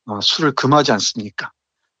술을 금하지 않습니까?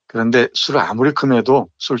 그런데 술을 아무리 금해도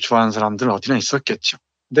술 좋아하는 사람들은 어디나 있었겠죠.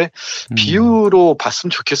 근데 비유로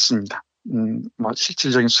봤으면 좋겠습니다. 뭐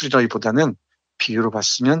실질적인 술이라기보다는 비유로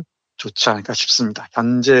봤으면 좋지 않을까 싶습니다.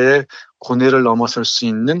 현재의 고뇌를 넘어설 수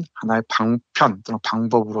있는 하나의 방편 또는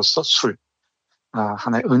방법으로서 술,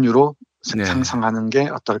 하나의 은유로 상상하는 게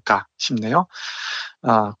어떨까 싶네요.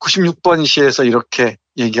 96번 시에서 이렇게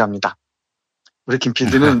얘기합니다. 우리 김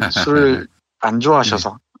PD는 술을 안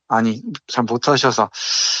좋아하셔서 잘 못하셔서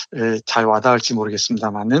잘 와닿을지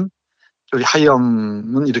모르겠습니다만은 우리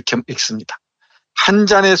하이엄은 이렇게 읽습니다. 한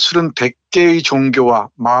잔의 술은 100개의 종교와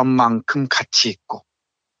마음만큼 가치 있고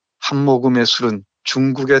한 모금의 술은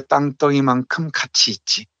중국의 땅덩이만큼 가치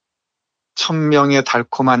있지. 1000명의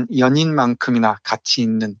달콤한 연인만큼이나 가치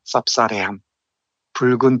있는 쌉싸래함.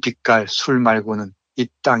 붉은 빛깔 술 말고는 이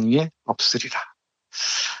땅 위에 없으리라.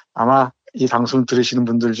 아마 이 방송 들으시는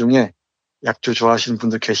분들 중에 약주 좋아하시는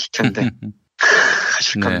분들 계실 텐데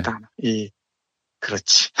하실 겁니다.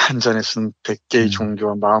 그렇지. 한 잔의 술은 100개의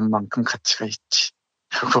종교와 마음만큼 가치가 있지.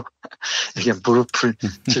 그리고 이게 무릎을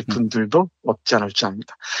칠 분들도 없지 않을 줄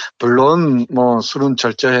압니다. 물론 뭐 술은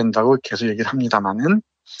절제해야 한다고 계속 얘기를 합니다만은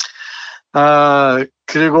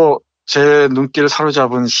그리고 제 눈길을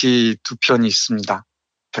사로잡은 시 두 편이 있습니다.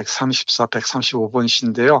 134, 135번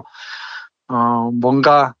시인데요.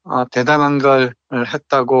 뭔가 대단한 걸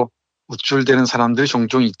했다고 우쭐대는 사람들이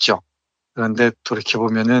종종 있죠. 그런데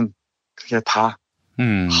돌이켜보면은 그게 다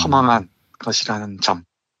허망한 것이라는 점.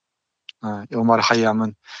 요말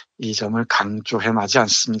하이암은 이 점을 강조해마지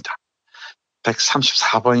않습니다.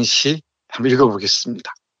 134번 시 한번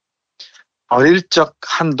읽어보겠습니다. 어릴 적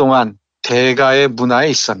한동안 대가의 문화에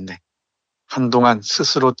있었네. 한동안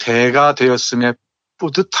스스로 대가 되었음에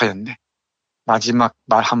뿌듯하였네. 마지막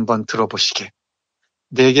말 한번 들어보시게.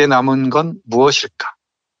 내게 남은 건 무엇일까?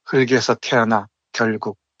 흙에서 태어나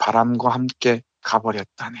결국 바람과 함께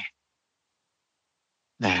가버렸다네.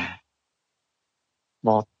 네.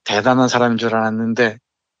 뭐 대단한 사람인 줄 알았는데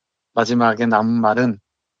마지막에 남은 말은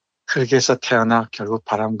흙에서 태어나 결국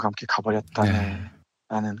바람과 함께 가버렸다네.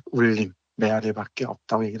 라는 울림, 메아리밖에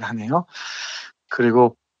없다고 얘기를 하네요.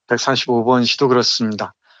 그리고 135번 시도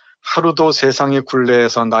그렇습니다. 하루도 세상의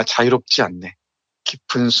굴레에서 나 자유롭지 않네.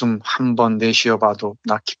 깊은 숨 한 번 내쉬어봐도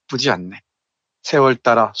나 기쁘지 않네. 세월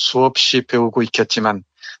따라 수없이 배우고 익혔지만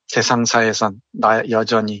세상사에선 나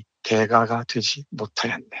여전히 대가가 되지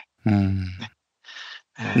못하였네.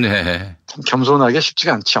 네. 참 겸손하게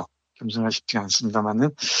쉽지가 않죠. 겸손하기 쉽지가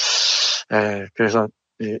않습니다만은, 그래서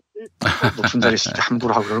높은 자리 있을 때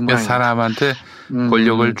함부로 하고 그런 모양입니다. 사람한테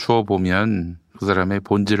권력을 주어 보면 그 사람의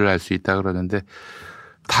본질을 알 수 있다 그러는데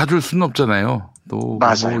다 줄 수는 없잖아요. 또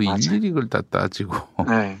맞아요. 일일이 그걸 다 따지고.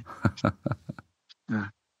 네.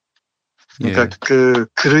 그러니까 그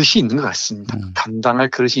그릇이 있는 것 같습니다. 감당할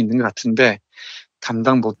그릇이 있는 것 같은데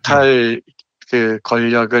감당 못할 그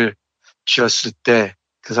권력을 쥐었을 때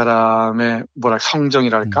그 사람의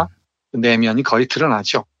성정이랄까 내면이 거의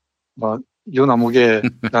드러나죠. 뭐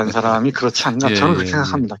요나무게라는 사람이 그렇지 않나 저는 그렇게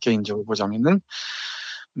생각합니다. 개인적으로 보자면은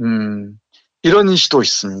이런 시도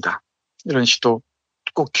있습니다. 이런 시도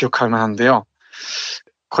꼭 기억할 만한데요.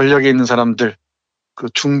 권력에 있는 사람들, 그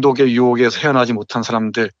중독의 유혹에서 헤어나지 못한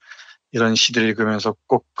사람들 이런 시들 읽으면서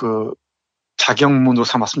꼭 그 자경문으로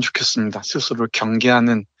삼았으면 좋겠습니다. 스스로를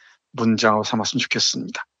경계하는 문장으로 삼았으면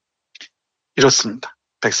좋겠습니다. 이렇습니다.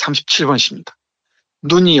 137번 시입니다.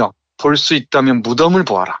 눈이여 볼 수 있다면 무덤을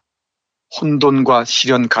보아라. 혼돈과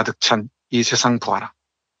시련 가득 찬 이 세상 보아라.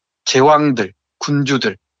 제왕들,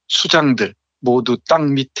 군주들, 수장들 모두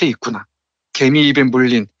땅 밑에 있구나. 개미 입에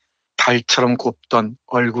물린 달처럼 곱던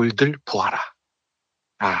얼굴들 보아라.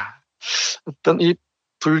 어떤 이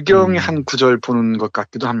불경의 한 구절 보는 것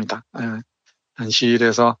같기도 합니다.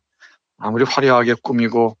 현실에서 아무리 화려하게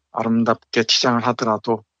꾸미고 아름답게 치장을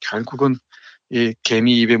하더라도 결국은 이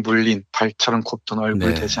개미 입에 물린 발처럼 곱던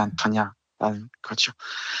얼굴 되지 않더냐라는 거죠.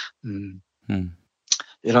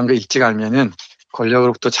 이런 거 일찍 알면은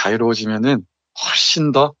권력으로부터 자유로워지면은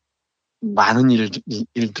훨씬 더 많은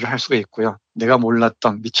일들을 할 수가 있고요. 내가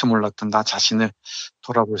미처 몰랐던 나 자신을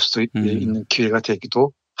돌아볼 수 있는 기회가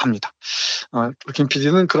되기도 합니다. 김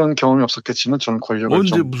PD는 그런 경험이 없었겠지만 저는 권력을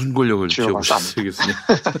언제 무슨 권력을 쥐어보셨어요, 교수님?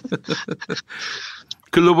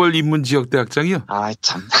 글로벌 인문지역대학장이요?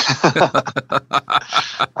 참.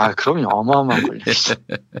 그럼요. 어마어마한 권력이죠.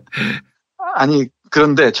 아니,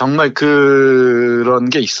 그런데 정말 그런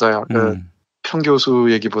게 있어요. 평교수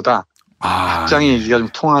얘기보다 학장의 얘기가 좀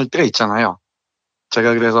통할 때가 있잖아요.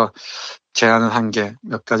 제가 그래서 제안을 한 게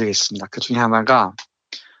몇 가지가 있습니다. 그 중에 하나가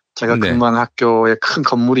제가 근무하는 학교에 큰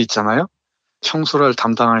건물이 있잖아요. 청소를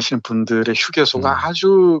담당하시는 분들의 휴게소가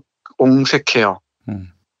아주 옹색해요.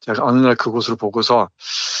 제가 어느 날 그곳을 보고서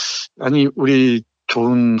아니, 우리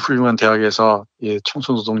좋은 훌륭한 대학에서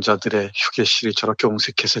청소 노동자들의 휴게실이 저렇게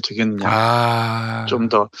옹색해서 되겠느냐. 좀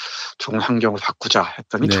더 좋은 환경을 바꾸자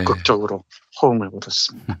했더니 네. 적극적으로 호응을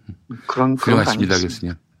얻었습니다. 그런 훌륭하십니다,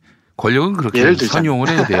 교수님. 권력은 그렇게 선용을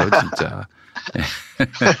해야 돼요, 진짜.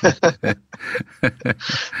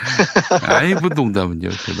 아이고, 농담은요.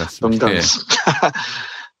 그 말씀. 농담입니다.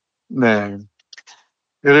 네.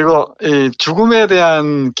 그리고 이 죽음에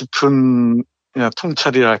대한 깊은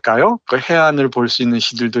통찰이랄까요? 그 해안을 볼 수 있는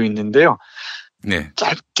시들도 있는데요. 네.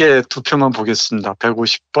 짧게 두 표만 보겠습니다.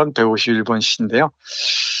 150번, 151번 시인데요.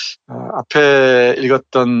 앞에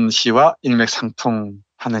읽었던 시와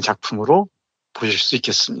일맥상통하는 작품으로 보실 수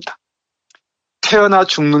있겠습니다. 태어나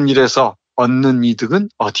죽는 일에서 얻는 이득은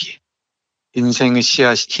어디에? 인생의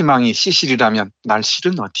희망이 시실이라면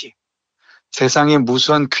날실은 어디에? 세상의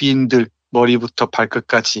무수한 귀인들 머리부터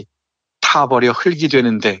발끝까지 타버려 흙이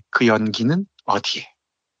되는데 그 연기는 어디에?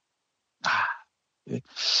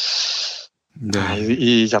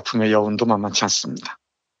 이 작품의 여운도 만만치 않습니다.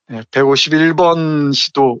 151번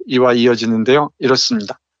시도 이와 이어지는데요.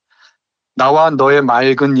 이렇습니다. 나와 너의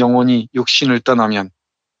맑은 영혼이 육신을 떠나면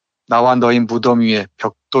나와 너의 무덤 위에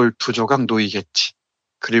벽돌 2조각 놓이겠지.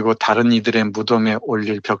 그리고 다른 이들의 무덤에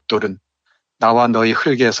올릴 벽돌은 나와 너의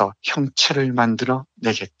흙에서 형체를 만들어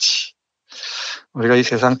내겠지. 우리가 이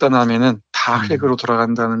세상 떠나면은 다 흙으로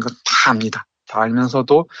돌아간다는 건 다 압니다. 다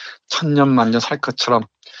알면서도 천년만년 살 것처럼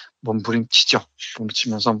몸부림치죠.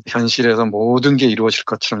 몸부림치면서 현실에서 모든 게 이루어질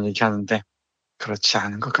것처럼 얘기하는데 그렇지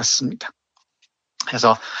않은 것 같습니다.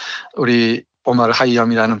 그래서 우리 오마르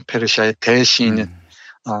하이엄이라는 페르시아의 대시인은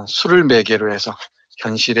술을 매개로 해서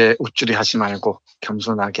현실에 우쭐이 하지 말고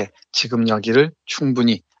겸손하게 지금 여기를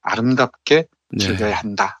충분히 아름답게 즐겨야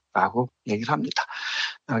한다라고 얘기를 합니다.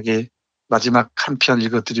 여기 마지막 한 편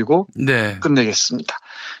읽어드리고 끝내겠습니다.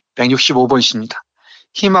 165번 시입니다.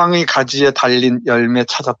 희망의 가지에 달린 열매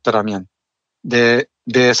찾았더라면 내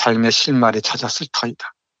삶의 실마리 찾았을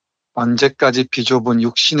터이다. 언제까지 비좁은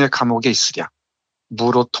육신의 감옥에 있으랴.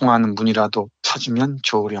 무로 통하는 문이라도 찾으면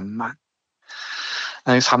좋으련만.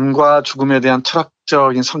 삶과 죽음에 대한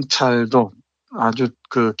철학적인 성찰도 아주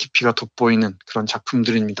그 깊이가 돋보이는 그런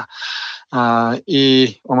작품들입니다.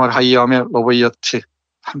 이 오마르 하이엄의 로버이어트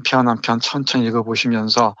한 편 한 편 천천히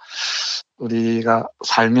읽어보시면서 우리가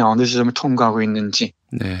삶의 어느 지점을 통과하고 있는지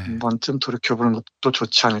한 번쯤 돌이켜보는 것도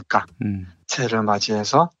좋지 않을까. 새해를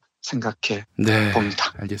맞이해서 생각해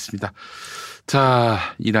봅니다. 알겠습니다.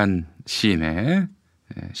 자, 이란 시인의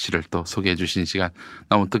시를 또 소개해 주신 시간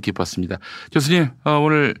너무 뜻깊었습니다. 교수님,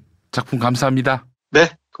 오늘 작품 감사합니다.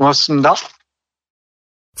 네, 고맙습니다.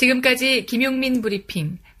 지금까지 김용민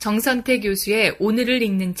브리핑, 정선태 교수의 오늘을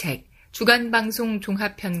읽는 책, 주간방송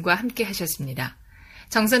종합편과 함께 하셨습니다.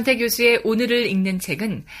 정선태 교수의 오늘을 읽는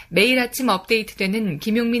책은 매일 아침 업데이트되는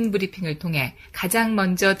김용민 브리핑을 통해 가장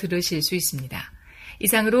먼저 들으실 수 있습니다.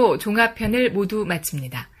 이상으로 종합편을 모두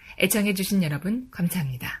마칩니다. 애청해주신 여러분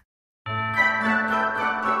감사합니다.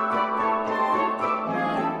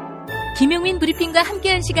 김용민 브리핑과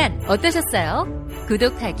함께한 시간 어떠셨어요?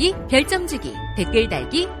 구독하기, 별점 주기, 댓글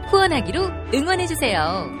달기, 후원하기로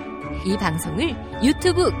응원해주세요. 이 방송을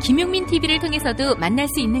유튜브 김용민 TV를 통해서도 만날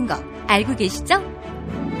수 있는 거 알고 계시죠?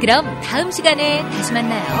 그럼 다음 시간에 다시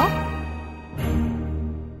만나요.